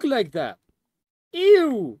look like that?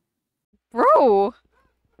 Ew! Bro!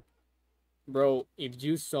 Bro, if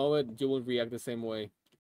you saw it, you will react the same way.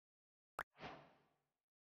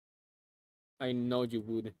 I know you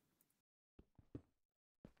would.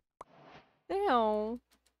 Damn.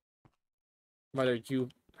 Whether you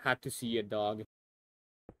had to see a dog.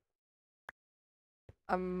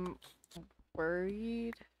 I'm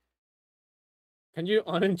worried. Can you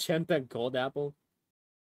unenchant that gold apple?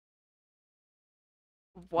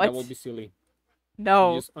 What? That would be silly. You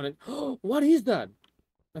No. just what is that?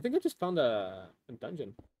 I think I just found a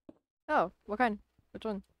dungeon. Oh, what kind? Which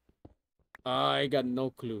one? I got no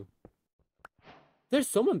clue. There's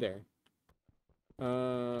someone there.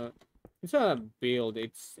 It's a build.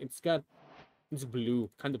 It's blue,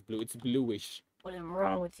 kind of blue. It's bluish. What is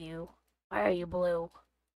wrong with you? Why are you blue?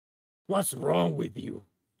 What's wrong with you?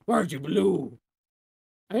 Why are you blue?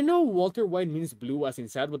 I know Walter White means blue as in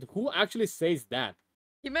sad, but who actually says that?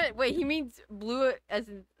 He means blue as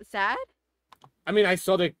in sad? I mean, I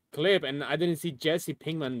saw the clip and I didn't see Jesse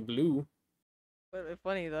Pinkman blue. But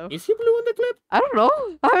funny though. Is he blue in the clip? I don't know.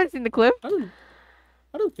 I haven't seen the clip.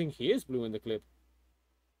 I don't think he is blue in the clip.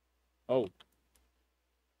 Oh.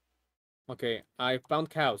 Okay, I found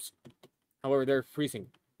cows. However, they're freezing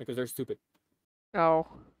because they're stupid. Oh.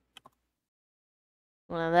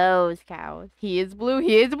 One of those cows. He is blue.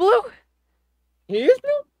 He is blue. He is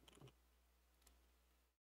blue?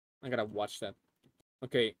 I gotta watch that.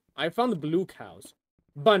 Okay, I found blue cows.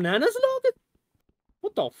 Bananas log?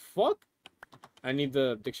 What the fuck? I need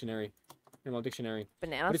the dictionary. Animal dictionary.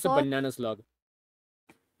 Banana What is a slug? banana slug?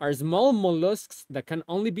 Are small mollusks that can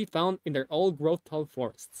only be found in their old-growth tall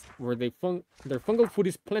forests, where their fungal food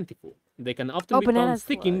is plentiful. They can often be banana found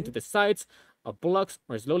sticking slug. to the sides of blocks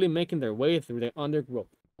or slowly making their way through the undergrowth.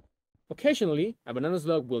 Occasionally, a banana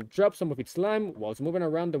slug will drop some of its slime whilst moving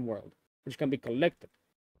around the world, which can be collected.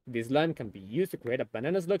 This slime can be used to create a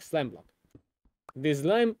banana slug slime block. The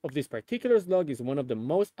slime of this particular slug is one of the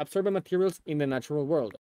most absorbent materials in the natural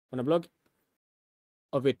world. When a block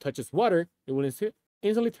of it touches water, it will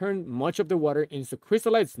instantly turn much of the water into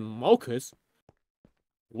crystallized mucus.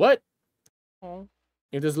 What? Oh.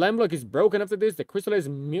 If the slime block is broken after this, the crystallized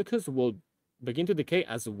mucus will begin to decay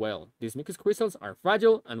as well. These mucus crystals are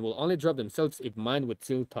fragile and will only drop themselves if mined with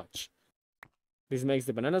steel touch. This makes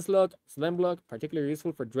the banana slug slime block particularly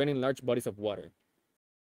useful for draining large bodies of water.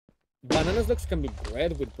 Banana slugs can be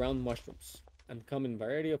bred with brown mushrooms and come in a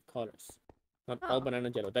variety of colors. Not all Oh. banana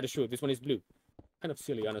yellow. That is true. This one is blue. kind of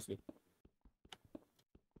silly, honestly.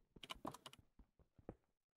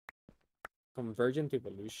 Convergent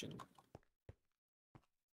evolution.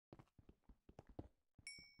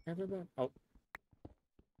 Everybody. Oh.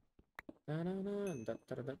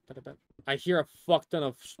 I hear a fuck ton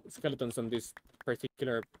of skeletons on this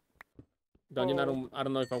particular dungeon. Oh. I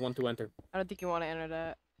don't know if I want to enter. I don't think you want to enter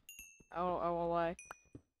that. I won't lie.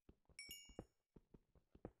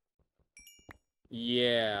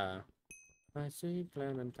 Yeah. I see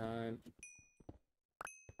Clementine.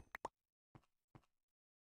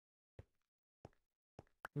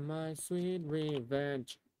 My sweet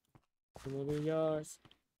revenge will be yours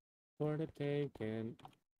for the taking.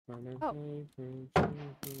 For the Oh. taking.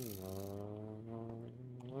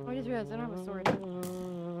 I just realized I don't have a sword.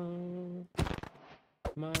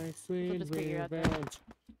 My So sweet just figure out there. revenge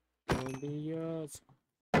will be yours.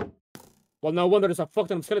 Well, no wonder there's a fuck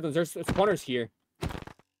ton of skeletons. There's spawners here.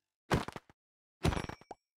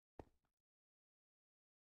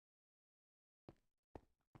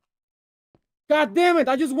 God damn it!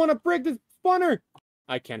 I just want to break this spawner!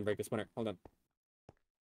 I can't break the spawner. Hold on.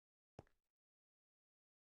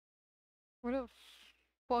 Where the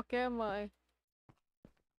fuck am I?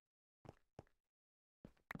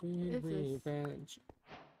 Sweet Is this? revenge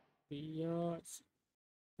be yours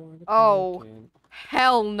for the Oh. taking.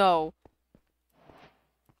 Hell no.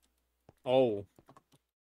 Oh.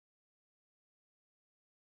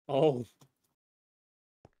 Oh.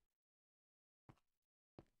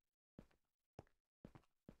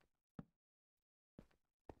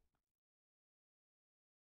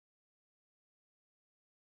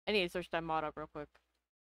 I need to search that mod up real quick.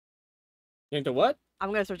 Into what?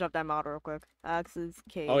 I'm gonna search up that mod real quick. Axe's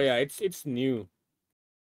case. Oh yeah, it's new. It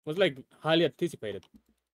was like highly anticipated.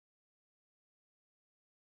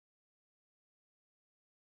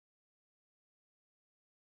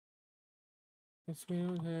 It's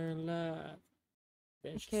real her life.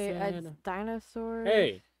 Okay, adds dinosaurs.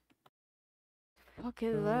 Hey. Fuck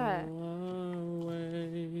is that?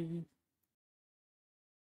 Away.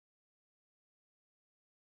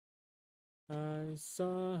 I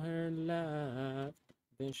saw her laugh.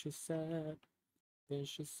 Then she said,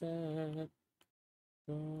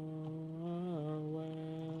 go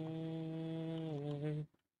away.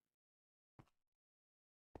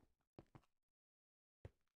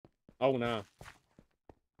 Oh no.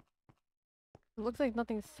 It looks like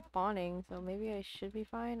nothing's spawning, so maybe I should be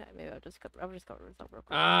fine. Maybe I'll just cover this up real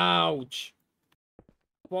quick. Ouch.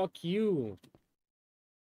 Fuck you.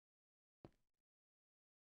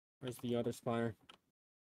 Where's the other spawner?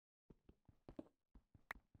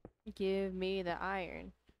 Give me the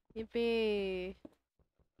iron. Yippee.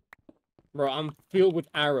 Bro, I'm filled with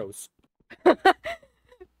arrows.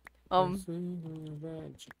 Um,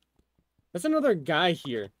 There's another guy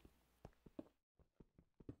here.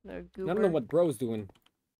 no I goober. don't know what bro's doing.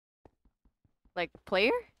 Like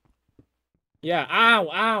player? Yeah, ow,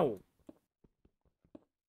 ow.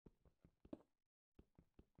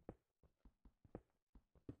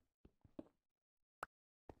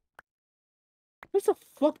 There's a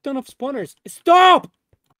fuck ton of spawners. Stop!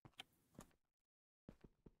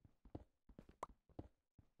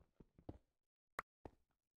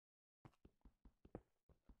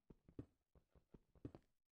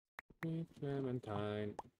 Sweet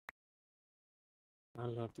Clementine. I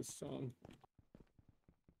love this song.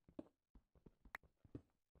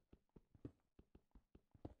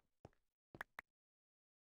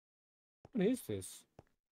 What is this?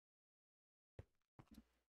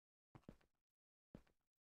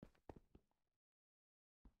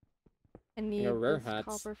 I need rare this hats.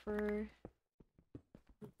 copper fur.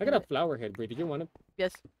 I got a flower head, Brie. Did you want it?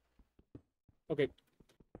 Yes. Okay.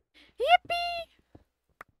 Yippee!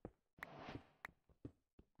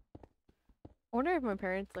 I wonder if my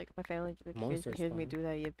parents, like my family, like, Monster hears me spawn. do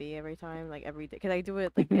that yippee every time, like every day. Cause I do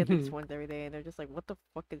it like at least once every day, and they're just like, "What the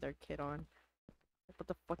fuck is our kid on? Like, what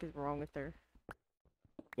the fuck is wrong with her?"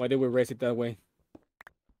 Why did we raise it that way?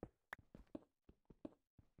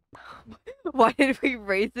 Why did we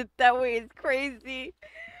raise it that way? It's crazy.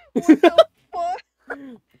 What the fuck?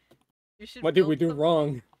 You should. What did we build do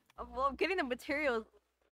wrong? Well, I'm getting the materials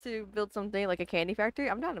to build something like a candy factory.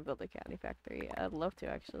 I'm down to build a candy factory. I'd love to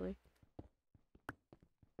actually.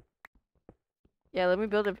 Yeah, let me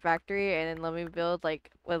build a factory and then let me build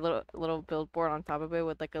like a little billboard on top of it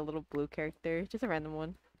with like a little blue character, just a random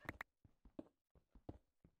one.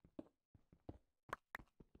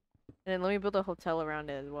 And then let me build a hotel around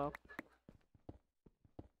it as well.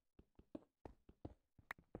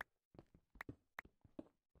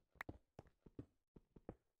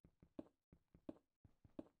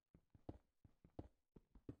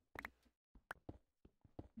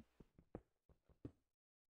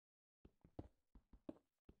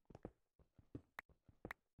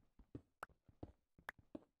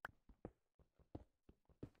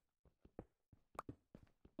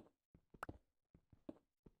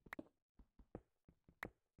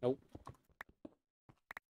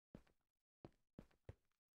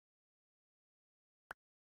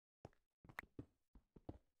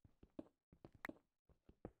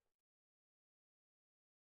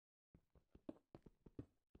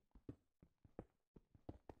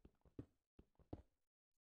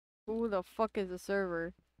 Who the fuck is the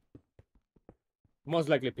server? Most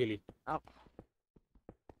likely Pili. Oh.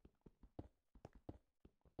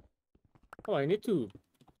 Oh, I need to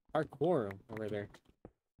hardcore over there.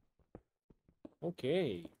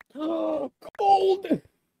 Okay. Oh, gold!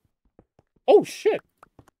 Oh, shit!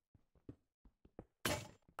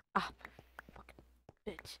 Ah, fucking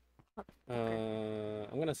bitch.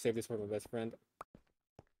 I'm gonna save this for my best friend.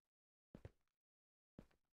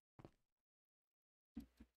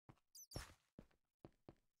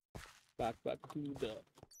 Back to the...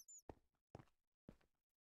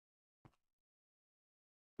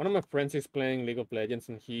 One of my friends is playing League of Legends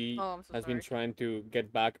and he Oh, I'm so has been sorry. trying to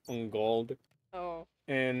get back on gold. Oh.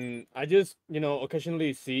 And I just,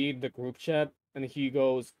 occasionally see the group chat and he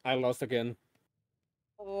goes, I lost again.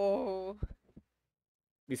 Oh.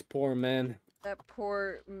 This poor man. That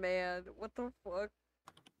poor man. What the fuck?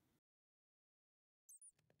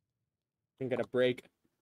 Can get a break.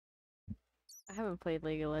 I haven't played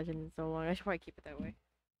League of Legends in so long. I should probably keep it that way.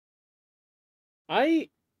 I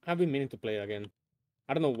have been meaning to play it again.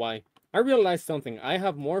 I don't know why. I realized something. I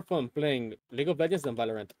have more fun playing League of Legends than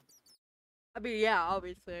Valorant. I mean, yeah,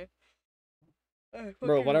 obviously. Bro,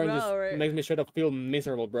 Fucking Valorant just Valorant. makes me straight up feel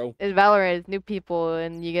miserable, bro. In Valorant, it's new people,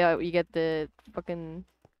 and you get the fucking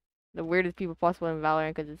the weirdest people possible in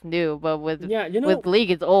Valorant because it's new. But Yeah, with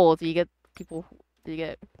League, it's old, so you get people. You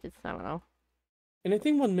get just I don't know. and I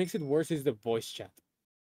think what makes it worse is the voice chat.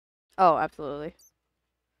 Oh, absolutely.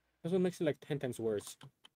 That's what makes it like 10 times worse.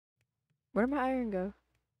 Where did my iron go?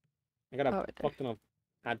 I got a Oh, right there. fuck ton of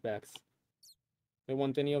hat bags. Do you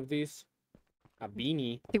want any of these? A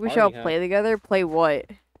beanie. I think we should all party hat. play together. Play what?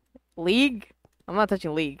 League? I'm not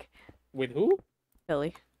touching League. With who?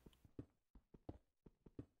 Billy.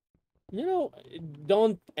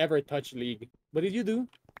 Don't ever touch League. But if you do,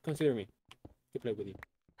 consider me to play with you.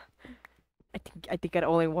 I think I'd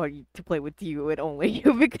only want you to play with you and only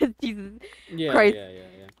you because Jesus Yeah, Christ.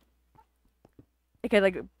 yeah. I could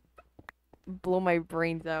like blow my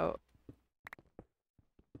brains out.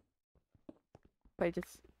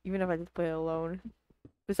 Even if I just play alone.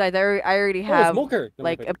 Besides, I already Oh, have Smoker! No,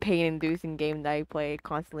 like a pain-inducing game that I play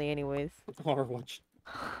constantly, anyways. Overwatch.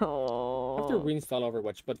 After Oh. reinstall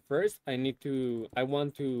Overwatch, but first I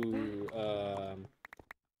want to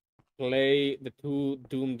play the two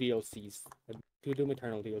Doom DLCs, the two Doom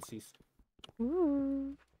Eternal DLCs.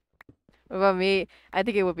 Ooh. What about me? I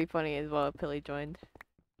think it would be funny as well if Pilly joined.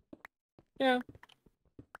 Yeah.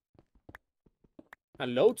 A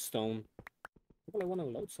lodestone. What do I want a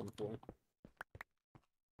lodestone for?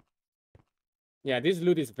 Yeah, this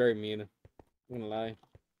loot is very mean. I'm gonna lie.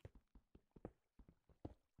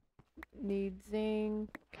 Need zinc.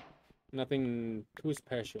 Nothing too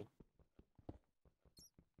special.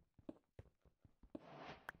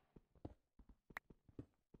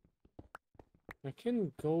 I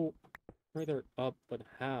can go further up, but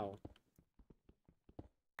how?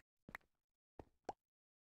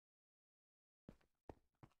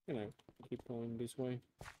 Can I keep going this way?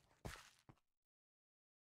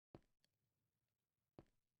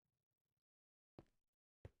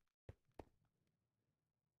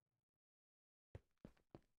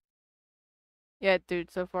 Yeah,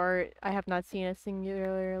 dude, so far I have not seen a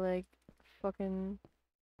singular like fucking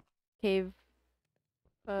cave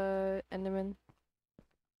enderman.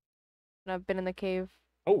 And I've been in the cave.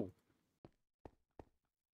 Oh,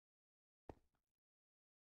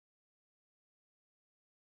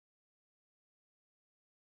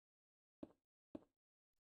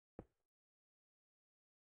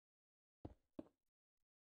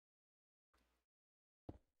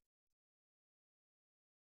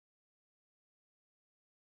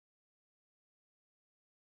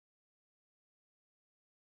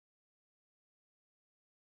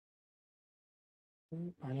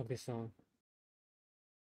 I love this song.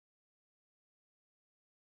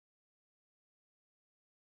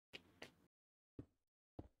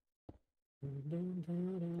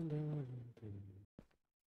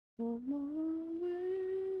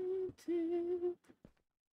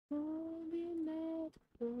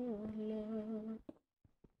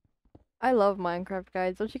 I love Minecraft,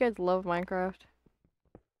 guys. Don't you guys love Minecraft?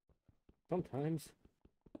 Sometimes,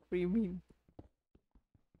 What do you mean?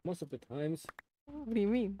 most of the times. What do you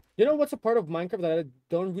mean? You know what's a part of Minecraft that I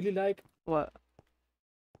don't really like? What?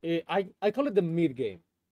 I call it the mid game.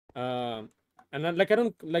 And I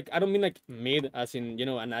don't mean like mid as in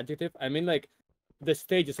an adjective. I mean like the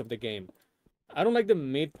stages of the game. I don't like the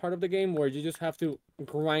mid part of the game where you just have to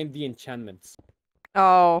grind the enchantments.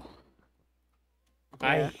 Oh.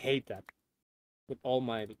 I Yeah. hate that with all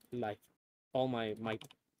my life, all my might.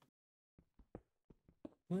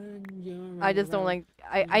 When you're I just don't around.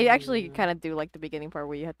 like. I actually kind of do like the beginning part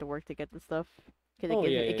where you have to work to get the stuff, because Oh,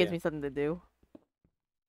 yeah, it yeah, gives yeah. me something to do.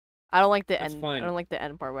 I don't like the That's end. I don't fine. like the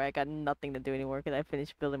end part where I got nothing to do anymore because I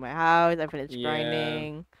finished building my house. I finished Yeah.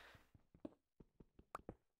 grinding.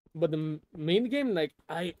 But the main game, like,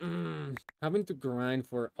 having to grind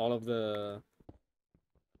for all of the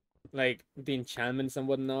enchantments and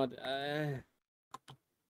whatnot.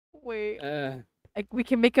 Wait, Uh, like we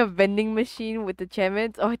can make a vending machine with the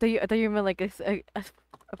enchantments. Oh, I thought you meant like a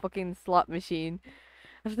fucking slot machine.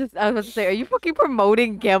 I was about to say, are you fucking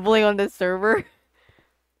promoting gambling on this server?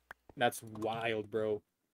 that's wild, bro.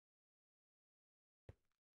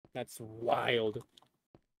 That's wild.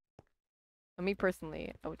 Me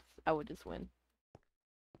personally, I would just win.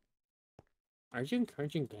 Are you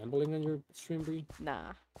encouraging gambling on your stream, Bree?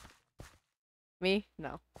 Nah, me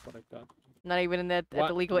no, What I thought. not even in that at Why?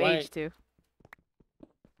 the legal Why? age too.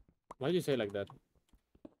 Why do you say it like that?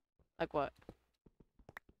 Like what?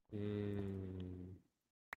 Mm,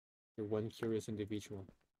 you're one curious individual.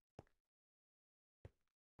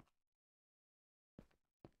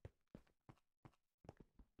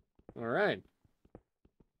 All right.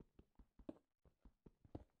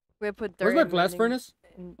 We put Where's dirt my and blast mending furnace?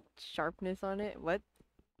 and sharpness on it. What?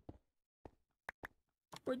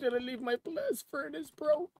 Where did I leave my blast furnace,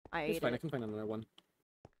 bro? I It's ate fine. I it. can find another one.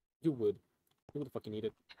 You would. You would fucking eat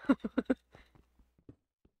it.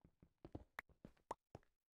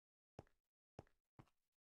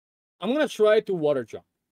 I'm gonna try to water drop.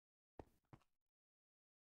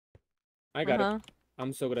 I got it. Uh-huh.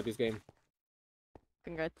 I'm so good at this game.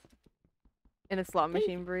 Congrats. In a slot Thank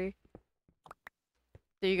machine, Brie.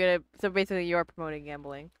 So you gotta. So basically, you are promoting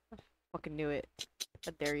gambling. I fucking knew it.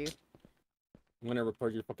 How dare you? I'm gonna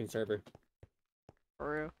report your fucking server.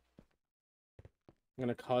 For real. I'm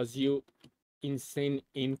gonna cause you insane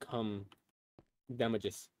income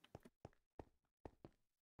damages.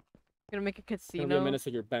 Gonna make a It's gonna be a casino. menace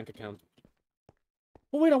to your bank account.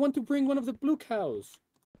 Oh wait, I want to bring one of the blue cows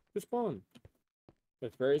to spawn.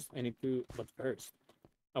 But first, I need to. But first,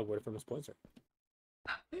 a word from a sponsor.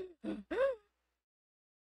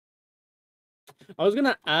 I was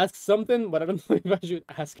gonna ask something, but I don't know if I should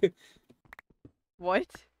ask it. What?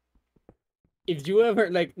 If you ever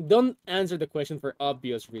don't answer the question for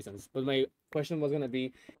obvious reasons, but my question was gonna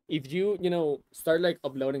be, if you start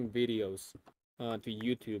uploading videos to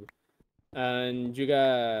YouTube, and you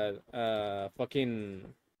got fucking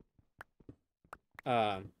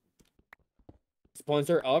uh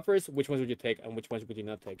sponsor offers, which ones would you take and which ones would you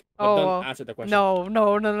not take? But don't Oh, answer the question. no,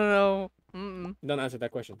 no, no, no, no. Mm-mm. Don't answer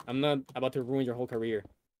that question. I'm not about to ruin your whole career.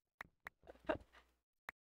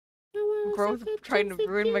 Bro's trying to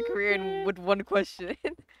ruin my career with one question.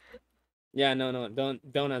 Yeah, no, no,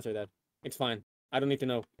 don't answer that. It's fine. I don't need to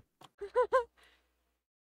know.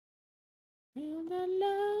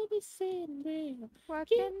 What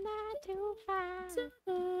can I do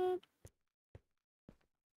fine?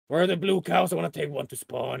 Where are the blue cows? I want to take one to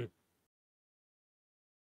spawn.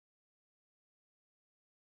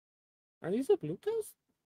 Are these the blue cows?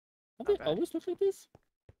 Have they Okay. always looked like this?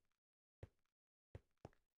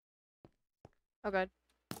 Oh god.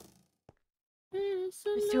 There's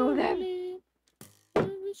two of them.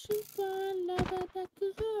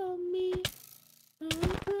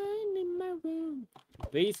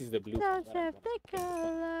 This is the blue cow. Those have thick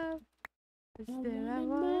love. Still I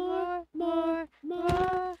want more,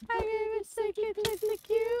 more. I give it second chance to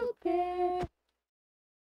Cupid.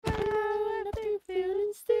 But I left you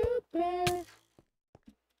feeling stupid.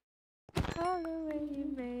 All the way you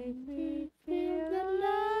made me feel that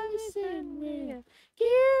love isn't real.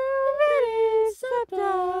 Cupid is so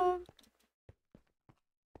dumb.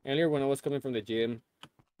 Earlier when I was coming from the gym,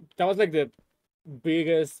 that was like the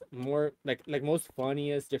biggest, more most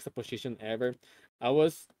funniest juxtaposition ever. I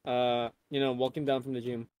was walking down from the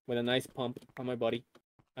gym with a nice pump on my body.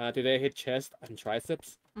 Today I hit chest and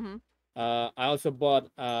triceps. Mm-hmm. I also bought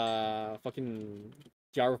fucking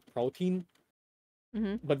jar of protein.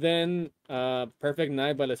 Mm-hmm. But then Perfect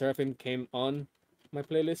Night by Le Seraphim came on my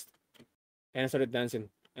playlist, and I started dancing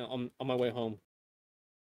on my way home.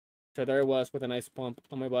 So there I was with a nice pump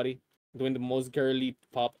on my body, doing the most girly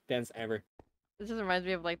pop dance ever. This just reminds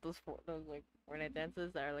me of like those like Fortnite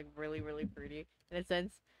dances that are like really really pretty in a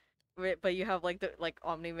sense, but you have like the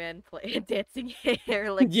Omni Man play dancing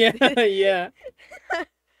hair like Yeah, yeah.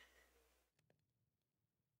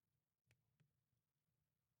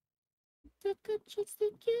 Took a chance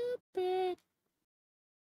to Cupid.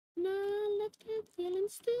 Now left you feeling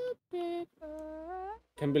stupid.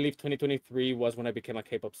 Can't believe 2023 was when I became a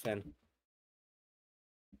K-pop stan.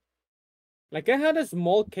 Like I had a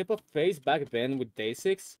small K-pop phase back then with Day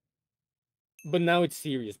 6, but now it's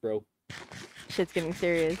serious, bro. Shit's getting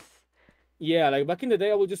serious. Yeah, like back in the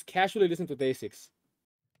day, I would just casually listen to Day 6,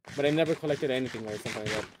 but I never collected anything or something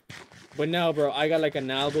like that. But now, bro, I got like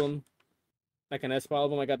an album, like an Espa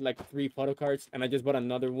album. I got like 3 photo cards, and I just bought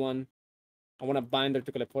another one. I want a binder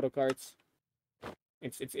to collect photo cards.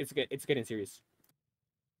 It's getting serious.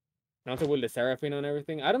 And also with the Seraphim and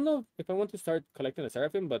everything. I don't know if I want to start collecting the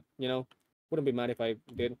Seraphim, but you know, wouldn't be mad if I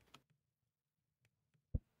did.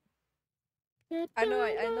 I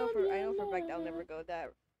know for a fact I'll never go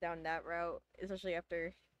down that route, especially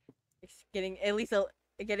after getting at least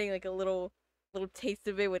getting like a little taste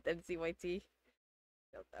of it with NCYT.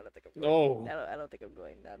 I don't think I'm going. No. I don't think I'm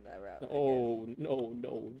going down that route again. Oh no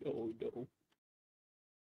no no no.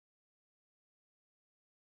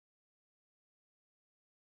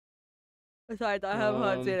 Besides, I have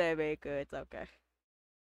Hatsune Miku. It's okay.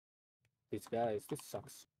 These guys, this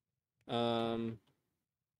sucks. Where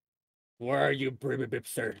are you, Bribby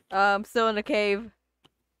Bipster? Still in the cave.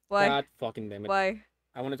 Why? God fucking damn it. Why?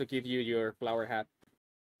 I wanted to give you your flower hat.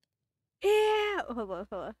 Yeah. Hold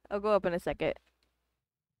on. I'll go up in a second.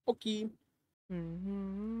 Okay.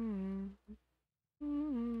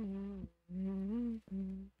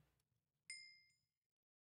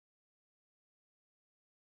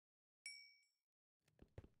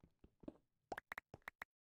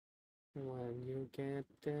 When you get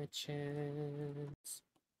the chance,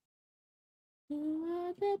 you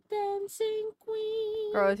are the dancing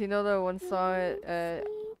queen. Carlos, you know the one song,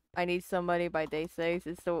 I Need Somebody by Day 6?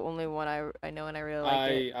 It's the only one I know and I really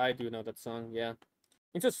like it. I do know that song, yeah.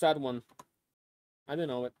 It's a sad one. I don't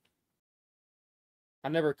know it. I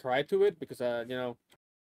never cried to it because you know,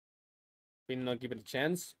 been not given a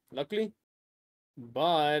chance, luckily.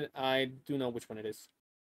 But I do know which one it is.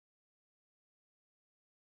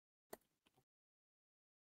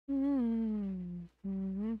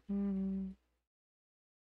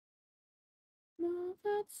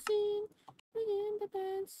 That scene, begin the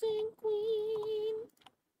dancing queen.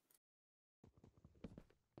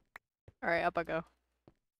 Alright, up I go.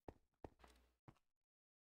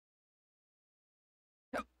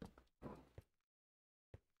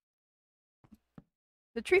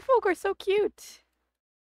 The tree folk are so cute.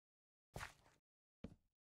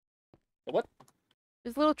 The what?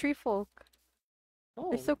 There's little tree folk. Oh,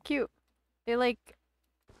 They're so cute. They like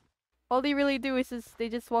all they really do is they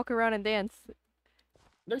just walk around and dance.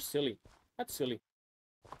 they're silly. That's silly.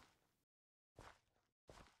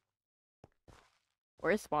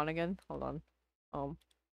 Where's spawn again? Hold on.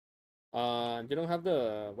 You don't have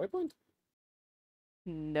the waypoint?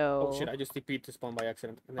 No. Oh shit! I just TP'd to spawn by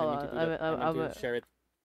accident, and I Hold need to do on, that. I'm I need to share it.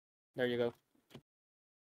 There you go,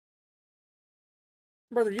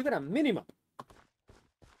 brother. You got a minimap.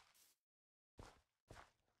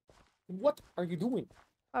 What are you doing?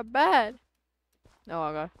 My bad. Oh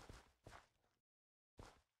my god.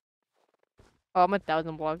 Oh, I'm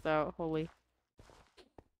 1,000 blocks out. Holy.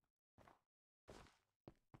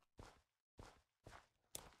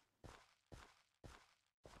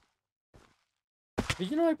 Did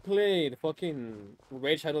you know I played fucking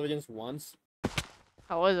Raid Shadow Legends once?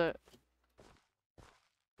 How was it?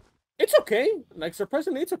 It's okay. Like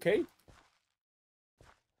surprisingly, it's okay.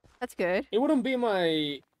 That's good. It wouldn't be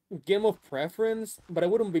my game of preference, but I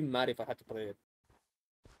wouldn't be mad if I had to play it.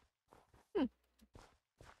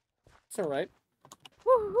 It's alright.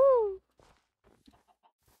 Woohoo!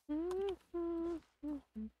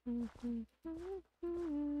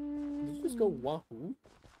 Did you just go wahoo?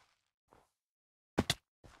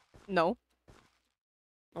 No.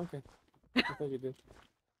 Okay. I thought you did.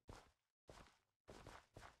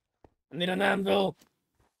 I need an anvil!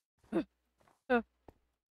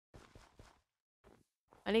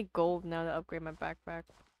 I need gold now to upgrade my backpack.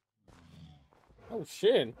 Oh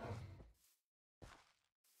shit!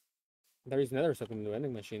 There is another stuff in the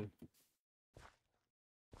vending machine.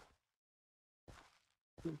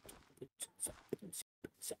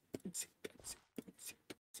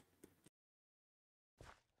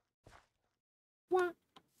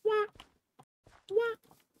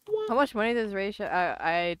 How much money does ratio?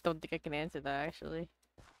 I don't think I can answer that actually.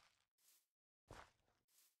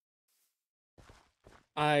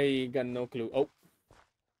 I got no clue. Oh.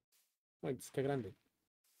 Wait, it's que grande.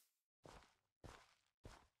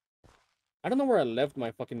 I don't know where I left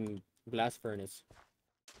my fucking blast furnace.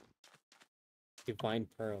 Divine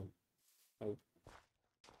Pearl. Oh.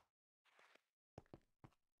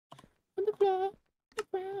 On the floor, the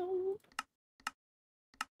ground.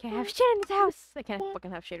 Can't have shit in this house. I can't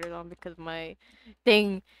fucking have shaders on because my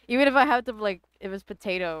thing. Even if I have to like, if it's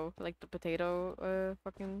potato, like the potato,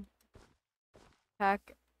 fucking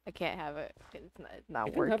pack. I can't have it. It's not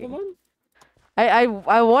You can have them working. on.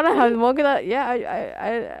 I want to have Really? one of that. Yeah,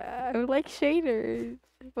 I would like shaders,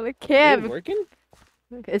 but I Is it can't. working?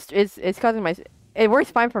 It's causing my. It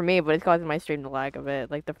works fine for me, but it's causing my stream to lag a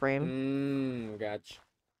bit, like the frame. Gotcha.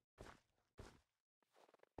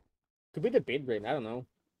 Could be the bit rate. I don't know.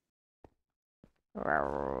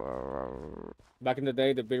 Back in the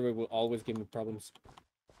day, the bit rate would always give me problems.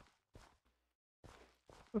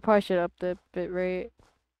 We probably should up the bit rate.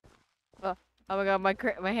 Oh, oh my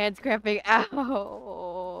god, my hand's cramping.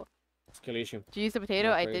 Ow! Escalation. Did you use the I'm potato?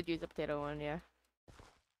 I afraid. did use the potato one, yeah.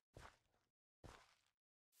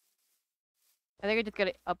 I think I just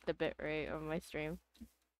gotta up the bit rate on my stream.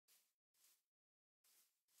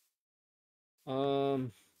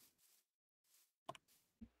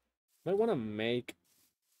 I want to make.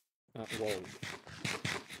 Whoa.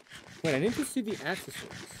 Wait, I need to see the accessories.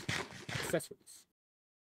 Accessories.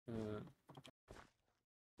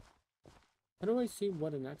 How do I see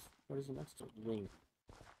what is an accessory? Ring.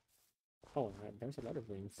 Oh, there's a lot of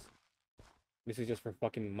rings. This is just for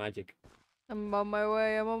fucking magic. I'm on my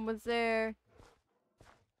way. I'm almost there.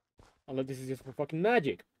 Although this is just for fucking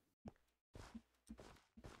magic.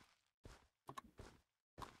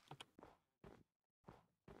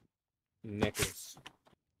 Necklace.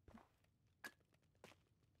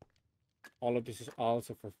 All of this is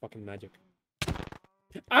also for fucking magic.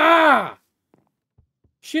 Ah!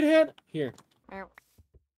 Shithead! Here. Ow.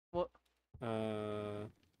 What?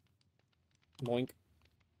 Boink.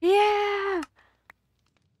 Yeah!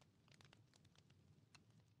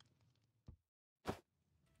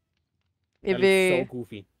 That looks so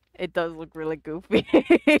goofy. It does look really goofy.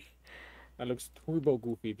 That looks turbo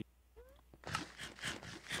goofy.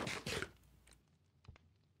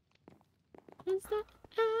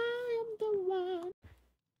 I am the one.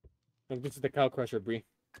 Look, this is the cow crusher, Bree.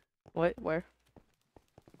 What? Where?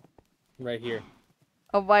 Right here.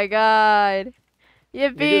 Oh my god. You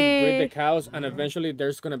just breed the Yippee! cows, and eventually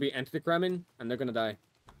there's gonna be entity cramming, and they're gonna die.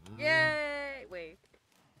 Yay! Wait.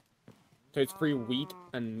 So it's free wheat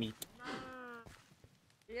and meat.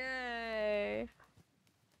 Yay!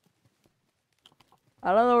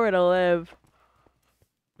 I don't know where to live.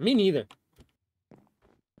 Me neither.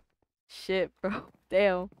 Shit, bro.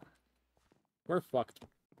 Damn. We're fucked.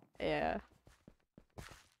 Yeah.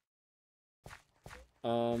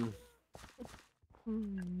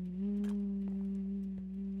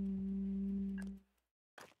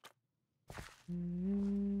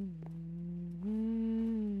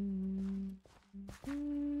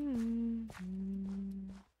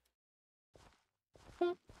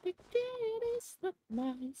 But the kid is not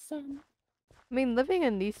my son. I mean, living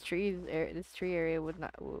in these trees, this tree area would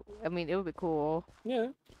not. I mean, it would be cool. Yeah.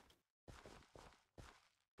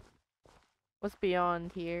 What's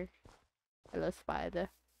beyond here? Hello, spider.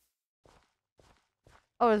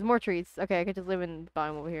 Oh, there's more trees. Okay, I could just live in the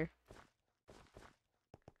biome over here.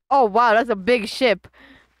 Oh wow, that's a big ship.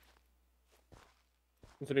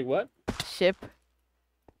 It's a big what? Ship.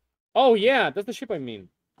 Oh yeah, that's the ship I mean.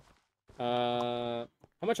 How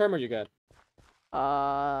much armor you got?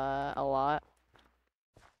 A lot.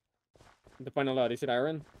 Define a lot. Is it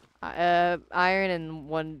iron? Iron and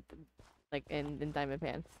one, like in diamond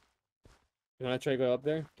pants. You wanna try to go up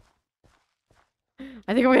there?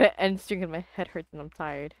 I think I'm gonna end stream because my head hurts and I'm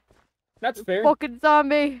tired. That's fair. Fucking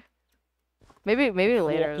zombie. Maybe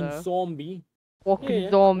later Fucking though. zombie. Fucking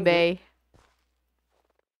Yeah, zombie.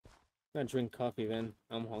 I drink coffee then.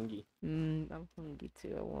 I'm hungry. I'm hungry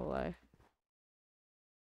too. I won't lie.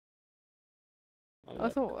 I love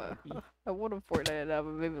Also, coffee. I want a Fortnite now,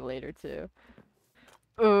 but maybe later too.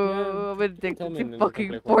 Yeah, Oh, I'm you can addicted tell me to and then we can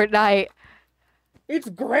fucking play Fortnite. It's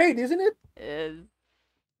great, isn't it? Is.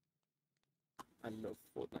 I love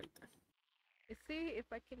Fortnite. Let's see if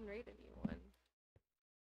I can rate anyone.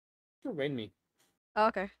 You raid me. Oh,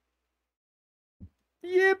 okay.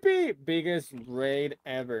 Yippee! Biggest raid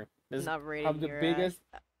ever. Let's Not rating have the your biggest.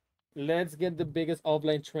 ass. Let's get the biggest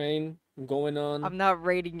offline train going on. I'm not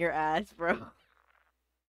rating your ass, bro.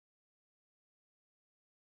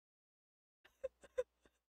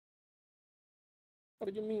 What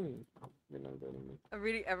do you mean? You're not raiding me.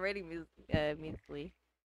 I'm rating Measley.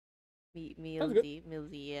 Sounds good.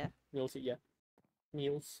 Mealsy, yeah. Meals, yeah.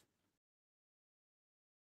 Meals.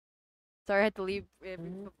 Sorry I had to leave. We had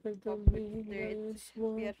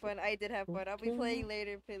Yeah. fun. I did have fun. I'll be playing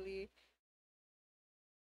later, Pilly.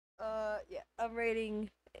 Yeah. I'm rating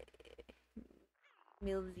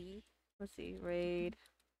Mealsy. Let's see. Raid.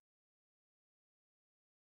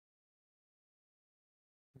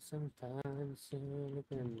 Sometimes I look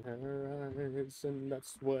in her eyes, and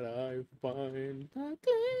that's what I find. A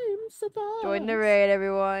glimpse of Join the us. raid,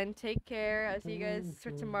 everyone. Take care. I'll see you guys for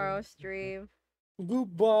tomorrow's stream.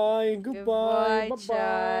 Goodbye, goodbye, Goodbye, bye bye.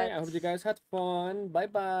 I chat. hope you guys had fun. Bye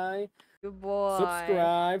bye. Goodbye.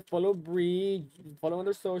 Subscribe, follow Bree, follow on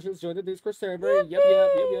their socials, join the Discord server.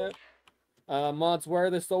 Yippee! Yep. Mods, where are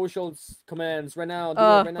the socials commands right now? Do it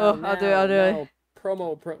right now, I'll do it. now.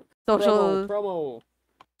 Promo. Social.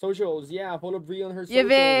 Socials, yeah. Follow Bree on her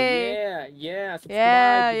socials. Yippee! Yeah. Subscribe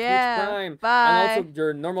Yeah, to Twitch yeah. Prime. Bye. And also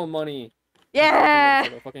your normal money. Yeah.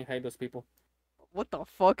 I fucking hate those people. What the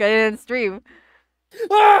fuck? I didn't stream.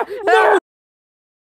 Ah! No!